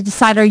you've got to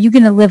decide, are you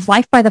going to live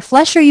life by the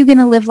flesh, or are you going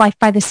to live life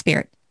by the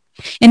Spirit?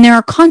 And there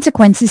are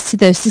consequences to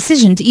those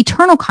decisions,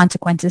 eternal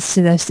consequences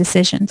to those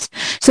decisions.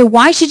 So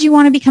why should you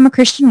want to become a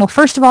Christian? Well,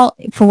 first of all,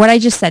 for what I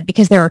just said,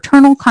 because there are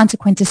eternal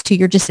consequences to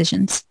your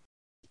decisions.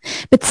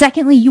 But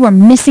secondly, you are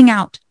missing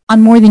out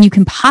on more than you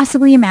can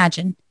possibly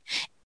imagine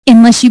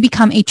unless you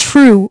become a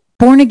true,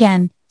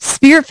 born-again,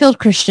 Spirit-filled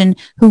Christian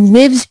who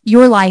lives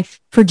your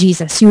life for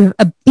Jesus. You have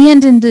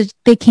abandoned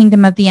the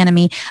kingdom of the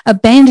enemy,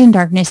 abandoned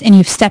darkness, and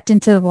you've stepped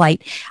into the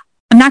light.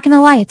 I'm not going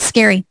to lie, it's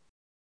scary.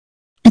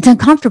 It's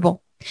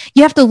uncomfortable.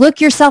 You have to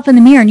look yourself in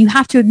the mirror, and you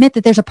have to admit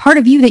that there's a part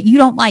of you that you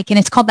don't like, and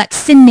it's called that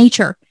sin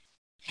nature.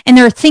 And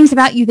there are things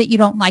about you that you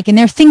don't like, and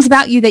there are things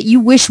about you that you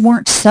wish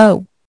weren't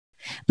so.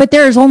 But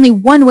there is only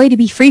one way to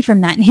be free from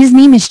that, and his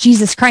name is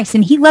Jesus Christ,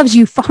 and he loves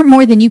you far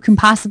more than you can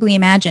possibly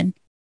imagine.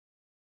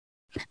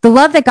 The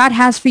love that God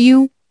has for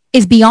you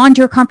is beyond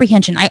your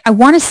comprehension. I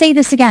want to say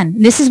this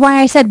again. This is why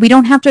I said we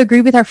don't have to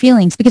agree with our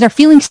feelings, because our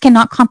feelings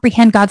cannot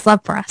comprehend God's love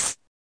for us.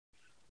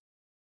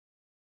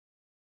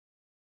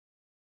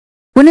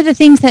 One of the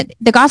things that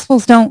the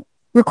Gospels don't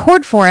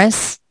record for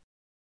us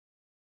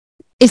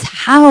is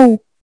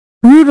how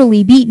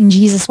brutally beaten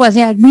Jesus was.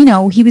 Yeah, we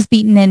know he was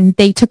beaten, and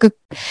they took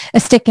a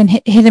stick and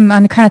hit him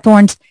on the crown of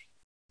thorns.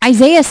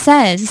 Isaiah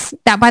says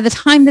that by the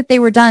time that they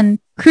were done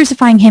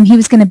crucifying him, he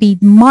was going to be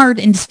marred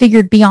and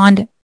disfigured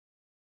beyond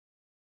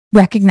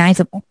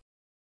recognizable.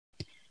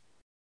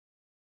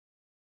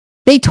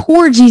 They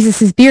tore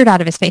Jesus' beard out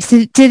of his face.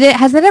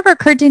 Has that ever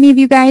occurred to any of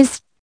you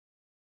guys?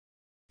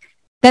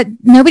 That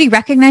nobody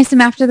recognized him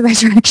after the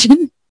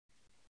resurrection?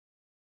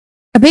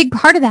 A big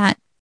part of that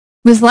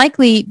was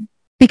likely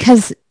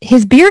because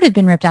his beard had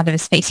been ripped out of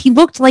his face. He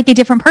looked like a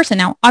different person.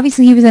 Now,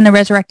 obviously, he was in a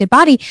resurrected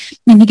body,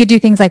 and he could do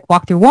things like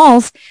walk through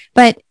walls,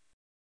 but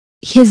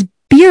his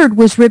beard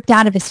was ripped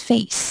out of his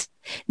face.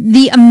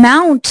 The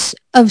amount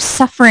of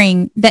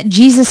suffering that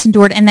Jesus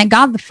endured and that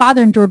God the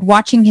Father endured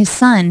watching his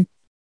son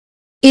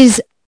is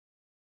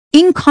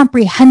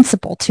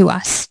incomprehensible to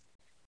us,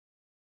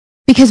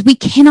 because we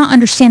cannot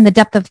understand the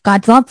depth of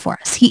God's love for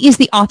us. He is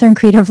the author and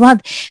creator of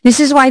love.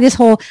 This is why this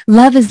whole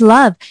love is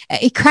love,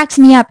 it cracks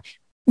me up.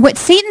 What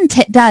Satan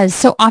does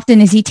so often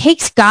is he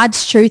takes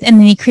God's truth and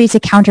then he creates a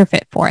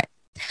counterfeit for it.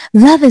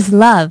 Love is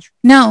love.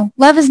 No,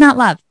 love is not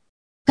love.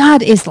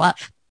 God is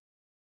love.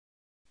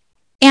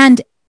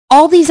 And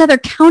all these other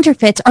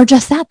counterfeits are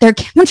just that. They're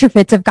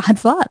counterfeits of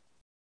God's love.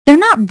 They're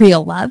not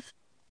real love.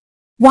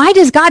 Why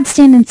does God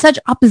stand in such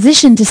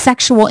opposition to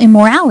sexual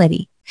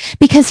immorality?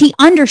 Because he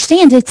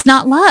understands it's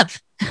not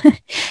love.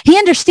 He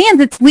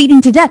understands it's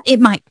leading to death. It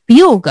might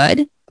feel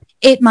good.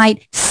 It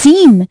might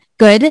seem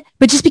good,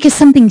 but just because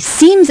something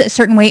seems a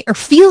certain way or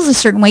feels a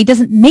certain way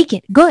doesn't make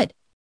it good.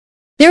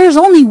 There is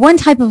only one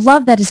type of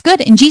love that is good,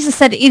 and Jesus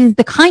said it is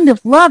the kind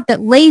of love that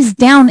lays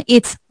down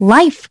its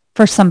life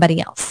for somebody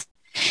else.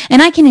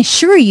 And I can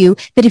assure you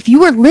that if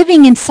you are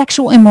living in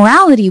sexual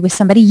immorality with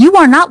somebody, you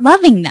are not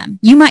loving them.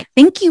 You might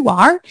think you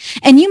are,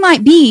 and you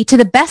might be to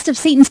the best of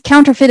Satan's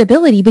counterfeit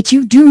ability, but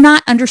you do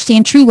not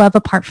understand true love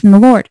apart from the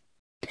Lord.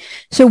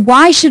 So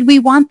why should we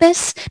want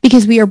this?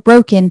 Because we are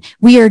broken,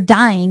 we are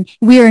dying,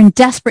 we are in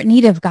desperate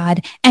need of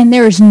God, and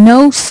there is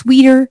no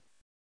sweeter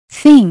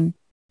thing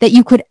that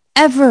you could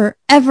ever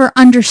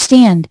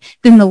understand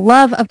than the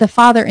love of the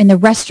Father and the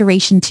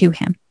restoration to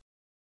him.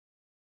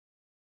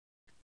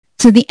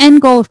 So the end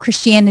goal of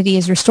Christianity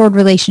is restored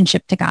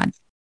relationship to God.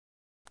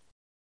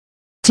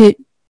 To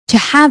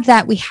have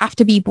that, we have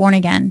to be born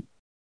again.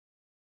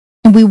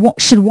 And we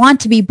should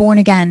want to be born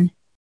again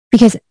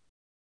because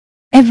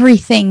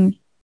everything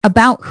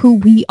about who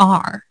we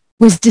are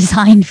was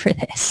designed for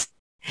this.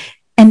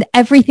 And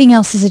everything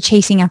else is a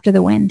chasing after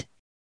the wind.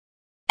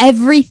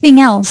 Everything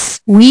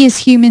else we as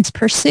humans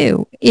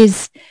pursue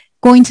is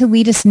going to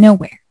lead us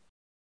nowhere.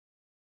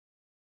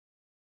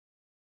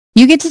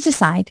 You get to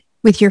decide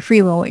with your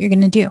free will what you're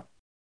going to do.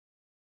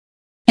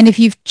 And if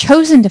you've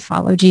chosen to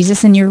follow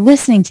Jesus and you're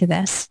listening to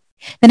this,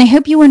 then I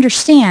hope you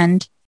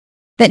understand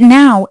that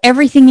now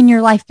everything in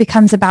your life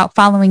becomes about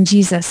following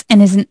Jesus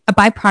and is a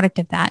byproduct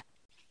of that.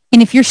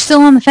 And if you're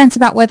still on the fence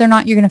about whether or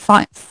not you're going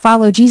to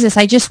follow Jesus,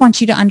 I just want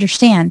you to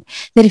understand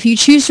that if you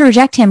choose to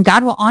reject him,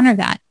 God will honor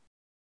that.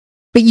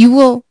 But you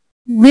will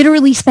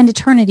literally spend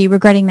eternity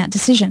regretting that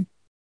decision.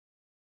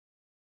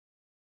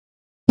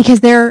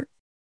 Because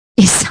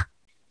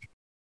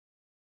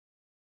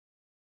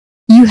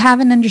you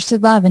haven't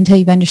understood love until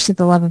you've understood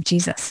the love of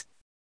Jesus.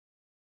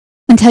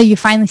 Until you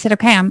finally said,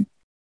 okay,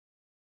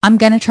 I'm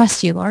going to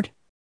trust you, Lord.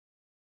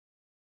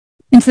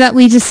 And so that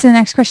leads us to the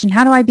next question.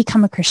 How do I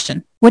become a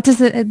Christian? What does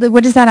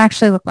that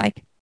actually look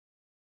like?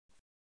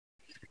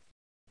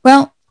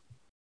 Well,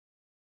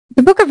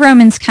 the book of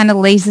Romans kind of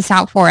lays this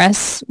out for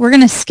us. We're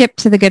going to skip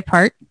to the good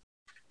part.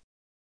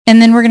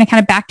 And then we're going to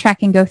kind of backtrack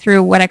and go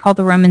through what I call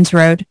the Romans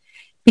road.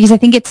 Because I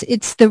think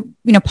it's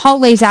Paul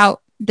lays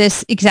out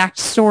this exact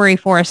story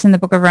for us in the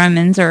book of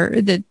Romans,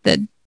 or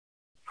the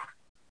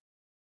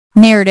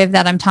narrative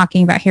that I'm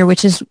talking about here,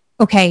 which is,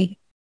 okay,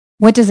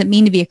 what does it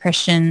mean to be a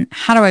Christian?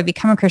 How do I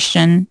become a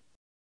Christian?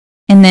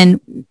 And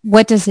then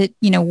what does it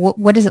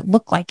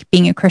look like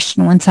being a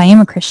Christian once I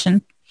am a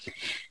Christian?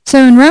 So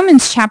in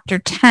Romans chapter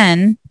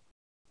 10,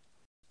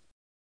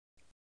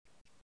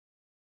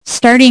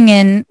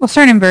 we'll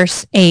start in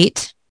verse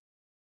 8.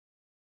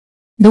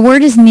 The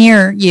word is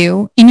near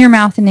you, in your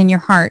mouth and in your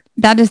heart.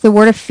 That is the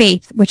word of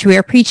faith which we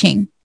are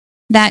preaching.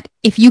 That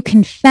if you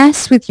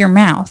confess with your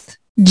mouth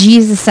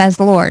Jesus as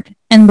Lord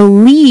and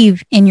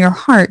believe in your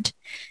heart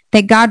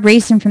that God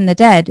raised him from the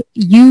dead,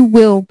 you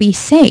will be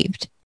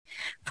saved.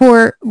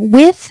 For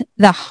with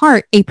the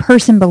heart a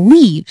person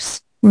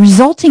believes,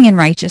 resulting in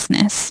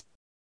righteousness,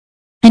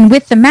 and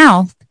with the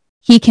mouth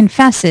he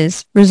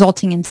confesses,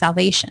 resulting in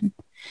salvation.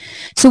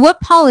 So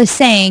what Paul is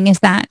saying is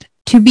that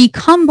to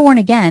become born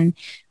again,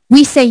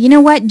 we say, you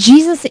know what?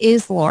 Jesus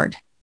is Lord.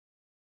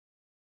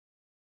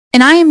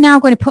 And I am now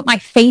going to put my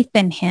faith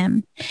in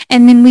him.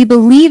 And then we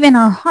believe in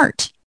our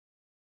heart.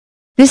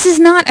 This is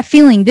not a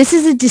feeling. This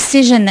is a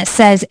decision that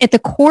says, at the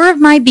core of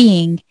my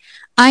being,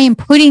 I am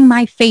putting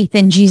my faith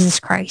in Jesus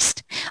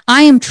Christ.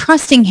 I am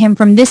trusting him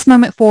from this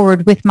moment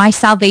forward with my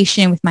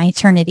salvation, with my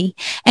eternity,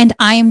 and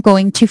I am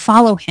going to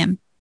follow him.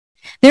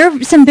 There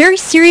are some very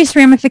serious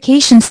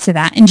ramifications to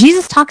that, and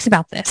Jesus talks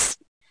about this.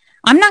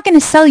 I'm not going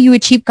to sell you a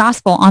cheap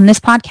gospel on this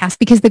podcast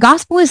because the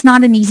gospel is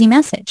not an easy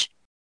message.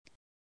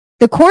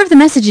 The core of the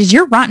message is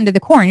you're rotten to the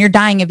core and you're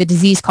dying of a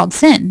disease called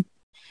sin.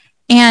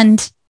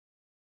 And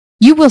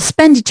you will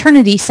spend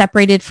eternity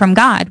separated from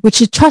God,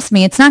 which is, trust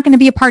me, it's not going to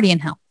be a party in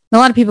hell. A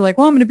lot of people are like,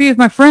 well, I'm going to be with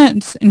my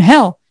friends in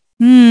hell.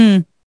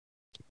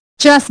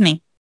 Trust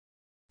me.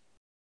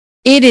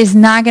 It is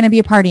not going to be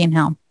a party in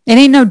hell. It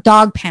ain't no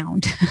dog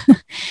pound.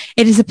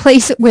 It is a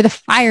place where the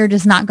fire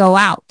does not go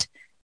out.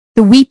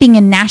 The weeping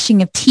and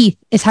gnashing of teeth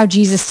is how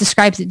Jesus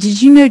describes it.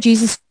 Did you know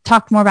Jesus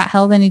talked more about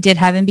hell than he did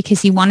heaven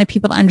because he wanted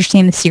people to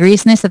understand the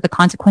seriousness of the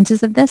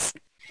consequences of this?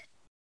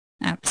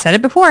 I've said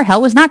it before. Hell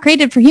was not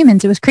created for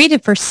humans. It was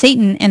created for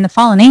Satan and the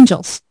fallen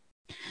angels.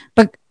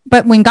 But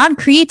when God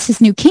creates his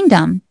new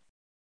kingdom,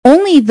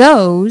 only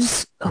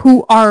those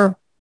who are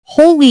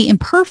holy and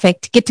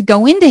perfect get to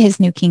go into his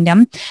new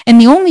kingdom. And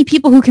the only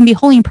people who can be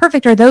holy and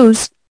perfect are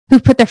those who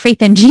put their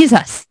faith in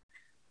Jesus.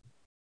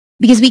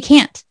 Because we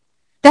can't.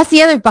 That's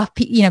the other buff,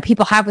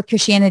 people have with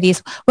Christianity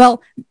is,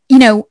 well,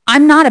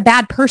 I'm not a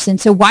bad person,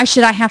 so why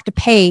should I have to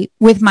pay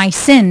with my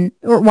sin,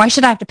 or why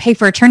should I have to pay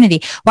for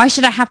eternity? Why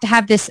should I have to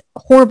have this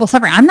horrible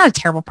suffering? I'm not a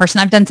terrible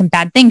person. I've done some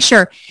bad things,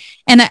 sure.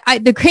 And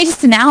the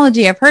greatest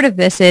analogy I've heard of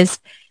this is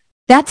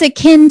that's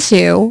akin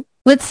to,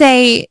 let's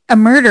say a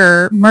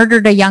murderer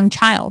murdered a young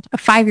child, a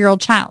 5-year-old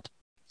child.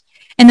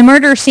 And the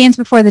murderer stands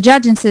before the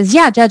judge and says,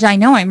 yeah, judge, I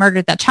know I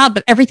murdered that child,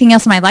 but everything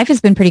else in my life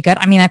has been pretty good.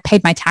 I mean, I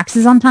paid my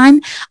taxes on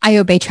time. I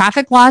obey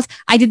traffic laws.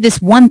 I did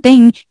this one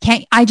thing.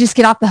 Can't I just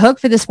get off the hook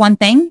for this one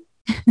thing?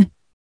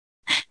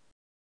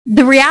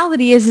 The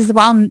reality is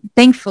while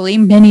thankfully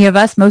many of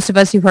us, most of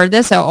us who've heard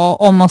this, so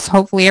almost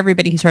hopefully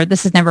everybody who's heard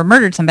this has never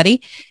murdered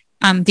somebody.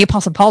 The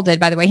Apostle Paul did,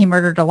 by the way. He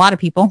murdered a lot of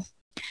people.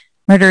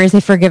 Murder is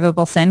a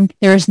forgivable sin.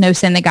 There is no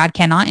sin that God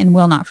cannot and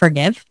will not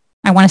forgive.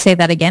 I want to say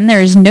that again.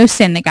 There is no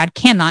sin that God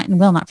cannot and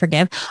will not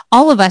forgive.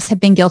 All of us have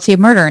been guilty of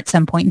murder at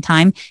some point in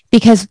time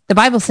because the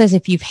Bible says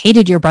if you've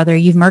hated your brother,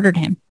 you've murdered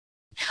him.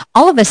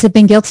 All of us have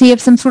been guilty of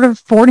some sort of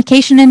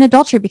fornication and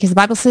adultery because the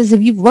Bible says if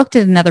you've looked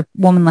at another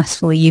woman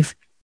lustfully, you've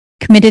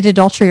committed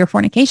adultery or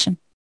fornication.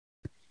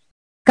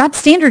 God's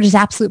standard is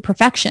absolute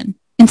perfection.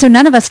 And so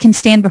none of us can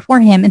stand before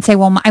him and say,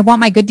 well, I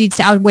want my good deeds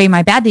to outweigh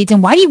my bad deeds.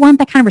 And why do you want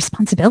that kind of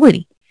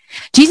responsibility?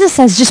 Jesus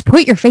says, just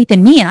put your faith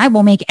in me and I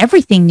will make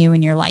everything new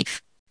in your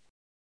life.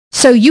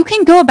 So you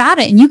can go about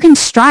it and you can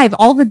strive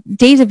all the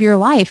days of your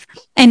life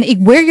and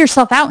wear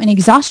yourself out and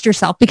exhaust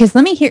yourself. Because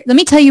let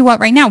me tell you what,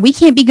 right now, we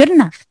can't be good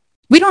enough.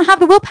 We don't have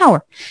the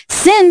willpower.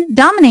 Sin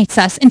dominates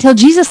us until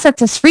Jesus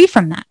sets us free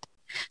from that.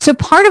 So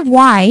part of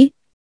why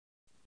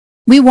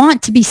we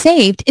want to be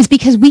saved is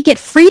because we get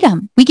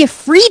freedom. We get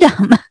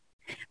freedom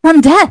from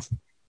death.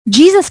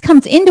 Jesus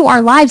comes into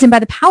our lives, and by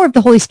the power of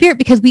the Holy Spirit,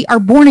 because we are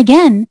born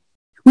again,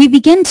 we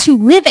begin to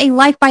live a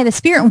life by the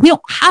Spirit, and we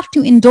don't have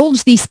to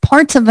indulge these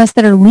parts of us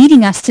that are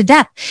leading us to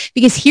death.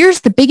 Because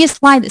here's the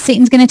biggest lie that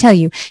Satan's going to tell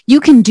you.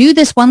 You can do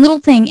this one little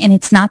thing, and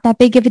it's not that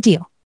big of a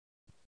deal.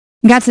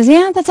 And God says,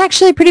 yeah, that's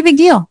actually a pretty big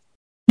deal.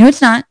 No,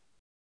 it's not.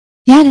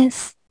 Yeah, it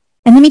is.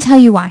 And let me tell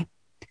you why.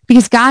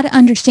 Because God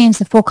understands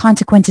the full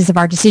consequences of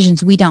our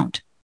decisions. We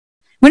don't.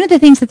 One of the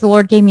things that the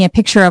Lord gave me a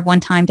picture of one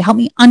time to help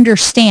me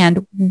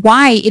understand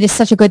why it is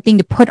such a good thing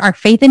to put our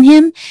faith in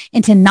him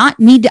and to not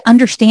need to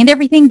understand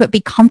everything, but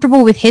be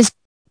comfortable with his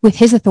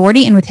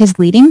authority and with his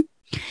leading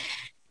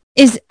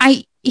is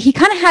he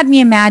kind of had me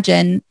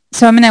imagine.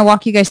 So I'm going to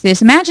walk you guys through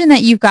this. Imagine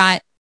that you've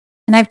got,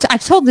 and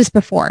I've told this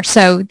before,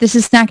 so this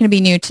is not going to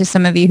be new to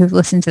some of you who've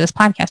listened to this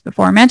podcast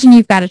before. Imagine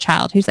you've got a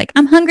child who's like,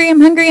 I'm hungry.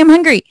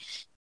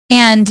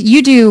 And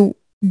you do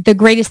the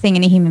greatest thing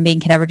any human being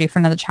could ever do for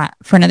another child,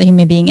 for another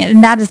human being,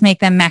 and that is make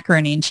them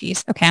macaroni and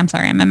cheese. Okay, I'm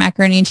sorry, I'm a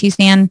macaroni and cheese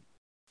fan.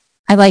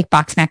 I like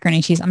boxed macaroni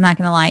and cheese. I'm not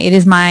gonna lie, it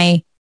is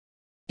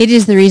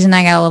the reason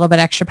I got a little bit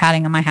extra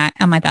padding on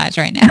my thighs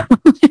right now.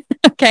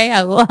 Okay,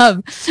 I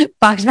love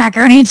boxed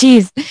macaroni and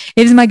cheese.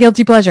 It is my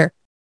guilty pleasure.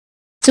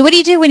 So what do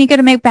you do when you go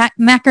to make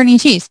macaroni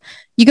and cheese?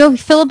 You go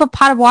fill up a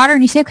pot of water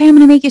and you say, okay, I'm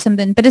gonna make you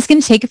something, but it's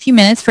gonna take a few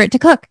minutes for it to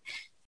cook.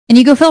 And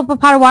you go fill up a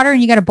pot of water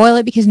and you got to boil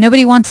it because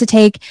nobody wants to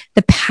take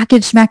the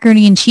packaged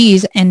macaroni and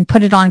cheese and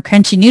put it on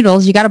crunchy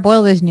noodles. You got to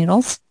boil those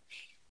noodles.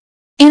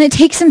 And it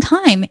takes some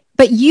time.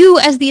 But you,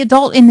 as the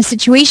adult in the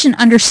situation,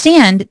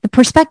 understand the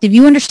perspective.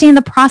 You understand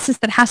the process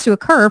that has to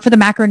occur for the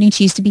macaroni and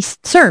cheese to be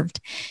served.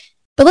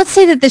 But let's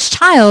say that this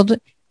child,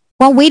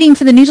 while waiting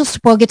for the noodles to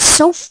boil, gets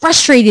so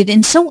frustrated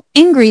and so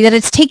angry that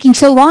it's taking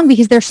so long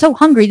because they're so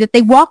hungry that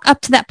they walk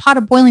up to that pot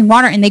of boiling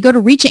water and they go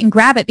to reach it and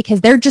grab it because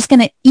they're just going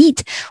to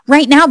eat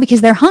right now because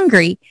they're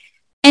hungry.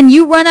 And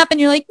you run up and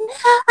you're like,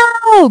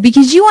 no,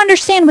 because you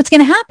understand what's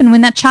going to happen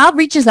when that child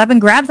reaches up and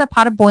grabs that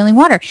pot of boiling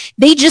water.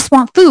 They just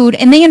want food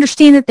and they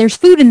understand that there's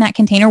food in that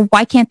container.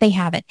 Why can't they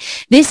have it?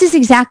 This is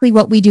exactly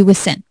what we do with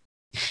sin.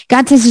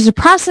 God says there's a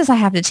process I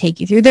have to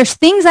take you through. There's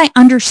things I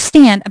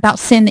understand about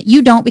sin that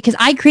you don't because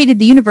I created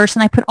the universe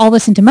and I put all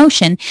this into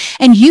motion.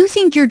 And you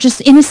think you're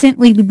just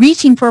innocently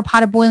reaching for a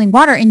pot of boiling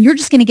water and you're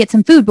just going to get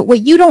some food. But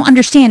what you don't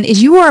understand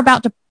is you are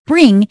about to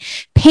bring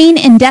pain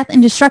and death and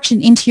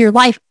destruction into your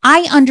life.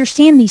 I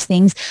understand these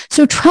things.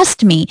 So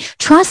trust me,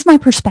 trust my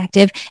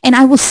perspective, and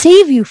I will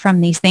save you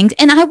from these things.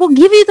 And I will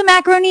give you the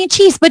macaroni and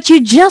cheese, but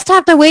you just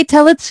have to wait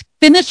till it's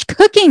finished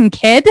cooking,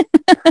 kid.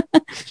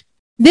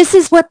 This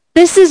is what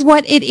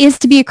it is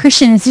to be a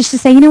Christian, is just to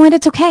say, you know what,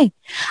 it's okay.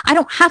 I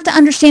don't have to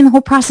understand the whole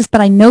process,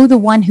 but I know the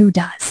one who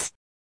does.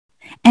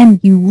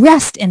 And you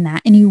rest in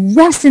that, and you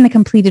rest in the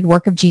completed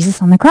work of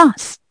Jesus on the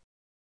cross.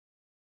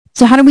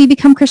 So how do we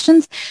become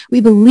Christians?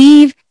 We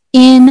believe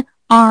in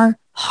our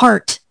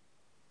heart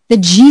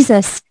that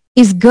Jesus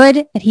is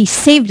good, that he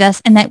saved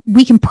us, and that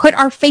we can put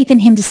our faith in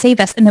him to save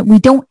us, and that we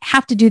don't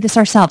have to do this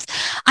ourselves.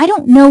 I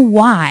don't know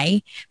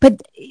why,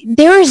 but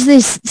there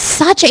is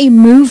such a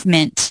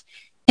movement.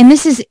 And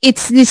this is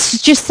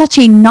just such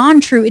a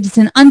non-true, it is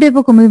an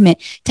unbiblical movement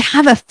to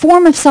have a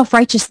form of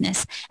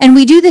self-righteousness. And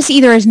we do this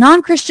either as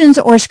non-Christians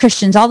or as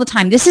Christians all the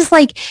time. This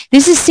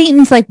is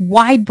Satan's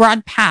wide,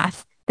 broad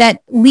path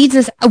that leads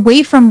us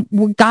away from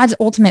what God's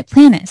ultimate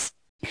plan is.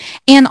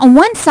 And on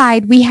one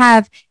side, we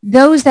have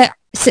those that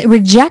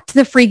reject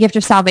the free gift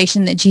of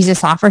salvation that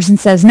Jesus offers and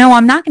says, no,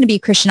 I'm not going to be a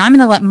Christian. I'm going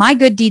to let my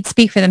good deeds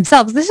speak for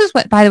themselves. This is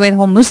what, by the way, the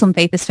whole Muslim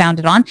faith is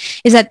founded on,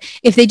 is that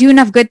if they do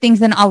enough good things,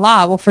 then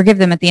Allah will forgive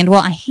them at the end.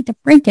 Well, I hate to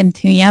break it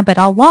to you, but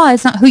Allah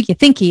is not who you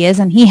think he is,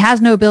 and he has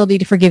no ability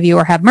to forgive you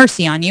or have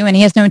mercy on you, and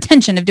he has no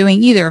intention of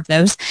doing either of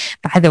those.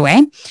 By the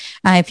way,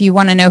 if you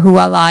want to know who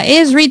Allah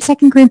is, read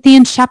 2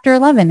 Corinthians chapter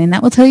 11, and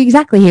that will tell you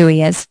exactly who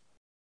he is.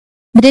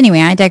 But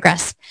anyway, I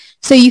digress.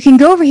 So you can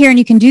go over here and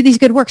you can do these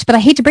good works, but I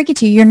hate to break it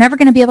to you, you're never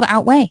going to be able to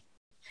outweigh,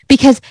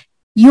 because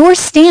your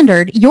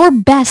standard, your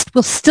best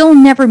will still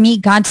never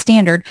meet God's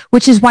standard,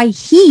 which is why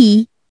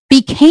he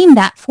became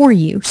that for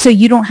you, so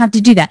you don't have to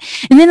do that.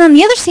 And then on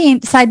the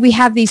other side, we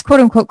have these quote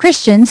unquote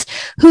Christians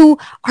who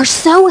are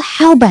so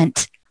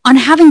hell-bent on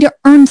having to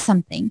earn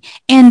something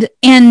and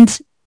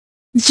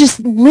just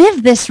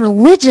live this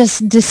religious,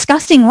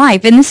 disgusting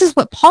life. And this is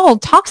what Paul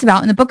talks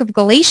about in the book of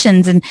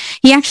Galatians. And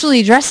he actually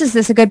addresses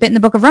this a good bit in the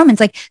book of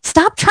Romans. Like,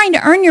 stop trying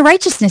to earn your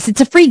righteousness.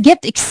 It's a free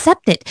gift.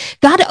 Accept it.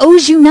 God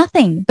owes you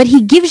nothing, but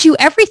he gives you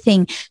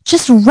everything.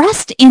 Just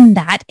rest in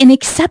that and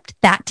accept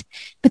that.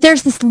 But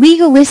there's this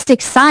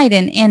legalistic side,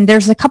 and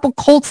there's a couple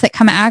cults that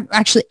come out.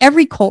 Actually,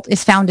 every cult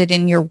is founded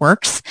in your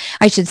works,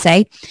 I should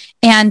say.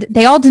 And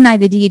they all deny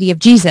the deity of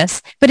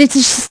Jesus. But it's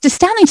just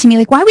astounding to me.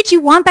 Like, why would you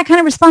want that kind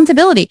of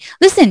responsibility?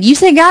 Listen, you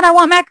say, God, I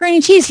want macaroni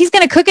and cheese. He's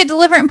going to cook it,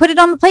 deliver it, and put it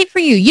on the plate for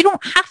you. You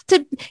don't have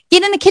to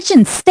get in the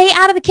kitchen. Stay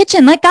out of the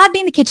kitchen. Let God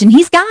be in the kitchen.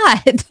 He's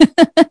God.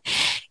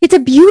 It's a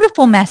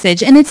beautiful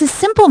message, and it's a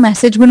simple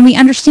message when we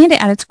understand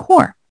it at its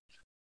core.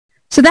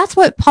 So that's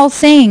what Paul's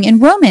saying in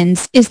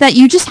Romans, is that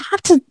you just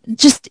have to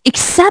just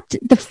accept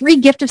the free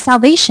gift of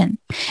salvation.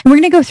 And we're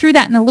going to go through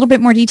that in a little bit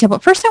more detail.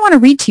 But first I want to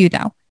read to you,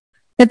 though,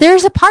 that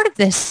there's a part of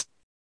this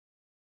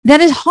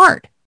that is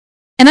hard.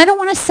 And I don't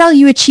want to sell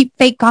you a cheap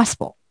fake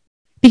gospel,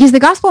 because the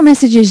gospel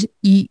message is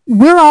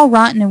we're all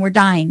rotten and we're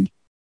dying.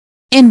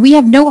 And we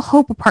have no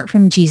hope apart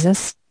from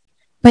Jesus.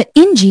 But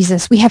in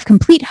Jesus, we have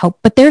complete hope.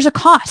 But there's a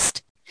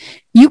cost.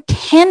 You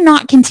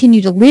cannot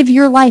continue to live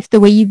your life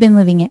the way you've been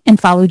living it and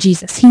follow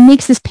Jesus. He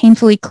makes this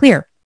painfully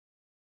clear.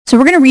 So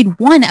we're going to read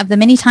one of the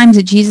many times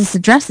that Jesus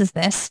addresses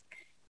this,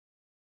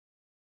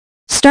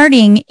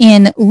 starting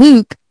in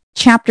Luke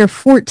chapter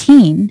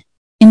 14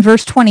 in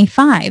verse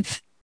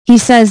 25. He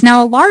says,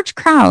 "Now a large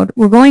crowd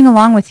were going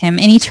along with him,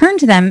 and he turned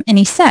to them and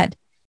he said,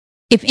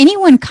 'If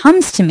anyone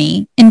comes to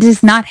me and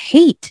does not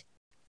hate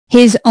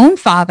his own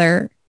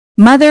father,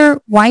 mother,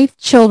 wife,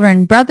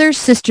 children, brothers,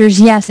 sisters,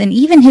 yes, and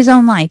even his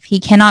own life, he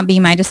cannot be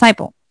my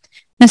disciple.'"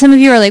 Now, some of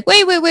you are like,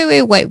 wait,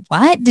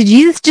 what? Did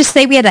Jesus just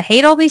say we had to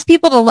hate all these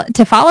people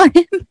to follow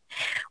him?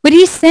 What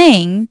he's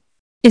saying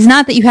is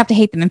not that you have to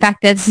hate them. In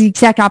fact, that's the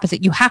exact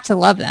opposite. You have to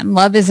love them.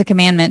 Love is a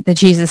commandment that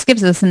Jesus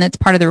gives us, and it's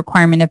part of the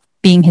requirement of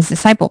being his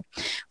disciple.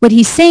 What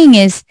he's saying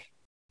is,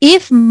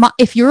 if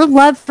your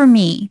love for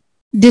me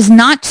does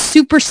not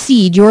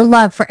supersede your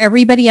love for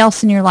everybody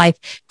else in your life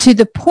to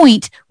the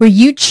point where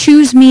you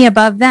choose me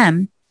above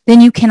them, then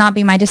you cannot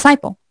be my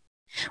disciple.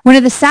 One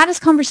of the saddest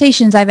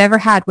conversations I've ever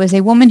had was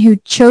a woman who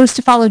chose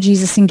to follow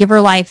Jesus and give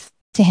her life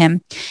to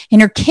him,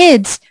 and her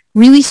kids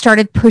really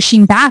started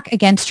pushing back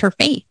against her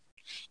faith.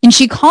 And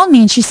she called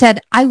me and she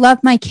said, "I love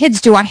my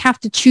kids. Do I have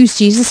to choose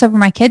Jesus over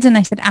my kids?" And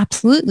I said,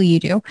 "Absolutely you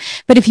do.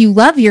 But if you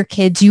love your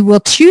kids, you will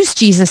choose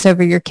Jesus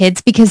over your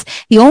kids, because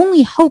the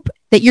only hope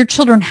that your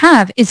children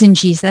have is in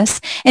Jesus.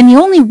 And the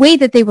only way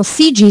that they will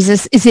see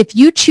Jesus is if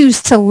you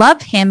choose to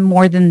love him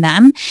more than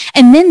them.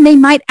 And then they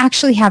might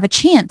actually have a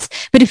chance.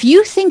 But if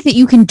you think that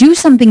you can do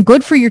something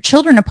good for your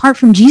children apart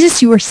from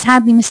Jesus, you are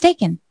sadly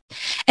mistaken."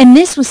 And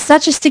this was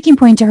such a sticking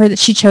point to her that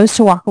she chose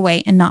to walk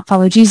away and not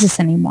follow Jesus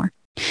anymore.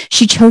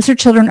 She chose her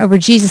children over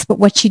Jesus, but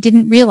what she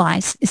didn't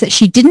realize is that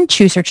she didn't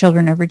choose her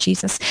children over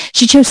Jesus.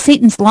 She chose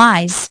Satan's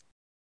lies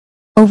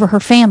over her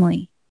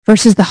family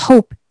versus the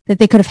hope that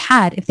they could have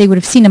had if they would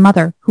have seen a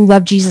mother who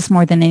loved Jesus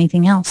more than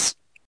anything else.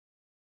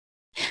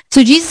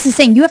 So Jesus is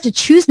saying, you have to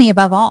choose me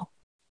above all.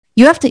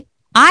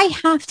 I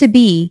have to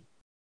be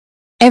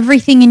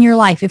everything in your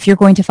life if you're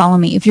going to follow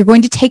me, if you're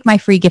going to take my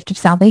free gift of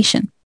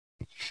salvation.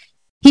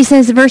 He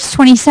says, verse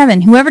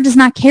 27, "Whoever does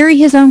not carry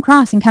his own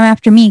cross and come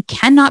after me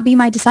cannot be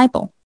my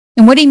disciple."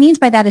 And what he means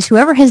by that is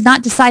whoever has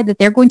not decided that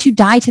they're going to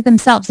die to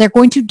themselves, they're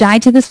going to die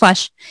to this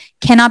flesh,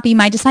 cannot be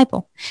my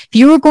disciple. If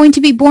you are going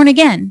to be born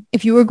again,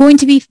 if you are going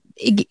to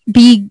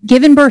be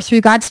given birth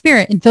through God's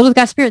Spirit and filled with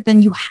God's Spirit,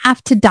 then you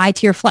have to die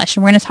to your flesh.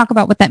 And we're going to talk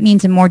about what that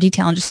means in more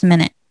detail in just a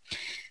minute.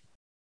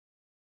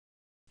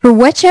 "For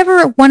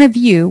whichever one of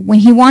you, when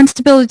he wants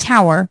to build a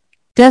tower,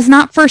 does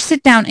not first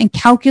sit down and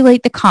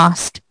calculate the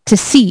cost to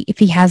see if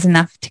he has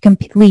enough to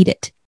complete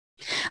it.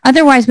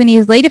 Otherwise, when he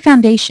has laid a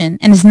foundation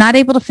and is not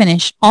able to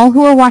finish, all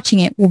who are watching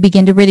it will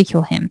begin to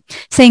ridicule him,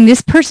 saying,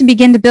 'This person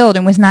began to build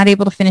and was not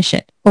able to finish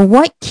it.' Or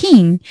what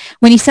king,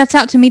 when he sets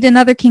out to meet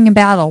another king in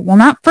battle, will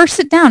not first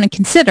sit down and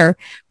consider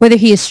whether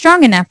he is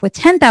strong enough with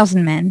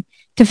 10,000 men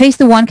to face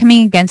the one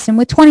coming against him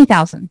with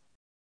 20,000?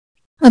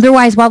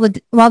 Otherwise, while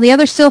the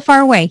other is still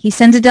far away, he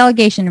sends a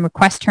delegation and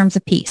requests terms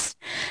of peace.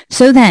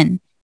 So then,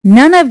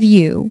 none of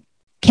you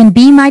can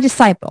be my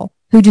disciple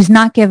who does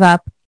not give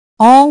up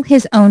all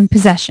his own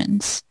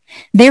possessions.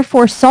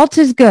 Therefore, salt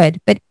is good,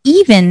 but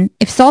even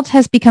if salt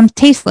has become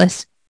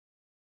tasteless,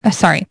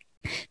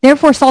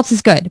 therefore salt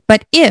is good,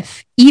 but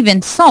if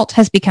even salt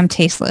has become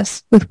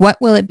tasteless, with what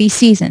will it be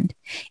seasoned?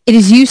 It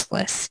is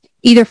useless,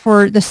 either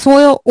for the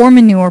soil or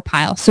manure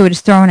pile, so it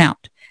is thrown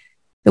out.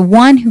 The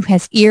one who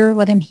has ear,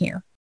 let him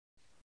hear."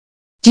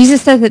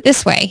 Jesus says it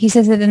this way. He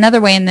says it another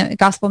way in the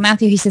Gospel of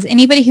Matthew. He says,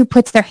 "Anybody who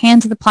puts their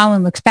hand to the plow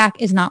and looks back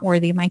is not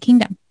worthy of my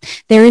kingdom."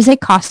 There is a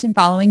cost in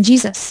following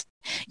Jesus.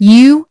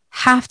 You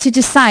have to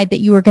decide that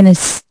you are going to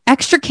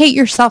extricate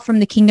yourself from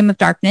the kingdom of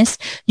darkness.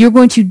 You're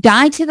going to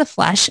die to the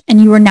flesh, and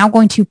you are now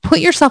going to put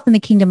yourself in the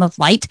kingdom of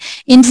light,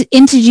 into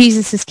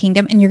Jesus'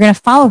 kingdom, and you're going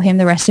to follow him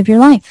the rest of your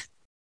life.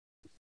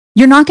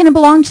 You're not going to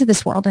belong to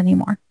this world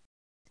anymore.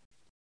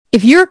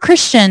 If you're a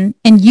Christian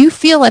and you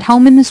feel at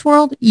home in this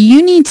world,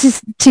 you need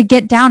to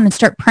get down and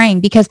start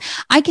praying, because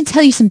I can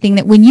tell you something,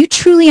 that when you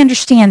truly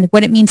understand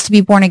what it means to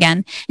be born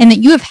again, and that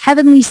you have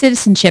heavenly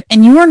citizenship,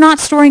 and you are not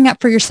storing up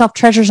for yourself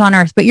treasures on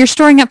earth, but you're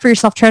storing up for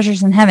yourself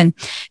treasures in heaven.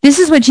 This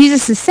is what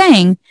Jesus is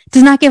saying,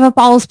 does not give up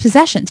all his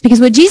possessions. Because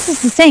what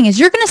Jesus is saying is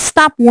you're going to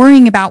stop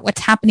worrying about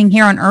what's happening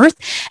here on earth,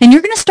 and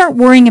you're going to start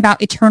worrying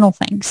about eternal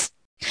things.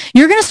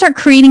 You're going to start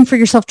creating for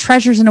yourself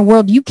treasures in a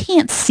world you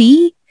can't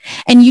see,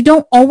 and you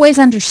don't always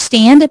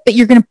understand it, but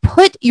you're going to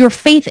put your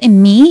faith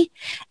in me,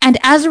 and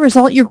as a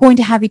result, you're going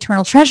to have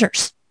eternal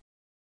treasures.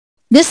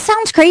 This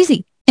sounds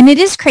crazy, and it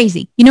is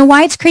crazy. You know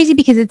why it's crazy?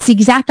 Because it's the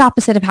exact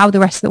opposite of how the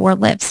rest of the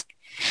world lives.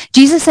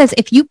 Jesus says,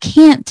 if you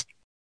can't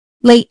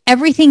lay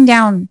everything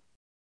down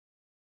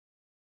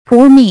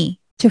for me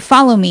to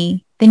follow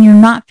me, then you're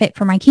not fit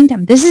for my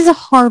kingdom. This is a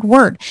hard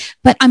word,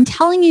 but I'm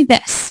telling you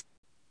this,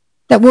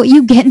 that what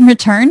you get in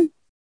return,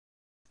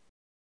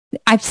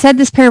 I've said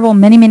this parable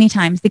many, many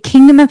times. The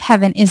kingdom of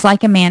heaven is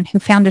like a man who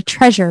found a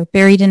treasure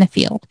buried in a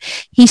field.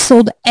 He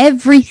sold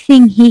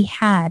everything he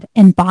had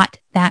and bought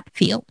that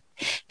field.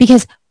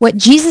 Because what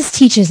Jesus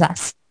teaches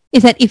us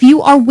is that if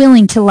you are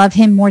willing to love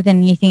him more than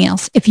anything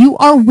else, if you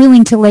are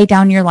willing to lay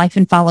down your life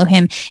and follow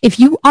him, if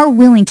you are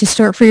willing to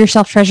store for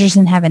yourself treasures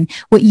in heaven,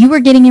 what you are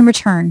getting in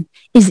return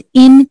is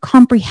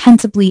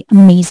incomprehensibly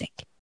amazing.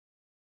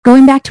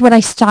 Going back to what I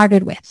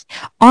started with,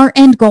 our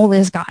end goal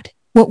is God.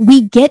 What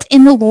we get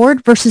in the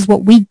Lord versus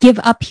what we give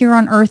up here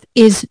on earth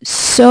is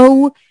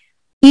so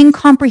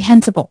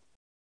incomprehensible.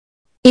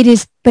 It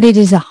is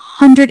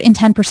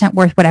 110%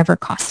 worth whatever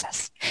it costs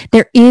us.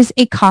 There is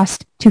a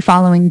cost to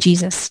following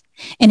Jesus,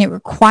 and it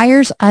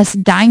requires us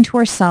dying to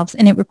ourselves,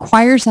 and it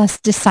requires us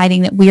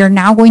deciding that we are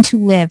now going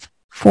to live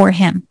for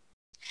him.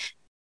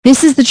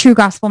 This is the true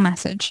gospel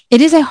message.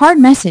 It is a hard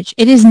message.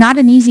 It is not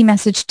an easy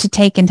message to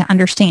take and to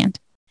understand.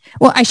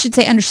 Well, I should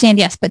say understand,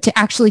 yes, but to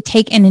actually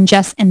take and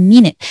ingest and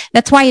mean it.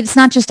 That's why it's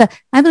not just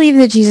I believe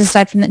that Jesus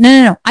died from the,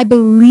 no. I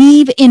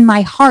believe in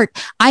my heart.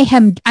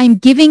 I'm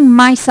giving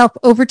myself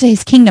over to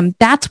his kingdom.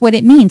 That's what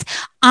it means.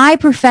 I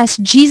profess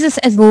Jesus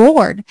as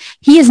Lord.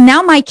 He is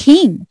now my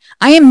king.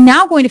 I am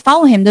now going to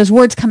follow him. Those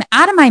words come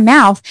out of my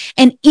mouth,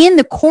 and in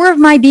the core of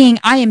my being,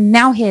 I am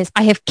now his.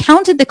 I have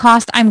counted the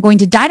cost. I'm going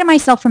to die to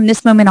myself from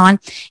this moment on,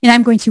 and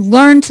I'm going to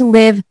learn to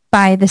live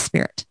by the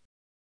Spirit.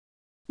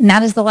 And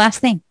that is the last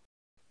thing.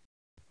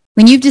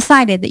 When you've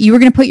decided that you were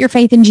going to put your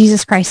faith in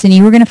Jesus Christ and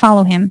you were going to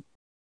follow him,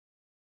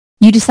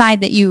 you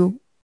decide that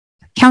you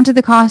counted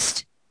the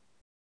cost,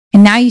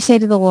 and now you say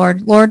to the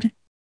Lord, Lord,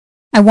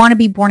 I want to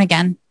be born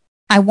again.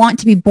 I want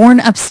to be born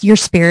of your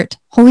Spirit.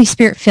 Holy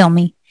Spirit, fill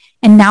me.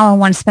 And now I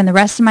want to spend the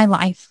rest of my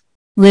life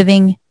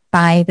living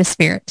by the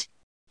Spirit.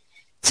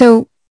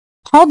 So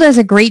Paul does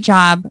a great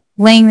job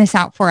laying this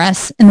out for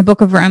us in the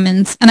book of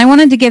Romans. And I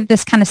wanted to give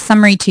this kind of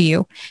summary to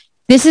you.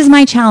 This is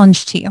my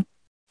challenge to you.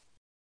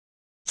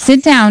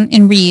 Sit down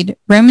and read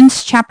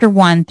Romans chapter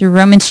 1 through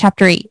Romans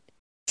chapter 8.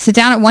 Sit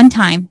down at one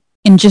time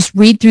and just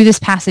read through this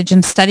passage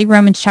and study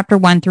Romans chapter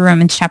 1 through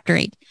Romans chapter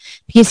 8.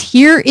 Because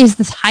here is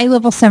this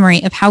high-level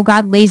summary of how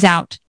God lays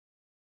out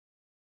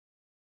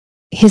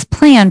his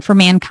plan for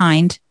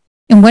mankind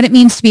and what it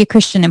means to be a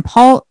Christian. And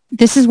Paul,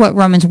 this is what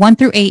Romans 1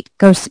 through 8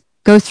 goes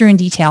through in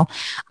detail.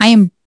 I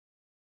am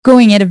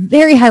going at a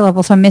very high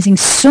level, so I'm missing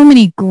so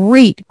many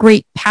great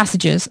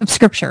passages of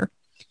Scripture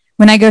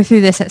when I go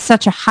through this at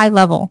such a high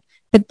level.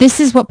 But this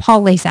is what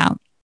Paul lays out.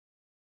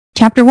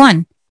 Chapter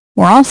 1,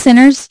 we're all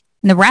sinners,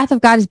 and the wrath of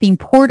God is being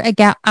poured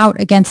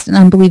out against an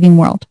unbelieving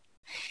world.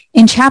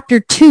 In chapter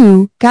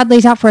 2, God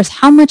lays out for us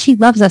how much he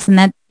loves us, and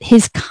that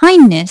his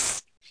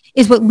kindness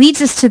is what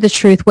leads us to the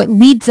truth, what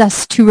leads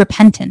us to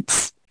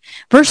repentance.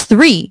 Verse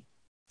 3,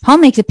 Paul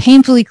makes it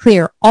painfully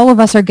clear all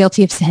of us are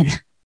guilty of sin.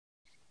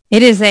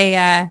 It is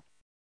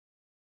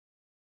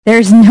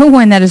there's no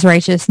one that is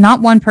righteous, not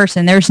one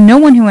person. There's no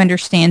one who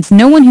understands,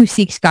 no one who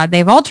seeks God.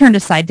 They've all turned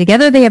aside.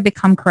 Together they have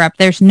become corrupt.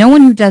 There's no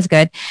one who does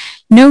good.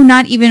 No,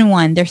 not even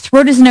one. Their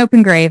throat is an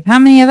open grave. How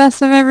many of us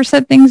have ever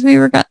said things we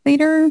regret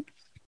later?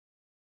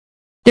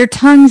 Their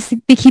tongues,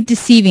 they keep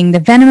deceiving. The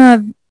venom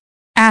of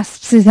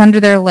asps is under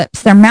their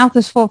lips. Their mouth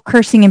is full of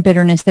cursing and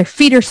bitterness. Their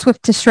feet are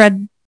swift to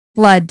shred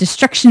blood.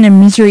 Destruction and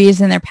misery is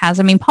in their paths.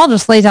 I mean, Paul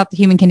just lays out the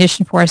human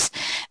condition for us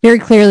very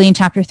clearly in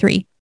chapter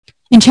 3.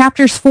 In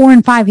chapters 4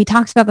 and 5, he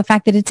talks about the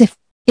fact that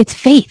it's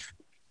faith.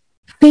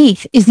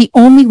 Faith is the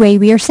only way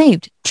we are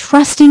saved,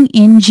 trusting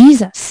in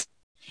Jesus.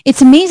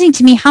 It's amazing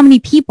to me how many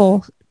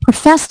people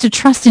profess to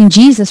trust in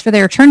Jesus for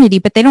their eternity,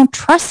 but they don't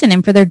trust in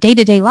him for their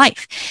day-to-day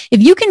life.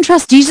 If you can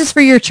trust Jesus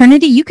for your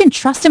eternity, you can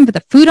trust him for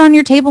the food on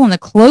your table and the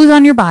clothes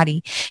on your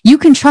body. You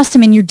can trust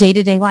him in your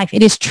day-to-day life.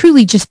 It is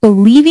truly just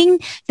believing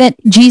that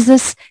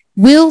Jesus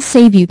will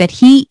save you, that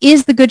he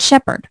is the good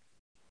shepherd.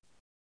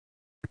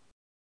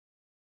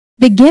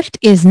 The gift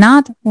is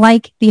not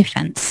like the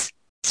offense.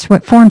 That's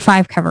what 4 and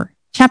 5 cover.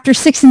 Chapter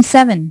 6 and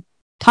 7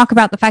 talk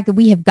about the fact that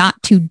we have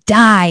got to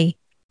die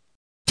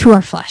to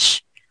our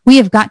flesh. We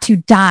have got to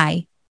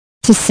die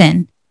to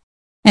sin.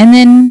 And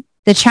then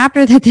the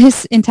chapter that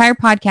this entire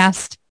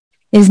podcast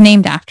is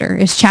named after,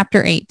 is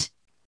chapter 8.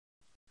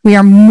 We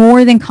are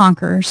more than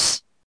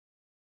conquerors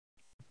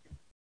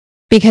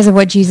because of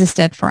what Jesus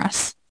did for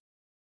us.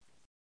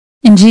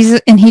 And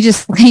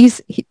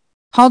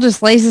Paul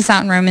just lays this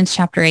out in Romans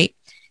chapter 8.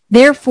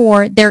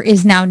 Therefore, there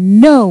is now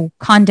no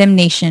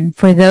condemnation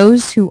for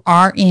those who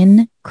are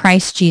in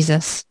Christ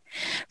Jesus.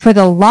 For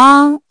the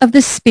law of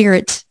the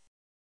Spirit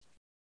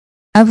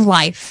of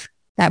life,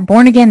 that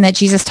born again that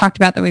Jesus talked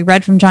about that we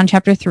read from John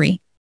chapter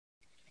 3,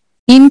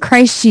 in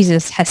Christ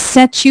Jesus has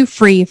set you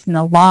free from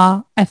the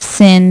law of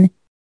sin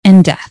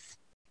and death.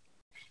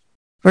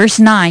 Verse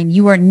 9,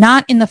 you are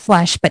not in the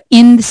flesh, but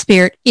in the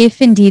Spirit,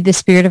 if indeed the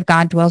Spirit of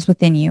God dwells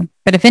within you.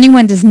 But if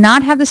anyone does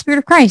not have the Spirit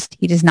of Christ,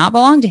 he does not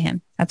belong to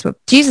him. That's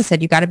what Jesus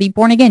said. You got to be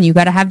born again. You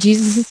got to have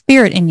Jesus'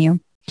 Spirit in you.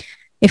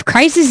 If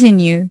Christ is in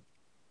you,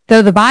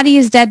 though the body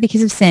is dead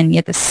because of sin,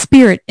 yet the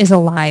Spirit is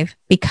alive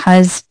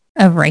because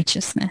of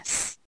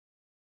righteousness.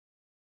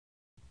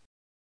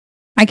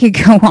 I could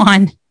go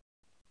on.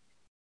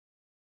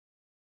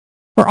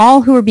 For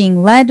all who are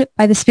being led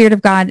by the Spirit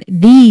of God,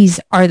 these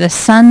are the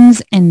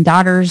sons and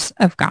daughters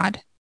of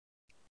God.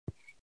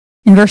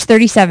 In verse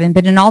 37,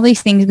 but in all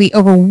these things we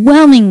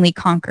overwhelmingly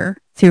conquer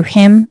through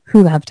him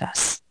who loved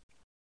us.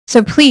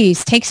 So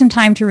please take some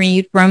time to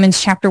read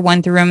Romans chapter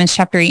 1 through Romans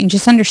chapter 8 and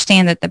just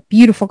understand that the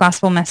beautiful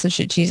gospel message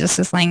that Jesus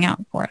is laying out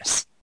for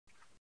us.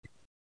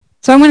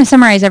 So I'm going to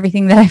summarize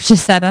everything that I've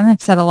just said. And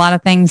I've said a lot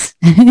of things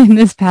in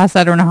this past,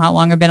 I don't know how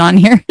long I've been on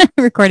here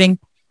recording.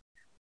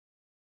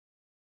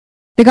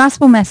 The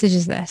gospel message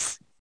is this.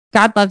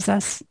 God loves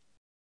us.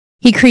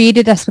 He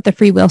created us with a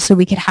free will so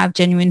we could have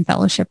genuine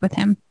fellowship with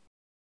him.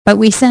 But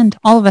we sinned.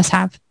 All of us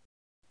have.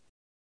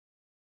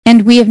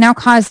 And we have now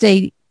caused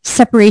a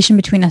separation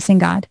between us and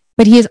God.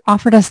 But he has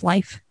offered us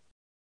life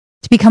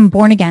to become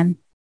born again.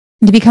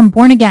 And to become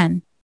born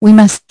again, we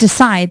must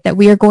decide that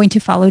we are going to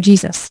follow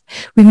Jesus.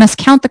 We must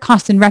count the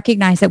cost and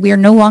recognize that we are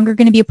no longer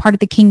going to be a part of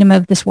the kingdom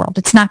of this world.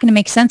 It's not going to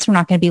make sense. We're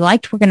not going to be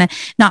liked. We're going to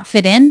not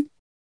fit in.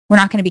 We're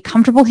not going to be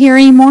comfortable here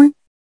anymore.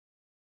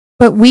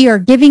 But we are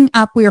giving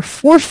up. We are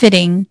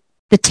forfeiting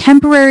the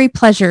temporary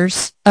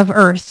pleasures of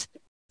earth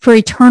for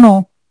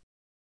eternal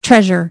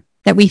treasure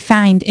that we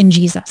find in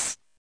Jesus.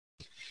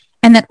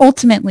 And that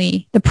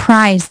ultimately the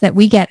prize that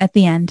we get at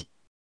the end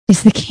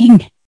is the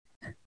King.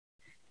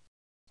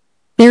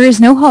 There is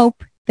no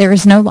hope. There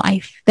is no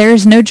life. There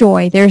is no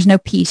joy. There is no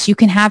peace. You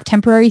can have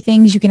temporary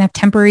things. You can have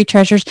temporary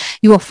treasures.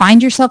 You will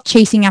find yourself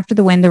chasing after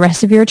the wind the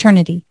rest of your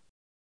eternity,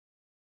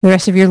 the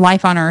rest of your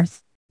life on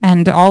earth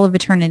and all of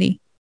eternity.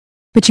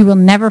 But you will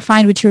never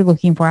find what you're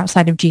looking for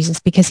outside of Jesus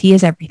because he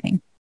is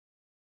everything.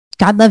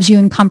 God loves you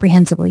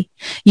incomprehensibly.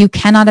 You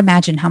cannot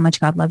imagine how much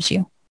God loves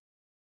you.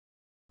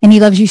 And he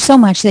loves you so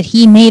much that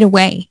he made a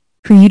way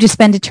for you to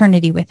spend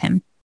eternity with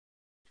him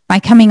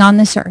by coming on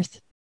this earth,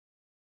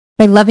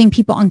 by loving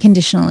people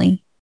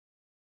unconditionally,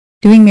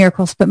 doing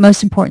miracles, but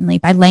most importantly,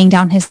 by laying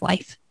down his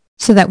life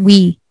so that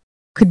we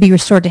could be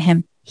restored to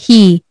him.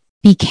 He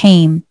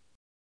became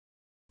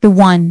the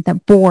one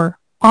that bore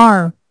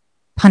our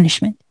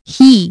punishment.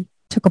 He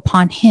took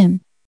upon him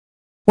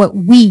what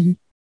we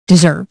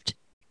deserved.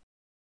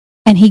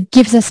 And he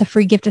gives us a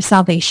free gift of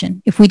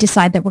salvation if we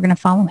decide that we're going to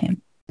follow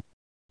him.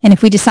 And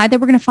if we decide that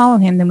we're going to follow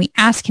him, then we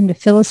ask him to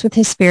fill us with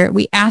his Spirit.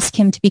 We ask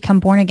him to become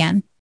born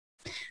again.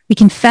 We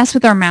confess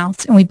with our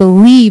mouths and we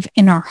believe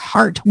in our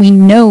heart. We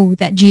know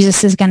that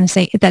Jesus is going to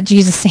say that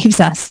Jesus saves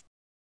us.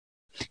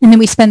 And then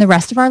we spend the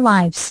rest of our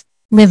lives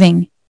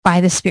living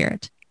by the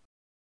Spirit.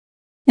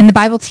 And the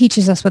Bible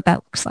teaches us what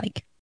that looks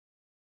like.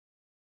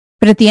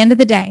 But at the end of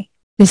the day,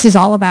 this is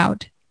all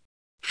about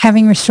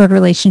having restored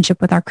relationship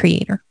with our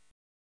Creator.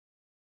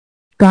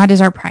 God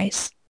is our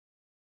prize.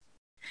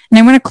 And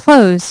I want to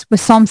close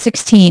with Psalm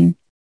 16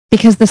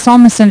 because the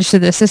psalmist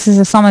understood this. This is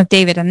a psalm of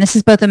David, and this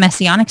is both a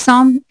messianic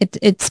psalm.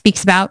 It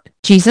speaks about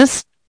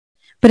Jesus,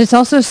 but it's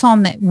also a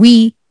psalm that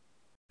we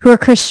who are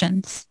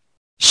Christians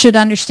should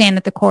understand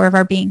at the core of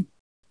our being.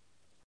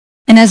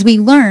 And as we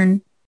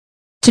learn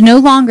to no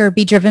longer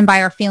be driven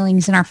by our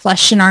feelings and our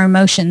flesh and our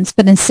emotions,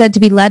 but instead to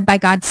be led by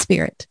God's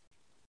Spirit,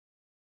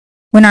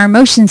 when our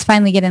emotions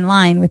finally get in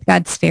line with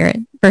God's Spirit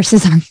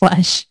versus our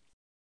flesh,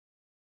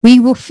 we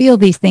will feel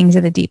these things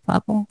at a deep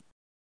level.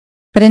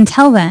 But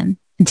until then,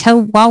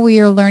 while we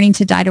are learning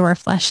to die to our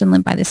flesh and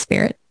live by the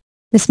Spirit,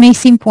 this may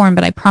seem foreign,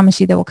 but I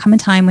promise you there will come a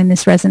time when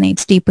this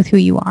resonates deep with who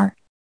you are.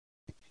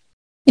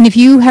 And if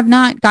you have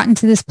not gotten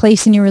to this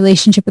place in your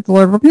relationship with the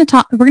Lord, we're going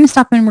to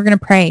stop and we're going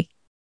to pray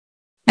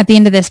at the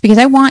end of this because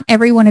I want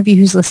every one of you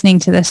who's listening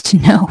to this to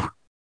know,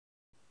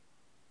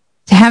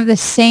 to have the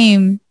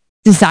same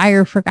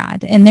desire for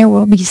God. And there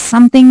will be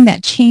something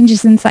that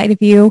changes inside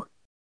of you.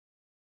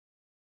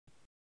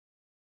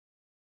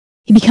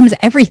 He becomes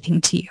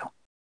everything to you.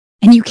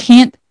 And you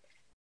can't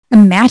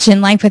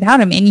imagine life without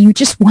him. And you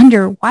just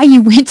wonder why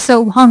you went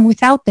so long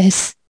without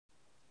this.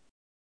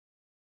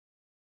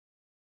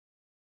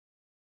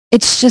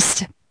 It's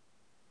just,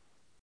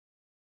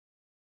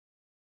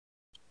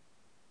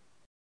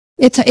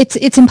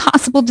 it's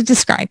impossible to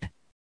describe.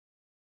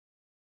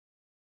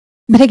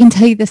 But I can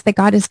tell you this, that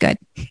God is good.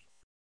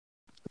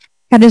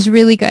 God is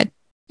really good.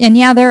 And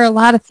yeah, there are a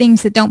lot of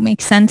things that don't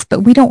make sense,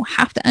 but we don't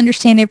have to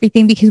understand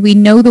everything because we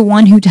know the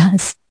one who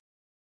does.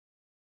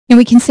 And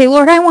we can say,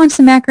 Lord, I want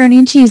some macaroni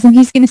and cheese. And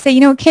he's going to say, you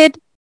know what, kid?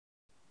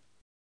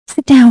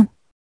 Sit down.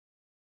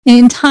 And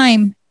in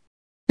time,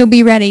 he'll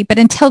be ready. But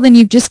until then,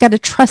 you've just got to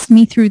trust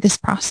me through this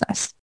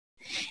process.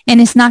 And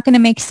it's not going to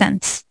make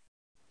sense.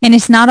 And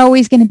it's not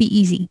always going to be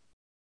easy.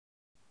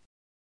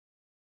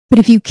 But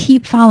if you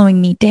keep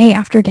following me day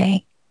after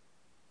day,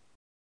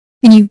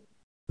 and you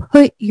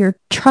put your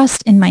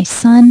trust in my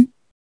son,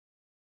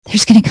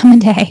 there's going to come a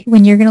day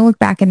when you're going to look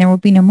back and there will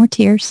be no more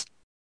tears.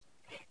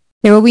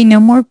 There will be no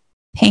more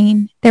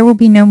pain. There will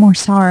be no more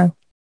sorrow.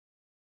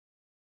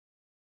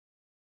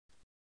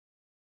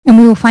 And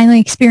we will finally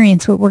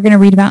experience what we're going to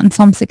read about in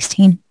Psalm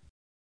 16.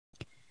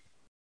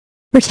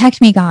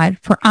 Protect me, God,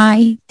 for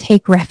I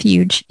take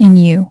refuge in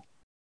you.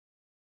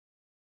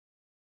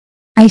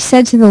 I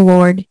said to the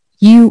Lord,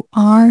 you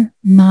are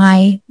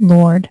my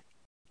Lord.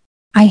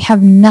 I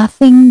have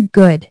nothing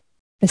good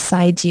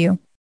besides you.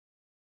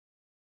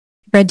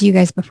 I've read to you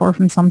guys before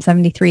from Psalm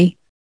 73.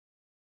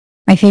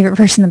 My favorite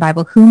verse in the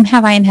Bible, whom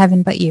have I in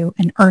heaven but you,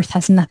 and earth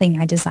has nothing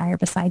I desire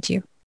besides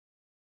you.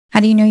 How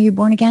do you know you're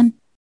born again?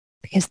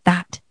 Because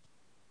that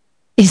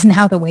is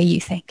now the way you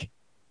think.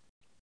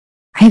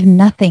 I have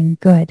nothing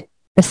good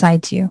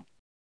besides you.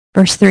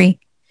 Verse 3.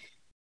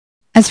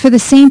 As for the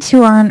saints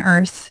who are on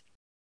earth,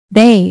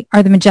 they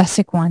are the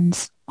majestic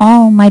ones.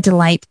 All my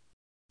delight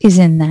is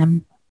in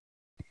them.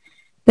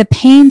 The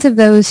pains of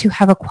those who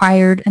have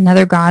acquired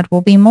another god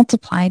will be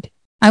multiplied.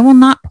 I will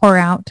not pour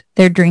out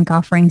their drink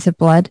offerings of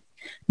blood,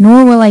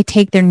 nor will I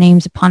take their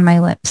names upon my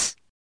lips.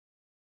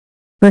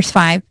 Verse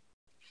 5.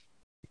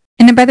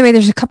 And then, by the way,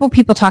 there's a couple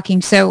people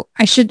talking, so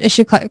I should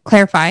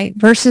clarify.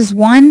 Verses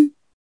 1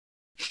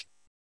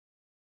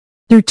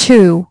 through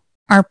 2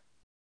 are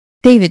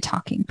David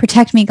talking.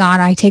 Protect me,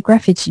 God, I take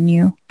refuge in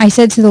you. I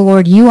said to the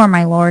Lord, you are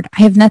my Lord.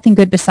 I have nothing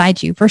good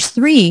besides you. Verse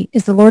 3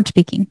 is the Lord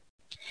speaking.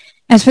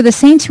 As for the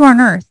saints who are on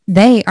earth,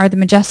 they are the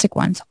majestic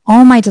ones.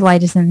 All my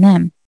delight is in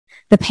them.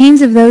 The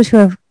pains of those who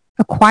have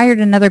acquired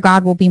another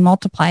god will be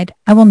multiplied.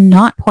 I will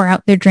not pour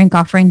out their drink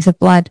offerings of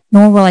blood,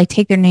 nor will I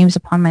take their names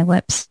upon my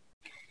lips.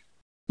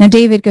 Now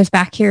David goes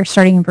back here,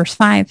 starting in verse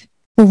 5.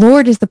 The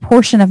Lord is the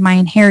portion of my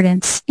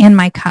inheritance and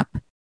my cup.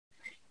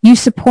 You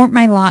support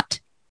my lot.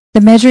 The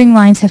measuring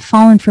lines have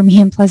fallen for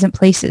me in pleasant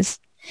places.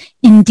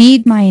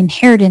 Indeed, my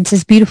inheritance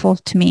is beautiful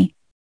to me.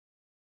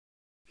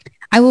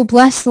 I will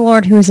bless the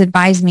Lord who has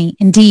advised me.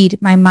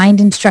 Indeed, my mind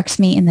instructs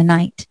me in the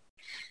night.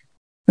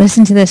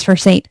 Listen to this,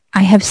 verse 8.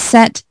 I have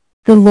set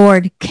the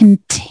Lord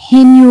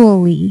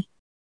continually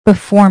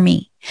before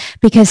me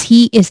because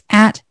he is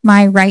at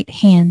my right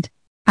hand.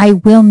 I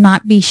will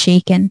not be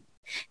shaken.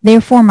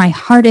 Therefore, my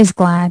heart is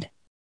glad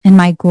and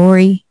my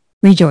glory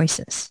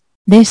rejoices.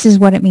 This is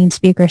what it means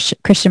to be a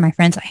Christian, my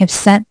friends. I have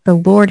set the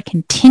Lord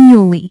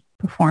continually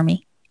before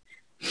me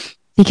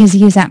because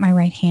he is at my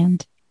right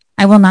hand.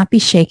 I will not be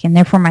shaken.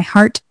 Therefore, my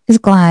heart is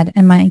glad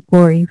and my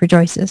glory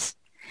rejoices.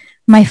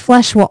 My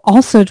flesh will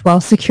also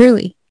dwell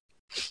securely.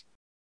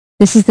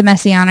 This is the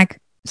Messianic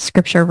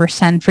scripture, verse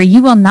 10. For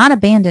you will not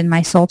abandon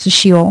my soul to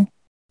Sheol,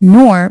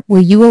 nor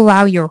will you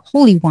allow your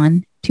Holy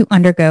One to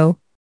undergo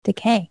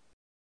decay.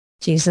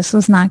 Jesus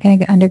was not going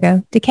to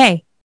undergo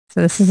decay.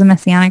 So this is a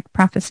Messianic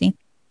prophecy.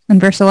 In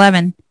verse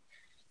 11,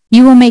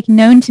 you will make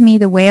known to me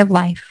the way of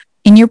life.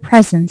 In your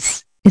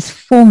presence is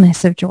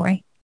fullness of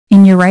joy.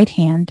 In your right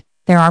hand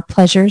there are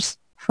pleasures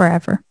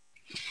forever.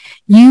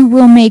 You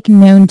will make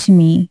known to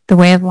me the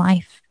way of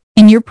life.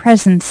 In your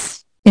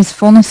presence is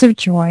fullness of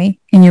joy.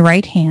 In your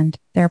right hand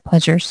there are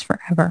pleasures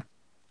forever.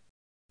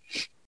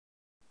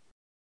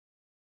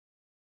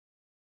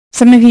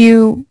 Some of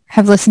you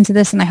have listened to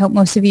this, and I hope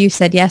most of you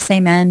said yes,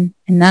 amen,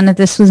 and none of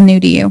this was new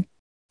to you.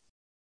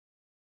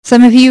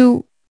 Some of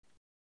you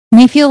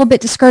may feel a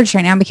bit discouraged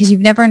right now because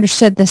you've never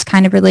understood this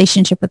kind of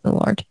relationship with the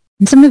Lord.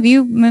 And some of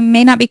you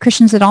may not be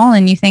Christians at all,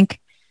 and you think,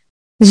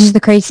 this is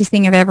the craziest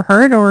thing I've ever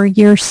heard, or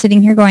you're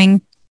sitting here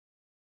going,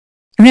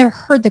 I've never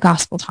heard the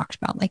gospel talked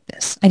about like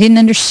this. I didn't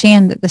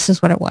understand that this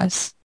is what it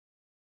was.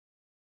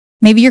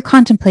 Maybe you're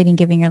contemplating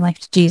giving your life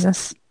to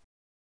Jesus.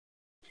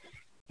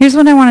 Here's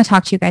what I want to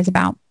talk to you guys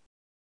about.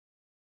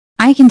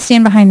 I can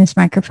stand behind this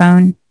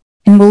microphone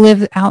and will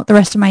live out the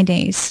rest of my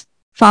days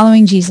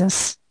following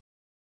Jesus,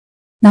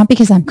 not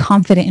because I'm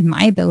confident in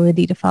my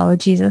ability to follow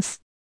Jesus,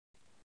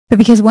 but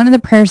because one of the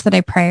prayers that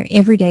I pray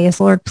every day is,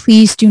 Lord,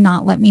 please do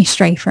not let me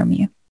stray from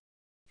you.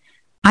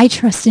 I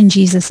trust in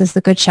Jesus as the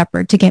good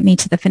shepherd to get me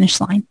to the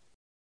finish line.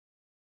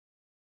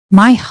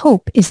 My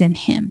hope is in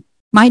him.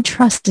 My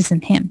trust is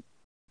in him.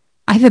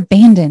 I've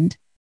abandoned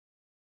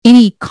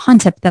any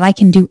concept that I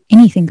can do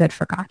anything good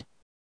for God,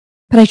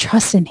 but I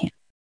trust in him.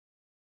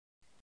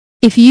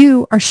 If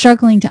you are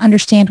struggling to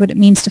understand what it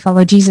means to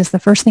follow Jesus, the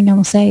first thing I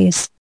will say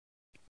is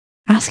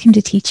ask him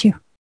to teach you.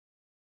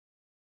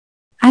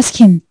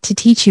 Ask him to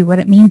teach you what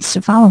it means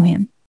to follow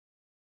him.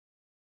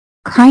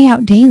 Cry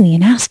out daily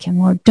and ask him,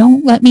 Lord,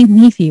 don't let me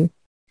leave you.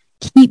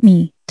 Keep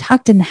me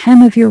tucked in the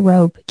hem of your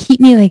robe. Keep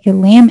me like a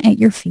lamb at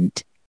your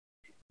feet.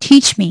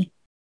 Teach me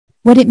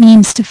what it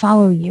means to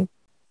follow you.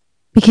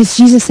 Because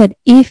Jesus said,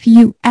 if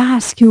you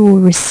ask, you will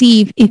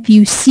receive. If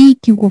you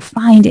seek, you will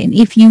find. And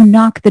if you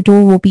knock, the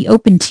door will be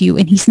open to you.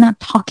 And he's not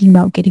talking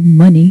about getting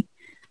money.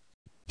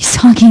 He's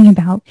talking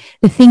about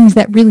the things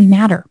that really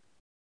matter.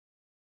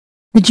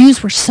 The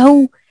Jews were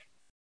so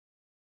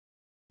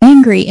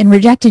angry and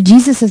rejected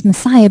Jesus as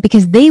Messiah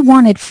because they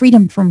wanted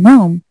freedom from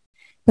Rome.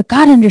 But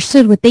God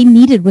understood what they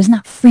needed was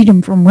not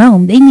freedom from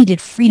Rome. They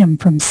needed freedom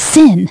from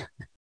sin.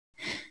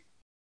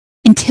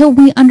 Until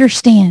we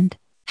understand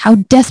how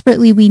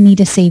desperately we need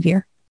a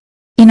Savior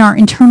in our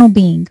internal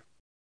being,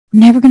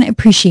 we're never going to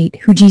appreciate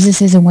who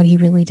Jesus is and what he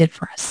really did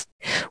for us.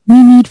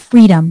 We need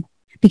freedom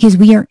because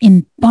we are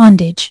in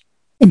bondage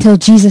until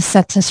Jesus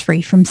sets us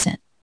free from sin.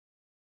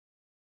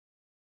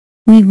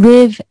 We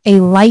live a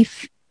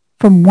life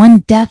from one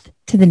death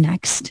to the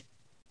next,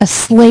 a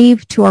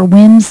slave to our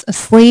whims, a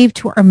slave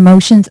to our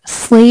emotions, a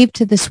slave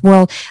to this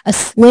world, a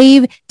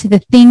slave to the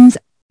things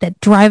that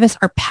drive us,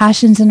 our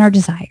passions and our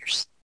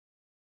desires.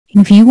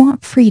 And if you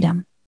want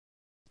freedom,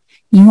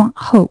 you want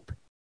hope,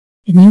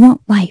 and you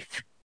want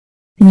life,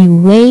 then you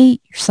lay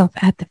yourself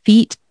at the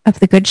feet of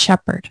the Good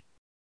Shepherd.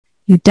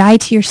 You die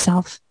to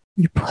yourself,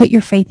 you put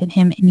your faith in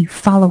him, and you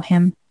follow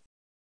him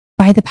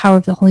by the power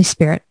of the Holy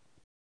Spirit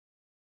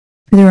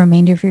for the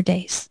remainder of your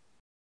days.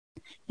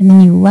 And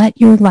then you let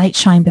your light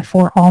shine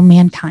before all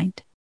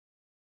mankind.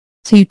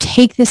 So you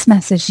take this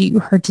message that you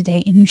heard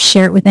today and you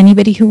share it with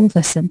anybody who will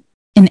listen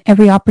in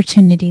every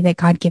opportunity that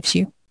God gives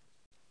you.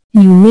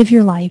 And you live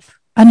your life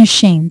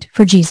unashamed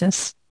for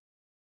Jesus,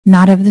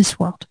 not of this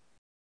world.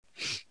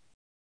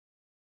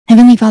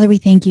 Heavenly Father, we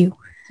thank you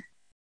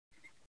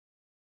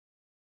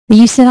that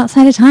you sit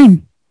outside of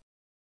time.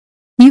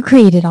 You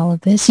created all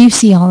of this. You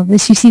see all of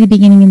this. You see the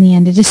beginning and the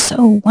end. It is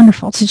so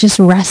wonderful to just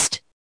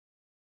rest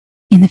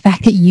in the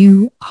fact that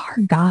you are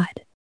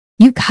God.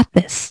 You got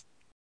this.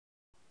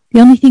 The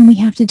only thing we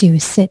have to do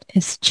is sit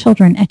as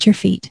children at your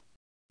feet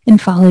and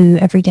follow you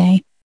every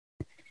day.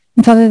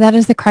 And Father, that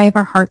is the cry of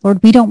our heart,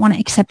 Lord. We don't want to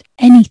accept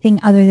anything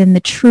other than the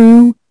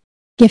true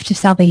gift of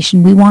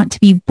salvation. We want to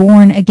be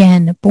born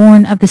again,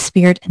 born of the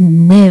Spirit,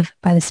 and live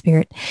by the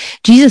Spirit.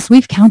 Jesus,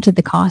 we've counted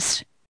the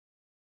cost.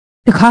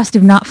 The cost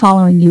of not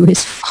following you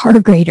is far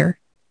greater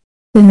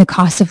than the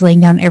cost of laying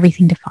down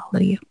everything to follow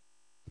you.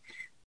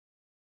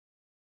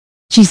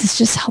 Jesus,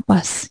 just help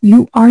us.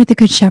 You are the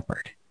Good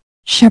Shepherd.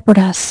 Shepherd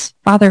us,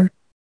 Father,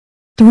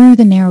 through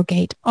the narrow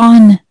gate,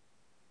 on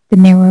the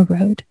narrow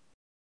road.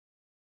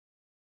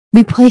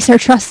 We place our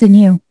trust in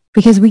you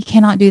because we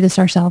cannot do this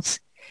ourselves.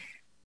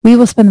 We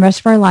will spend the rest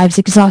of our lives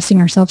exhausting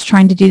ourselves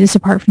trying to do this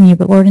apart from you,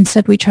 but Lord,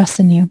 instead we trust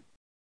in you.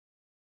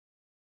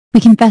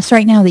 We confess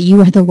right now that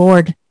you are the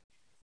Lord,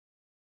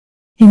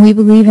 and we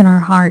believe in our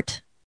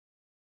heart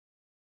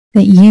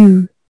that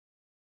you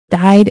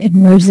died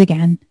and rose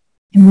again,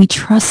 and we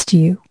trust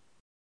you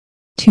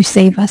to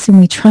save us, and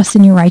we trust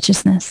in your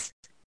righteousness.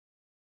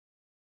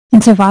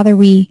 And so, Father,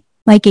 we,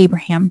 like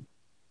Abraham,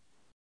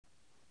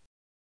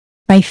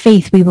 by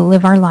faith we will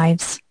live our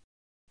lives.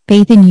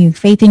 Faith in you,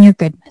 faith in your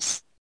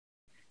goodness,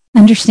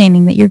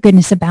 understanding that your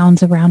goodness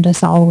abounds around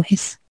us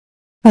always.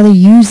 Father,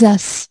 use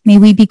us. May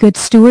we be good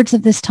stewards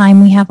of this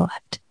time we have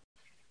left.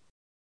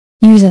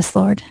 Use us,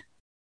 Lord.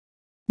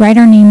 Write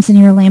our names in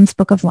your Lamb's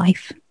Book of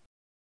Life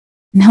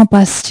and help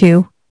us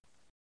to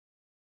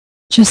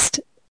just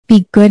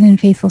be good and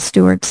faithful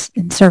stewards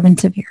and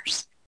servants of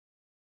yours.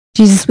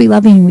 Jesus, we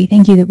love you and we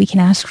thank you that we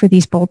can ask for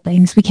these bold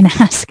things. We can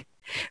ask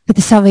for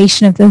the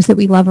salvation of those that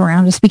we love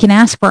around us. We can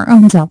ask for our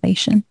own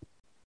salvation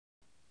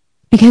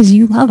because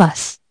you love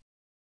us.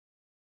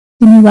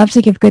 And you love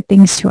to give good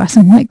things to us.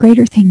 And what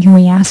greater thing can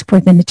we ask for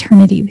than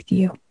eternity with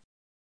you?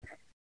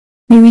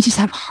 May we just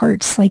have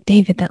hearts like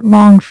David that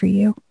long for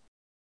you.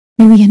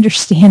 May we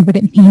understand what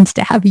it means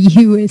to have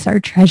you as our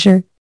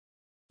treasure.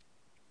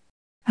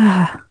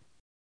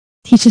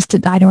 Teach us to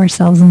die to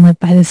ourselves and live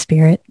by the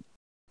Spirit.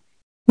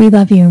 We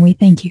love you and we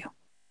thank you.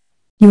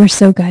 You are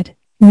so good.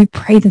 And we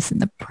pray this in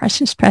the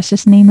precious,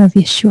 precious name of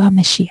Yeshua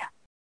Mashiach.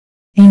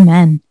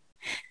 Amen.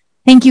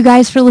 Thank you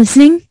guys for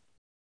listening.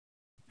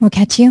 We'll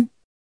catch you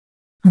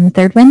on the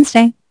third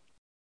Wednesday.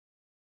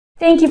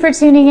 Thank you for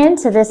tuning in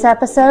to this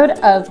episode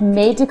of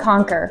Made to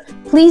Conquer.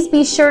 Please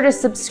be sure to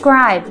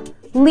subscribe,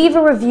 leave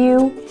a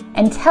review,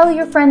 and tell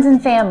your friends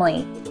and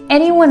family,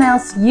 anyone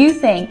else you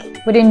think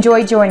would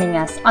enjoy joining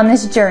us on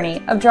this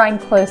journey of drawing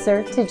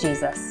closer to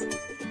Jesus.